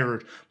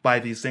inspired by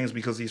these things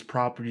because these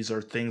properties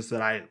are things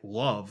that I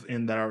love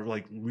and that are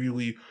like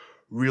really,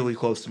 really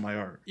close to my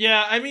art.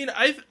 Yeah, I mean,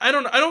 I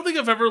don't think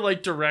I've ever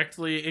like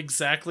directly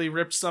exactly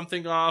ripped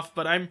something off,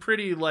 but I'm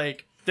pretty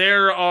like,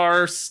 there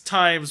are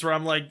times where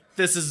I'm like,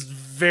 this is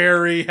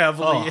very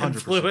heavily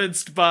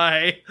influenced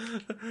by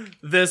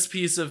this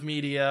piece of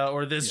media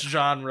or this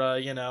genre,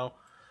 you know.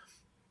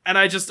 And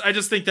I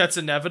just think that's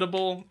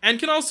inevitable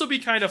and can also be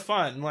kind of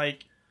fun.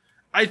 Like,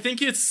 I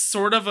think it's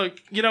sort of a,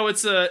 you know,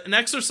 it's an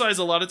exercise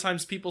a lot of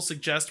times people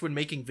suggest when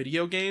making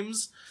video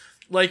games.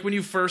 Like, when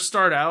you first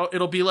start out,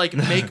 it'll be like,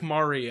 make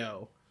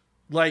Mario.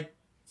 Like,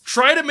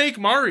 try to make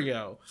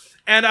Mario.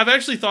 And I've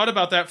actually thought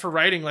about that for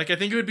writing. Like, I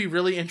think it would be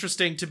really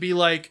interesting to be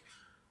like,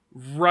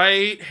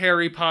 write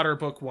Harry Potter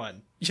book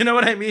 1. You know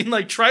what I mean?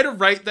 Like, try to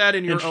write that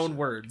in your own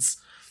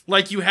words.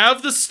 Like, you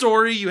have the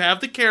story, you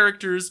have the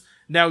characters,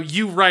 now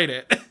you write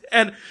it.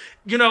 And,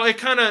 you know,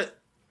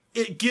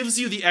 it gives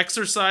you the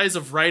exercise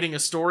of writing a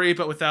story,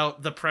 but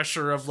without the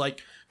pressure of,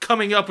 like,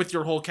 coming up with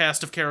your whole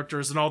cast of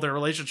characters and all their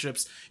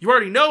relationships. You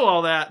already know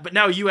all that, but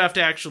now you have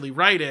to actually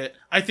write it,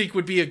 I think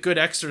would be a good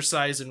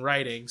exercise in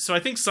writing. So I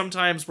think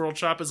sometimes World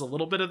Shop is a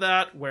little bit of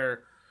that,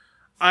 where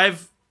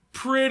I've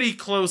pretty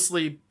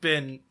closely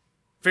been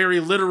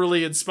very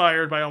literally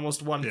inspired by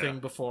almost one thing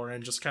before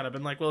and just kind of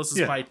been like, well, this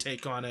is my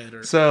take on it.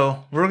 Or...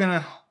 So we're going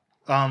to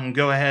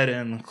go ahead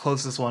and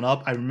close this one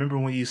up. I remember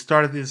when you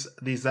started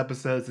these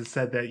episodes, it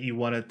said that you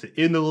wanted to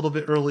end a little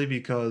bit early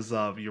because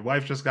your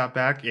wife just got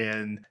back,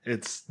 and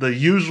it's the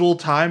usual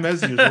time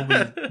as usual.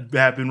 We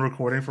have been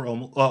recording for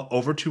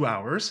over 2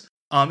 hours.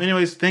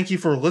 Anyways, thank you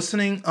for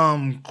listening.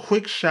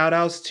 Quick shout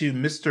outs to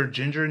Mr.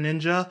 Ginger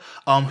Ninja,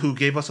 who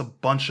gave us a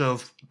bunch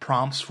of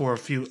prompts for a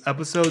few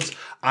episodes.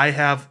 I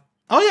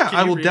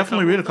will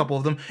definitely read a couple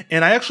of them.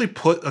 And I actually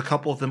put a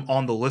couple of them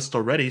on the list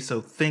already,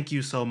 so thank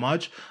you so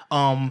much.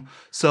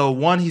 So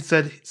one, he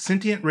said, the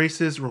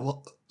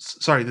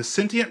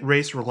sentient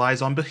race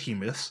relies on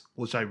behemoths,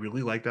 which I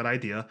really like that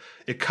idea.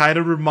 It kind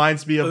of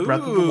reminds me of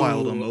Breath of the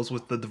Wild almost,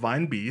 with the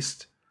Divine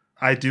Beast.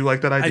 I do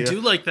like that idea. I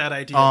do like that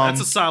idea.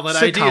 That's a solid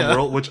idea.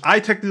 World, which I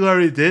technically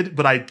already did,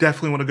 but I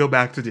definitely want to go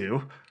back to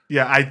do.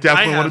 Yeah, I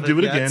definitely want to do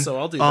it again. So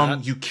I'll do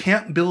that. You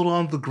can't build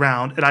on the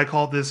ground, and I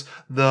call this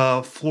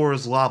the floor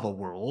is lava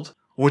world,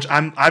 which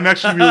I'm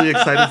actually really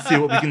excited to see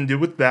what we can do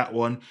with that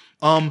one.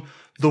 A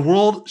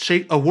world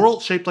shaped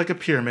like a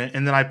pyramid,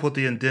 and then I put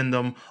the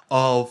addendum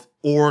of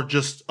or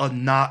just a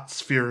not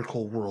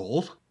spherical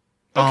world.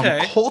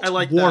 Cult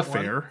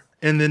warfare,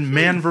 and then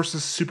man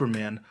versus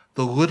Superman.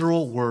 The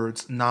literal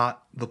words,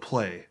 not the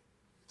play.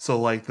 So,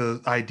 like,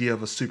 the idea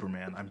of a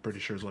Superman, I'm pretty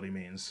sure is what he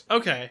means.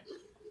 Okay.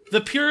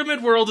 The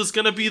pyramid world is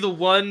going to be the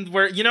one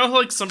where, you know,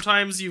 like,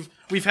 sometimes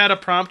we've had a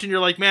prompt and you're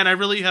like, man, I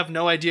really have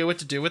no idea what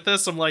to do with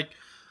this. I'm like,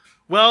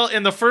 well,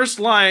 in the first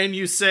line,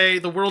 you say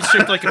the world's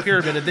shaped like a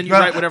pyramid, and then you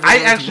write whatever. I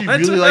actually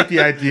really like the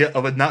idea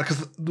of it not,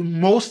 because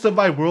most of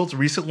my worlds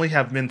recently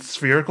have been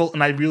spherical,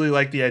 and I really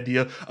like the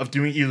idea of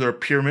doing either a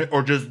pyramid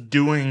or just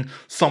doing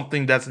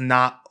something that's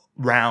not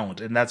round,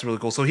 and that's really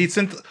cool. So he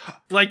sent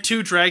like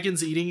 2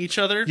 dragons eating each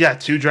other. Yeah,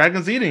 2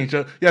 dragons eating each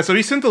other. Yeah, so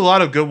he sent a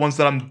lot of good ones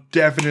that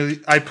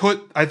I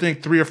put, I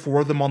think 3 or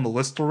 4 of them on the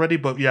list already,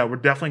 but yeah, we're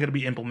definitely going to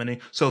be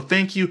implementing. So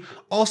thank you.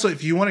 Also,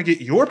 if you want to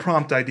get your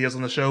prompt ideas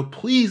on the show,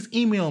 please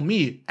email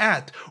me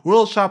at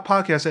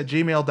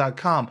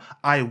worldshoppodcast@gmail.com.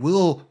 I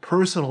will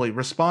personally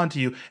respond to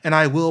you, and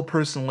I will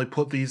personally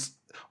put these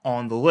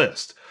on the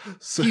list.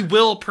 So, he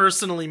will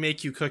personally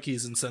make you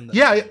cookies and send them.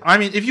 Yeah, I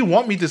mean, if you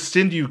want me to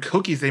send you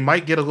cookies, they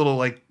might get a little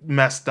like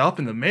messed up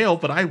in the mail,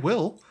 but I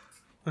will.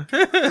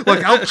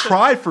 Like, I'll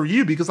try for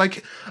you, because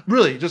like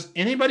really, just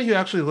anybody who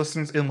actually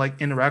listens and like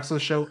interacts with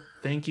the show,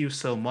 thank you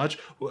so much.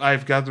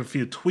 I've got a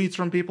few tweets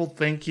from people.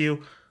 Thank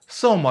you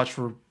so much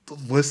for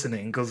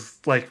listening, because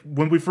like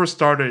when we first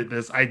started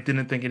this, I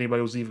didn't think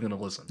anybody was even going to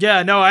listen.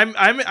 Yeah, no, I'm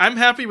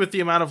happy with the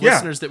amount of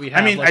listeners that we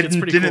have. I mean, like, I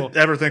didn't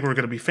ever think we were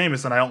going to be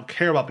famous, and I don't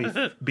care about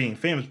being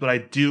famous, but I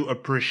do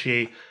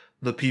appreciate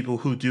the people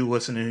who do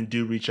listen and who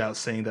do reach out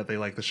saying that they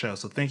like the show.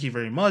 So thank you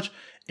very much.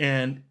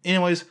 And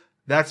anyways,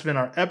 that's been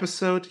our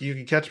episode. You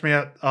can catch me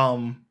at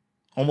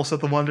almost at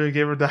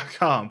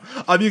thewanderingamer.com.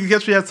 You can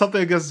catch me at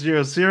Something Against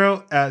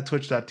 00 at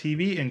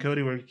twitch.tv. And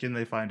Cody, where can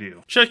they find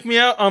you? Check me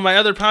out on my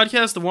other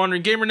podcast, The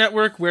Wandering Gamer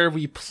Network, where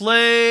we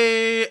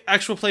play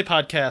actual play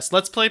podcast.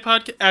 Let's play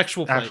podcast.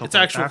 Actual play. It's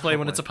actual play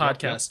when it's a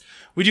podcast. Yep.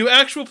 We do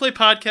actual play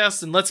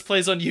podcasts and let's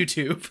plays on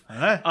YouTube.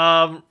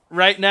 Right.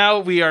 Right now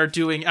we are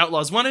doing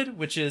Outlaws Wanted,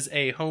 which is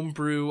a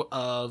homebrew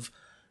of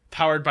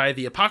Powered by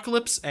the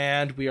Apocalypse,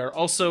 and we are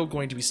also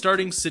going to be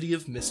starting City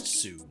of Mist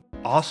soon.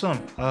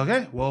 Awesome.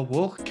 Okay, well,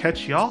 we'll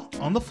catch y'all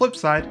on the flip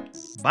side.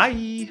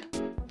 Bye.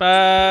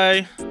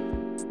 Bye.